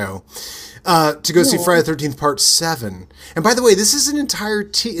 Ohio, to go see Friday the 13th Part 7. And by the way, this is an entire,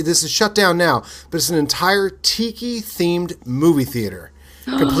 this is shut down now, but it's an entire Tiki-themed movie theater.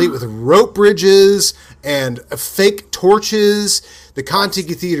 Complete with rope bridges and fake torches. The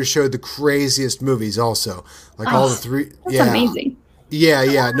Kon-Tiki Theater showed the craziest movies also. Like all the three. That's amazing.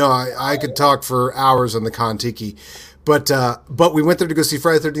 Yeah. No, I could talk for hours on the Kon-Tiki. But we went there to go see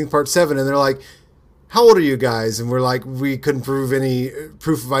Friday the 13th Part 7, and they're like, how old are you guys? And we're like, we couldn't prove any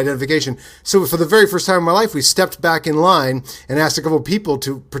proof of identification. So for the very first time in my life, we stepped back in line and asked a couple of people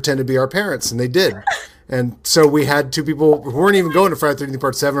to pretend to be our parents, and they did. And so we had 2 people who weren't even going to Friday the 13th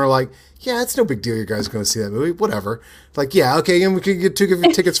Part 7 are like, yeah, it's no big deal. You guys are going to see that movie. Whatever. Like, yeah, okay, and we could get 2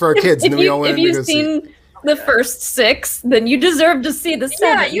 tickets for our kids. And then we all went in to go see. If you've seen the first 6, then you deserve to see the 7.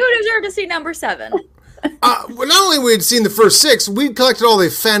 Yeah, you deserve to see number 7. Well, not only we had seen the first 6, we collected all the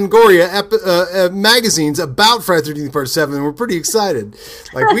Fangoria magazines about Friday the 13th Part 7, and we're pretty excited.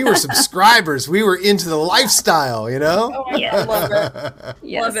 Like, we were subscribers. We were into the lifestyle, Oh, yeah, love it.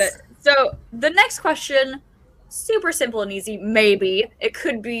 Yes. Love it. So the next question, super simple and easy, maybe. It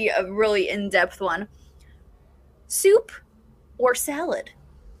could be a really in-depth one. Soup or salad?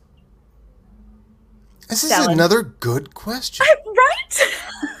 This is another good question. Right?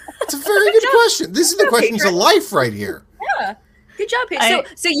 It's a very good question. This is the questions of life right here. Yeah. Good job, Paige.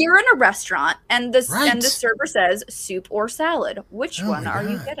 So you're in a restaurant, and the server says soup or salad. Which one are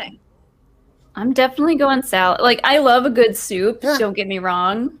you getting? I'm definitely going salad. Like, I love a good soup, don't get me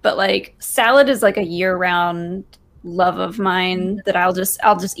wrong, but like salad is like a year-round love of mine that I'll just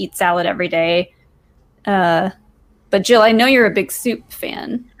eat salad every day. But Jill, I know you're a big soup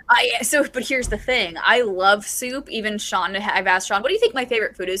fan. But here's the thing. I love soup. Even Sean, I've asked Sean, what do you think my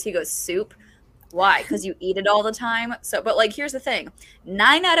favorite food is? He goes, soup. Why? Because you eat it all the time. But like, here's the thing.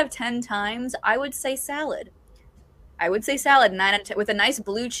 9 out of 10 times, I would say salad. 9 out of 10 with a nice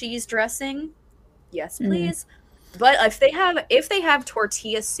blue cheese dressing. Yes, please. But if they have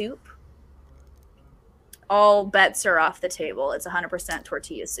tortilla soup, all bets are off the table. It's 100%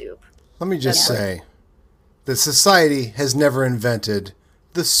 tortilla soup. Let me just say that society has never invented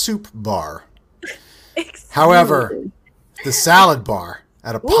the soup bar. However, the salad bar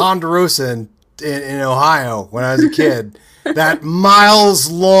at a Ponderosa in Ohio when I was a kid, that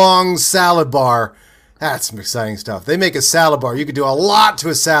miles-long salad bar, that's some exciting stuff. They make a salad bar. You can do a lot to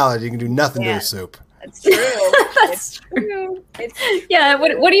a salad. You can do nothing to a soup. That's true. That's true. Yeah,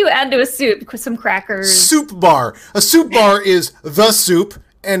 what do you add to a soup? Some crackers. Soup bar. A soup bar is the soup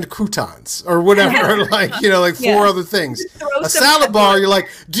and croutons or whatever, like, you know, like four other things. A salad bar, you're like,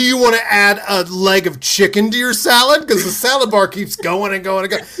 do you want to add a leg of chicken to your salad? Because the salad bar keeps going and going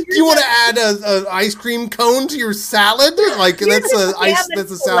and going. Do you want to add a ice cream cone to your salad? Like, that's a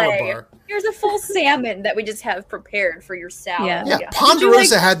salad bar. Here's a full salmon that we just have prepared for your salad. Yeah.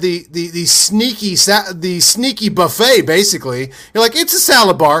 Ponderosa had the sneaky buffet. Basically, you're like, it's a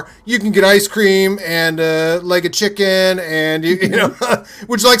salad bar. You can get ice cream and a leg of chicken, and you know,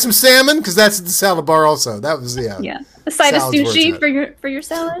 would you like some salmon? Because that's at the salad bar also. That was a side of sushi for your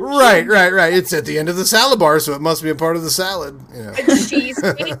salad. Right. It's at the end of the salad bar, so it must be a part of the salad. You know.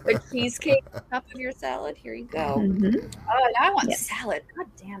 A cheesecake on top of your salad. Here you go. Mm-hmm. Oh, now I want salad. God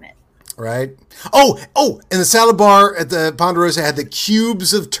damn it. Right. Oh, and the salad bar at the Ponderosa had the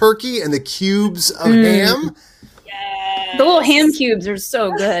cubes of turkey and the cubes of ham. Yes. The little ham cubes are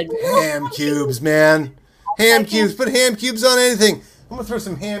so good. Ham cubes, man. Ham cubes. Put ham cubes on anything. I'm going to throw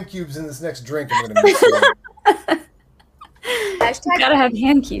some ham cubes in this next drink I'm going to make. You gotta have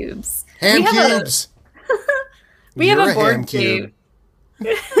ham cubes. Ham cubes. We have a board ham game.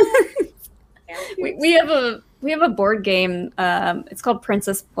 We have a board game. It's called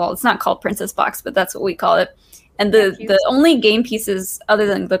Princess. Well, it's not called Princess Box, but that's what we call it. And the only game pieces other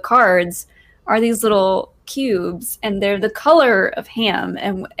than the cards are these little cubes, and they're the color of ham,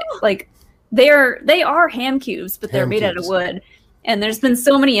 and like they are ham cubes, but they're made out of wood. And there's been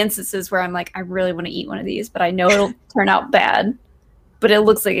so many instances where I'm like, I really want to eat one of these, but I know it'll turn out bad. But it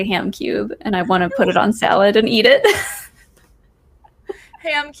looks like a ham cube, and I want to put it on salad and eat it.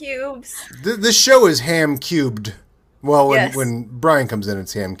 Ham cubes. This show is ham cubed. Well, when Brian comes in,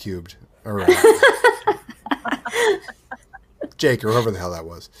 it's ham cubed. All right. Jake, or whoever the hell that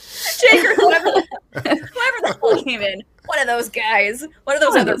was. Jake, or whoever the hell came in. One of those guys. One of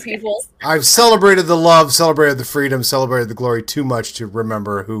those other people. I've celebrated the love, celebrated the freedom, celebrated the glory too much to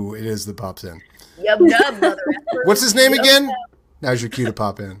remember who it is that pops in. Yub nub, mother effer. What's his name again? Now's your cue to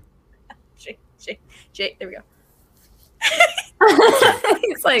pop in. Jake, there we go.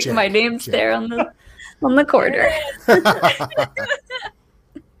 He's like, my name's there on the corner. I'm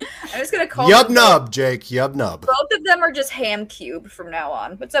just gonna call Yub Nub, Jake. Yub Nub. Both of them are just ham cube from now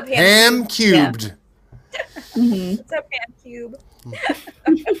on. What's up, ham cubed? Yeah. What's up, ham cube?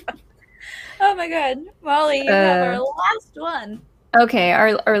 Oh my god, Molly, you have our last one. Okay,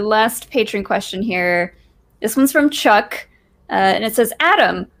 our last patron question here. This one's from Chuck, and it says,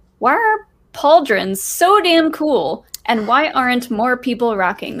 Adam, why are pauldrons so damn cool, and why aren't more people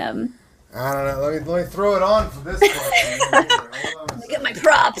rocking them? I don't know. Let me throw it on for this question. Let me get my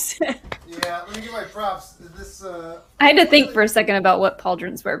props. Yeah, let me get my props. I had to think for a second about what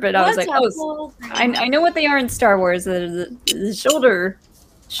pauldrons were, but I was like, I know what they are in Star Wars. The shoulder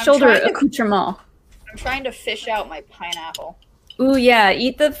accoutrement. I'm trying to fish out my pineapple. Ooh, yeah.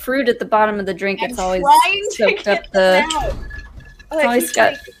 Eat the fruit at the bottom of the drink. It's always soaked up it's always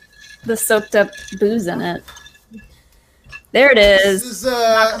got the soaked up booze in it. There it is. This is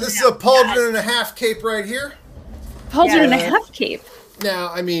a pauldron and a half cape right here. Pauldron and a half cape. Now,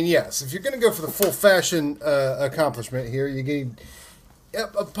 I mean, yes, if you're going to go for the full fashion accomplishment here, you need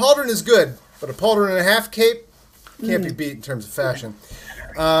a pauldron is good, but a pauldron and a half cape can't be beat in terms of fashion.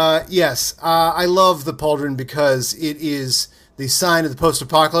 Yes, I love the pauldron because it is the sign of the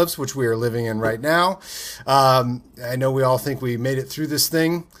post-apocalypse, which we are living in right now. I know we all think we made it through this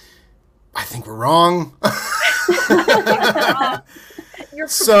thing. I think we're wrong.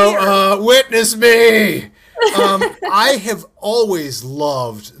 So, witness me. I have always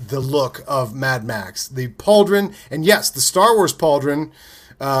loved the look of Mad Max, the pauldron, and yes, the Star Wars pauldron,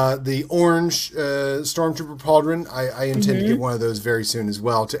 the orange Stormtrooper pauldron. I intend to get one of those very soon as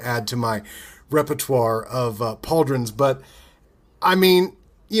well to add to my repertoire of pauldrons. But I mean,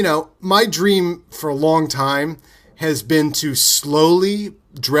 you know, my dream for a long time has been to slowly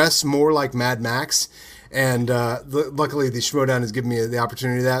dress more like Mad Max. And luckily, the Schmodown has given me the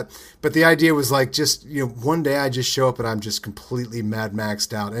opportunity to that. But the idea was like, just, you know, one day I just show up and I'm just completely Mad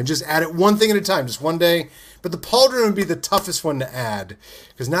Maxed out. And just add it one thing at a time, just one day. But the pauldron would be the toughest one to add.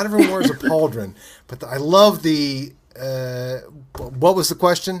 Because not everyone wears a pauldron. But I love the... what was the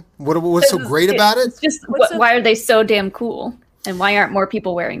question? What's so great about it? It's just, why are they so damn cool? And why aren't more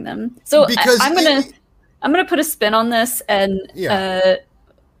people wearing them? So because I'm gonna put a spin on this and...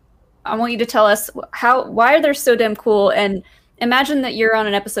 I want you to tell us why are they so damn cool, and imagine that you're on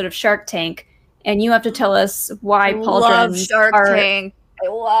an episode of Shark Tank and you have to tell us why pauldrons I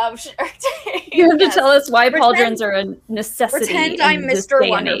love Shark Tank. You have to tell us why pauldrons are a necessity. Pretend I'm Mr.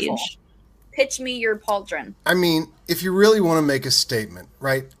 Wonderful. Pitch me your pauldron. I mean, if you really want to make a statement,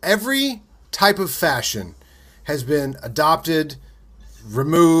 right? Every type of fashion has been adopted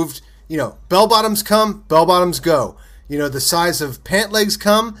removed. Bell bottoms come, bell bottoms go. The size of pant legs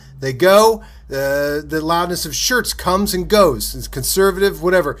come, they go. The loudness of shirts comes and goes. It's conservative,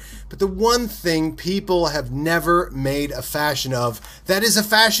 whatever. But the one thing people have never made a fashion of, that is a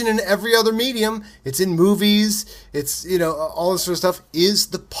fashion in every other medium, it's in movies, it's, all this sort of stuff, is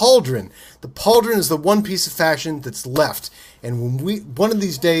the pauldron. The pauldron is the one piece of fashion that's left. And when one of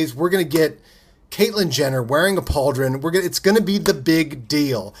these days, we're going to get Caitlyn Jenner wearing a pauldron. It's going to be the big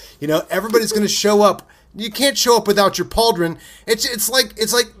deal. Everybody's going to show up. You can't show up without your pauldron. It's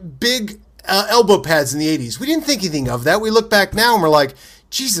like big elbow pads in the 80s. We didn't think anything of that. We look back now and we're like,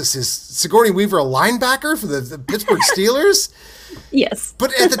 Jesus, is Sigourney Weaver a linebacker for the Pittsburgh Steelers? Yes.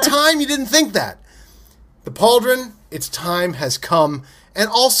 But at the time, you didn't think that. The pauldron, its time has come. And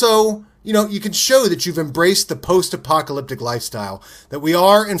also, you can show that you've embraced the post-apocalyptic lifestyle, that we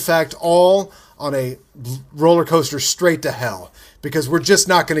are, in fact, all on a roller coaster straight to hell, because we're just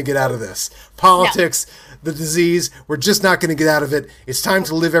not going to get out of this. Politics, the disease, we're just not going to get out of it. It's time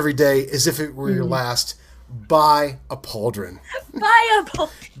to live every day as if it were your last. Buy a pauldron. Buy a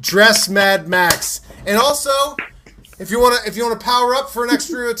pauldron. Dress Mad Max. And also, if you want to power up for an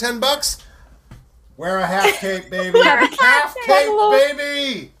extra $10, wear a half cape, baby. Half cape,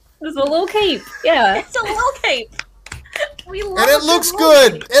 baby. There's a little cape. Yeah. It's a little cape. We love and it looks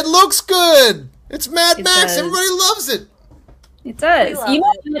good. It looks good. It's Mad Max. Does. Everybody loves it. It does.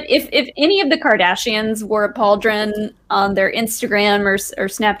 If any of the Kardashians wore a pauldron on their Instagram or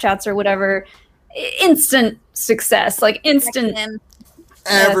Snapchats or whatever, instant success. Like instant.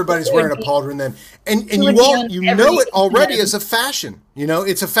 Everybody's wearing a pauldron then. And you know it already as a fashion.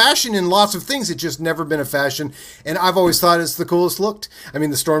 It's a fashion in lots of things. It's just never been a fashion. And I've always thought it's the coolest looked. I mean,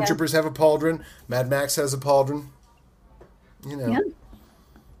 the Stormtroopers have a pauldron. Mad Max has a pauldron. Yeah.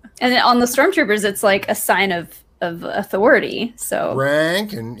 And on the Stormtroopers, it's like a sign of authority. So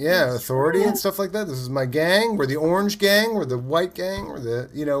rank and authority and stuff like that. This is my gang. We're the orange gang. We're the white gang. We're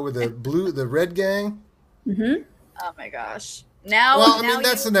we're the blue, the red gang. Mm-hmm. Oh my gosh. Now,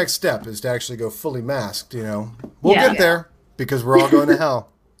 that's the next step, is to actually go fully masked. We'll get there because we're all going to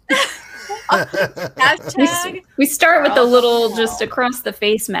hell. We start with the little just across the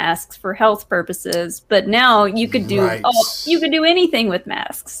face masks for health purposes, but now you could do anything with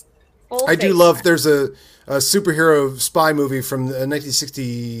masks. I do love. There's a superhero spy movie from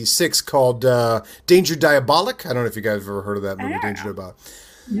 1966 called Danger Diabolic. I don't know if you guys have ever heard of that movie, Danger Diabolic.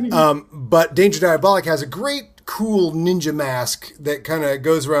 But Danger Diabolic has a great, cool ninja mask that kind of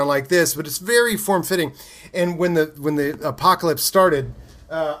goes around like this, but it's very form-fitting. And when the apocalypse started,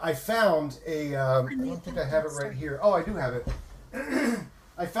 I found I don't think I have it right here. Oh, I do have it.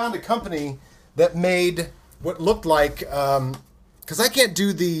 I found a company that made what looked like, because I can't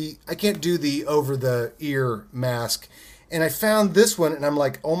do the over the ear mask, and I found this one, and I'm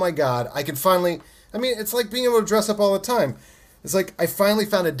like, oh my god, I can finally. I mean, it's like being able to dress up all the time. It's like I finally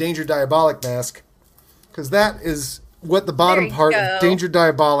found a Danger Diabolic mask, because that is what the bottom part of Danger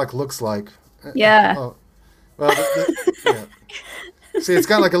Diabolic looks like. Yeah. Yeah. See, it's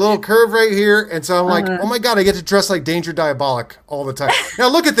got like a little curve right here, and so I'm like, oh my god, I get to dress like Danger Diabolic all the time. Now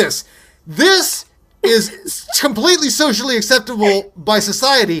look at this. This is completely socially acceptable by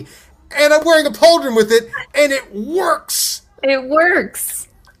society, and I'm wearing a pauldron with it, and it works. It works.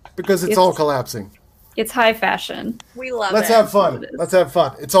 Because it's all collapsing. It's high fashion. We love Let's it. have fun. Let's have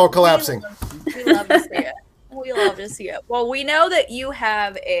fun. It's all collapsing. We love to see it. We love to see it. Well, we know that you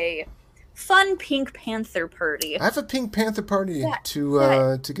have a fun Pink Panther party. I have a Pink Panther party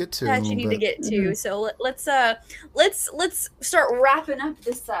to get to. That you need to get to. So let's start wrapping up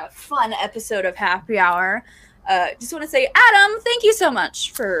this fun episode of Happy Hour. Just want to say, Adam, thank you so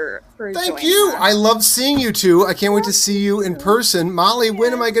much for Thank you. us. I love seeing you two. I can't wait to see you in person. Molly,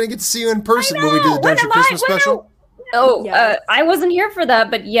 when am I going to get to see you in person when we do the Dungeon Christmas special? Oh, I wasn't here for that,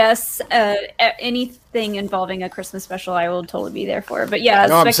 but yes, anything involving a Christmas special, I will totally be there for. But yeah,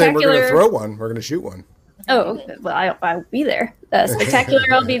 no, I'm saying we're going to Spectacular. throw one. We're going to shoot one. Oh, well, I'll be there. Spectacular,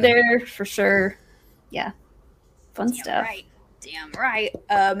 I'll be there for sure. Yeah, fun stuff. Right. Damn right.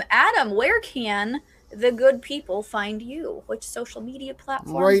 Adam, where can the good people find you? Which social media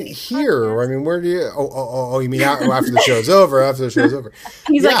platform? Right here. I mean, where do you? Oh, you mean after the show's over? After the show's over.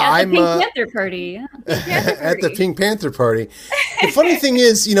 He's like at the Pink Panther party. At the Pink Panther party. The funny thing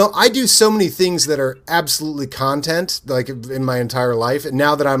is, I do so many things that are absolutely content, like in my entire life, and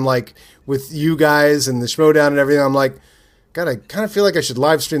now that I'm like with you guys and the Schmodown and everything, I'm like, God, I kind of feel like I should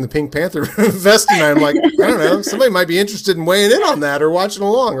live stream the Pink Panther vest tonight. I'm like, I don't know, somebody might be interested in weighing in on that or watching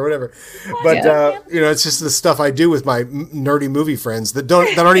along or whatever. But it's just the stuff I do with my nerdy movie friends that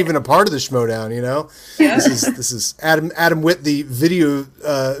aren't even a part of the Schmodown. This is Adam Witt, the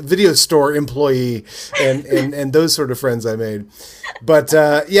video store employee, and those sort of friends I made. But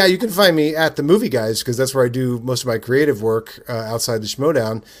you can find me at the Movie Guys because that's where I do most of my creative work outside the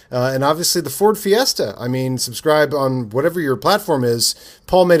Schmodown, and obviously the Ford Fiesta. I mean, subscribe on whatever your platform is.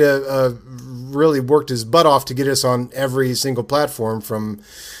 Paul made really worked his butt off to get us on every single platform from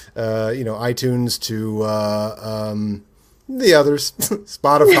iTunes to the others,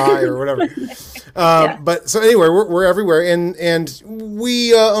 Spotify or whatever. But so anyway, we're everywhere, and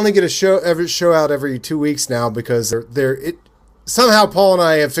we only get a show out every 2 weeks now because somehow Paul and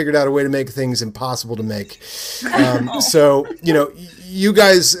I have figured out a way to make things impossible to make. So, you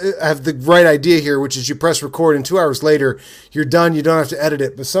guys have the right idea here, which is you press record and 2 hours later, you're done. You don't have to edit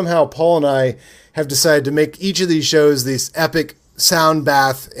it. But somehow Paul and I have decided to make each of these shows this epic sound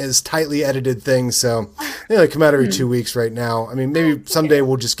bath as tightly edited things. So they come out every 2 weeks right now. I mean, maybe someday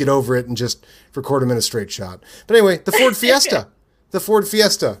we'll just get over it and just record them in a straight shot. But anyway, the Ford Fiesta. The Ford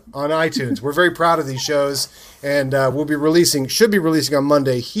Fiesta on iTunes. We're very proud of these shows, and should be releasing on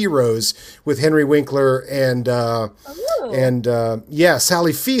Monday, Heroes with Henry Winkler and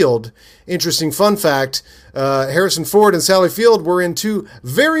Sally Field. Interesting fun fact, Harrison Ford and Sally Field were in 2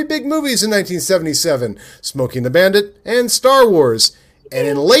 very big movies in 1977, Smokey and the Bandit and Star Wars. And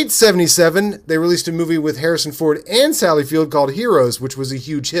in late 77, they released a movie with Harrison Ford and Sally Field called Heroes, which was a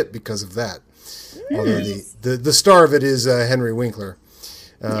huge hit because of that. Although the star of it is Henry Winkler.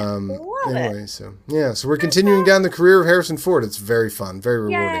 So we're continuing down the career of Harrison Ford. It's very fun, very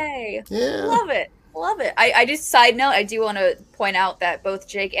rewarding. Yay! Yeah, Love it. I just side note, I do want to point out that both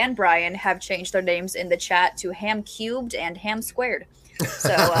Jake and Brian have changed their names in the chat to Ham Cubed and Ham Squared.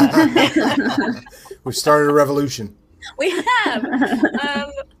 So we've started a revolution. We have.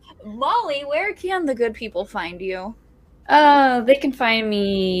 Molly, where can the good people find you? They can find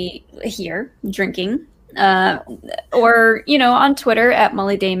me here drinking, or on Twitter at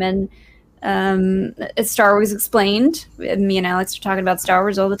Molly Damon. It's Star Wars Explained. Me and Alex are talking about Star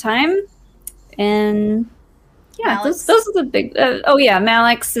Wars all the time, and those are the big.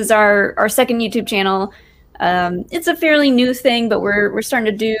 Malix is our second YouTube channel. It's a fairly new thing, but we're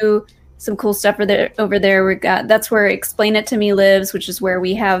starting to do some cool stuff over there. That's where Explain It to Me lives, which is where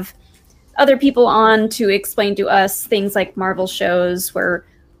we have other people on to explain to us things like Marvel shows, where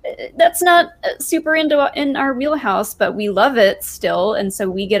that's not super in our wheelhouse, but we love it still, and so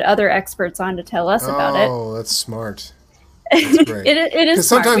we get other experts on to tell us about it. Oh, that's smart. That's great. It is. Because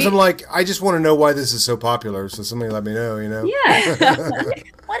sometimes I'm like, I just want to know why this is so popular, so somebody let me know. Yeah.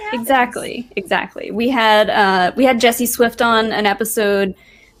 What happens? Exactly. We had Jesse Swift on an episode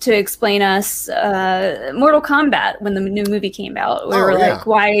to explain us Mortal Kombat when the new movie came out. We were like,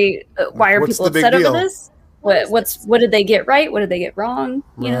 why are What's people upset over this? What did they get right? What did they get wrong?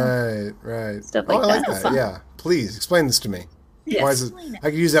 Right. Stuff like I like that. that. Yeah. Please explain this to me. Yes. Why is it?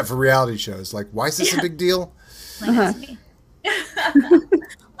 I could use that for reality shows. Like, why is this a big deal? Love it.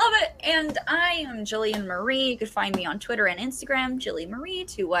 And I am Jillian Marie. You can find me on Twitter and Instagram, Jilly Marie,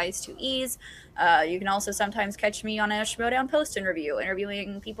 2 Y's, 2 E's. You can also sometimes catch me on a Schmodown post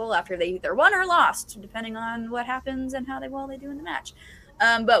interviewing people after they either won or lost, depending on what happens and how they do in the match.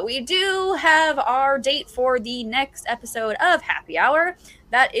 But we do have our date for the next episode of Happy Hour.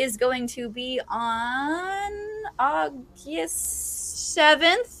 That is going to be on August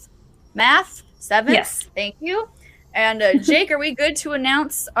 7th. Math? 7th? Yes. Thank you. And Jake, are we good to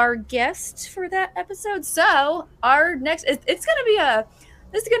announce our guest for that episode? So our next, this is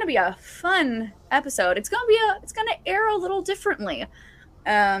gonna be a fun episode. It's gonna air a little differently,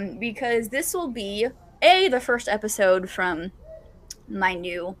 because this will be the first episode from my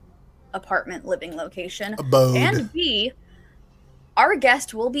new apartment living location, and B, our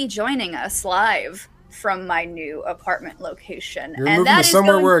guest will be joining us live from my new apartment location. You're moving to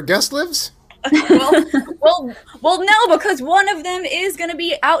somewhere where a guest lives? well, no, because one of them is going to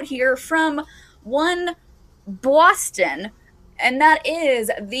be out here from Boston, and that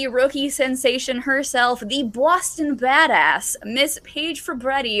is the rookie sensation herself, the Boston badass, Miss Paige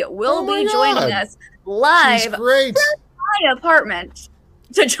Fabretti, will be joining us live from my apartment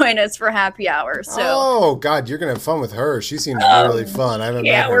to join us for Happy Hour. So, oh God, you're gonna have fun with her. She seems really fun. I haven't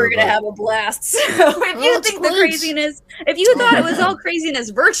met her, we're gonna have a blast. So if you think the craziness, if you thought it was all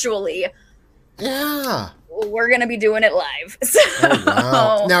craziness virtually, yeah, we're gonna be doing it live. So, Oh,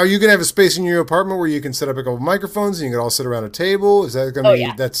 wow. Now, are you gonna have a space in your apartment where you can set up a couple microphones and you can all sit around a table? Is that gonna be?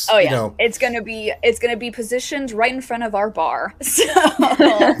 yeah. That's Oh yeah, you know. it's gonna be positioned right in front of our bar. So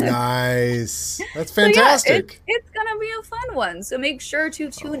Nice. That's So, yeah, fantastic. it's gonna be a fun one. So make sure to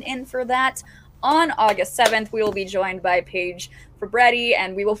tune in for that. On August 7th, we will be joined by Paige Fabretti,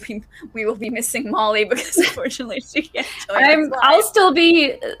 and we will be missing Molly because unfortunately she can't join us live. I'll still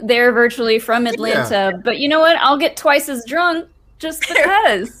be there virtually from Atlanta, but you know what? I'll get twice as drunk just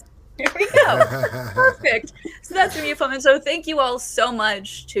because. Here we go. Perfect. So that's going to be a fun one. So thank you all so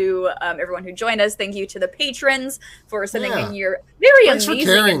much to everyone who joined us. Thank you to the patrons for sending in your very Thanks amazing...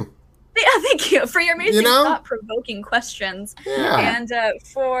 for caring. Yeah, thank you for your amazing know? thought-provoking questions. Yeah. And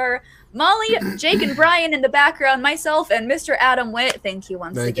for Molly, Jake, and Brian in the background, myself, and Mr. Adam Witt, thank you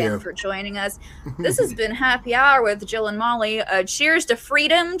once again for joining us. This has been Happy Hour with Jill and Molly. Cheers to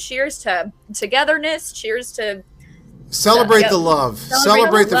freedom. Cheers to togetherness. Cheers to... Celebrate the love.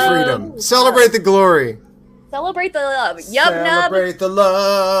 Celebrate the freedom. Celebrate the glory. Celebrate the love. Yup, nub. Celebrate the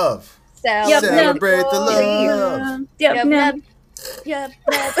love. Celebrate the love. Yep, nub. Yep,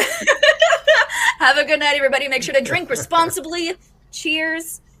 nub. Have a good night, everybody. Make sure to drink responsibly.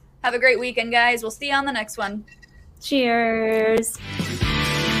 Cheers. Have a great weekend, guys. We'll see you on the next one. Cheers.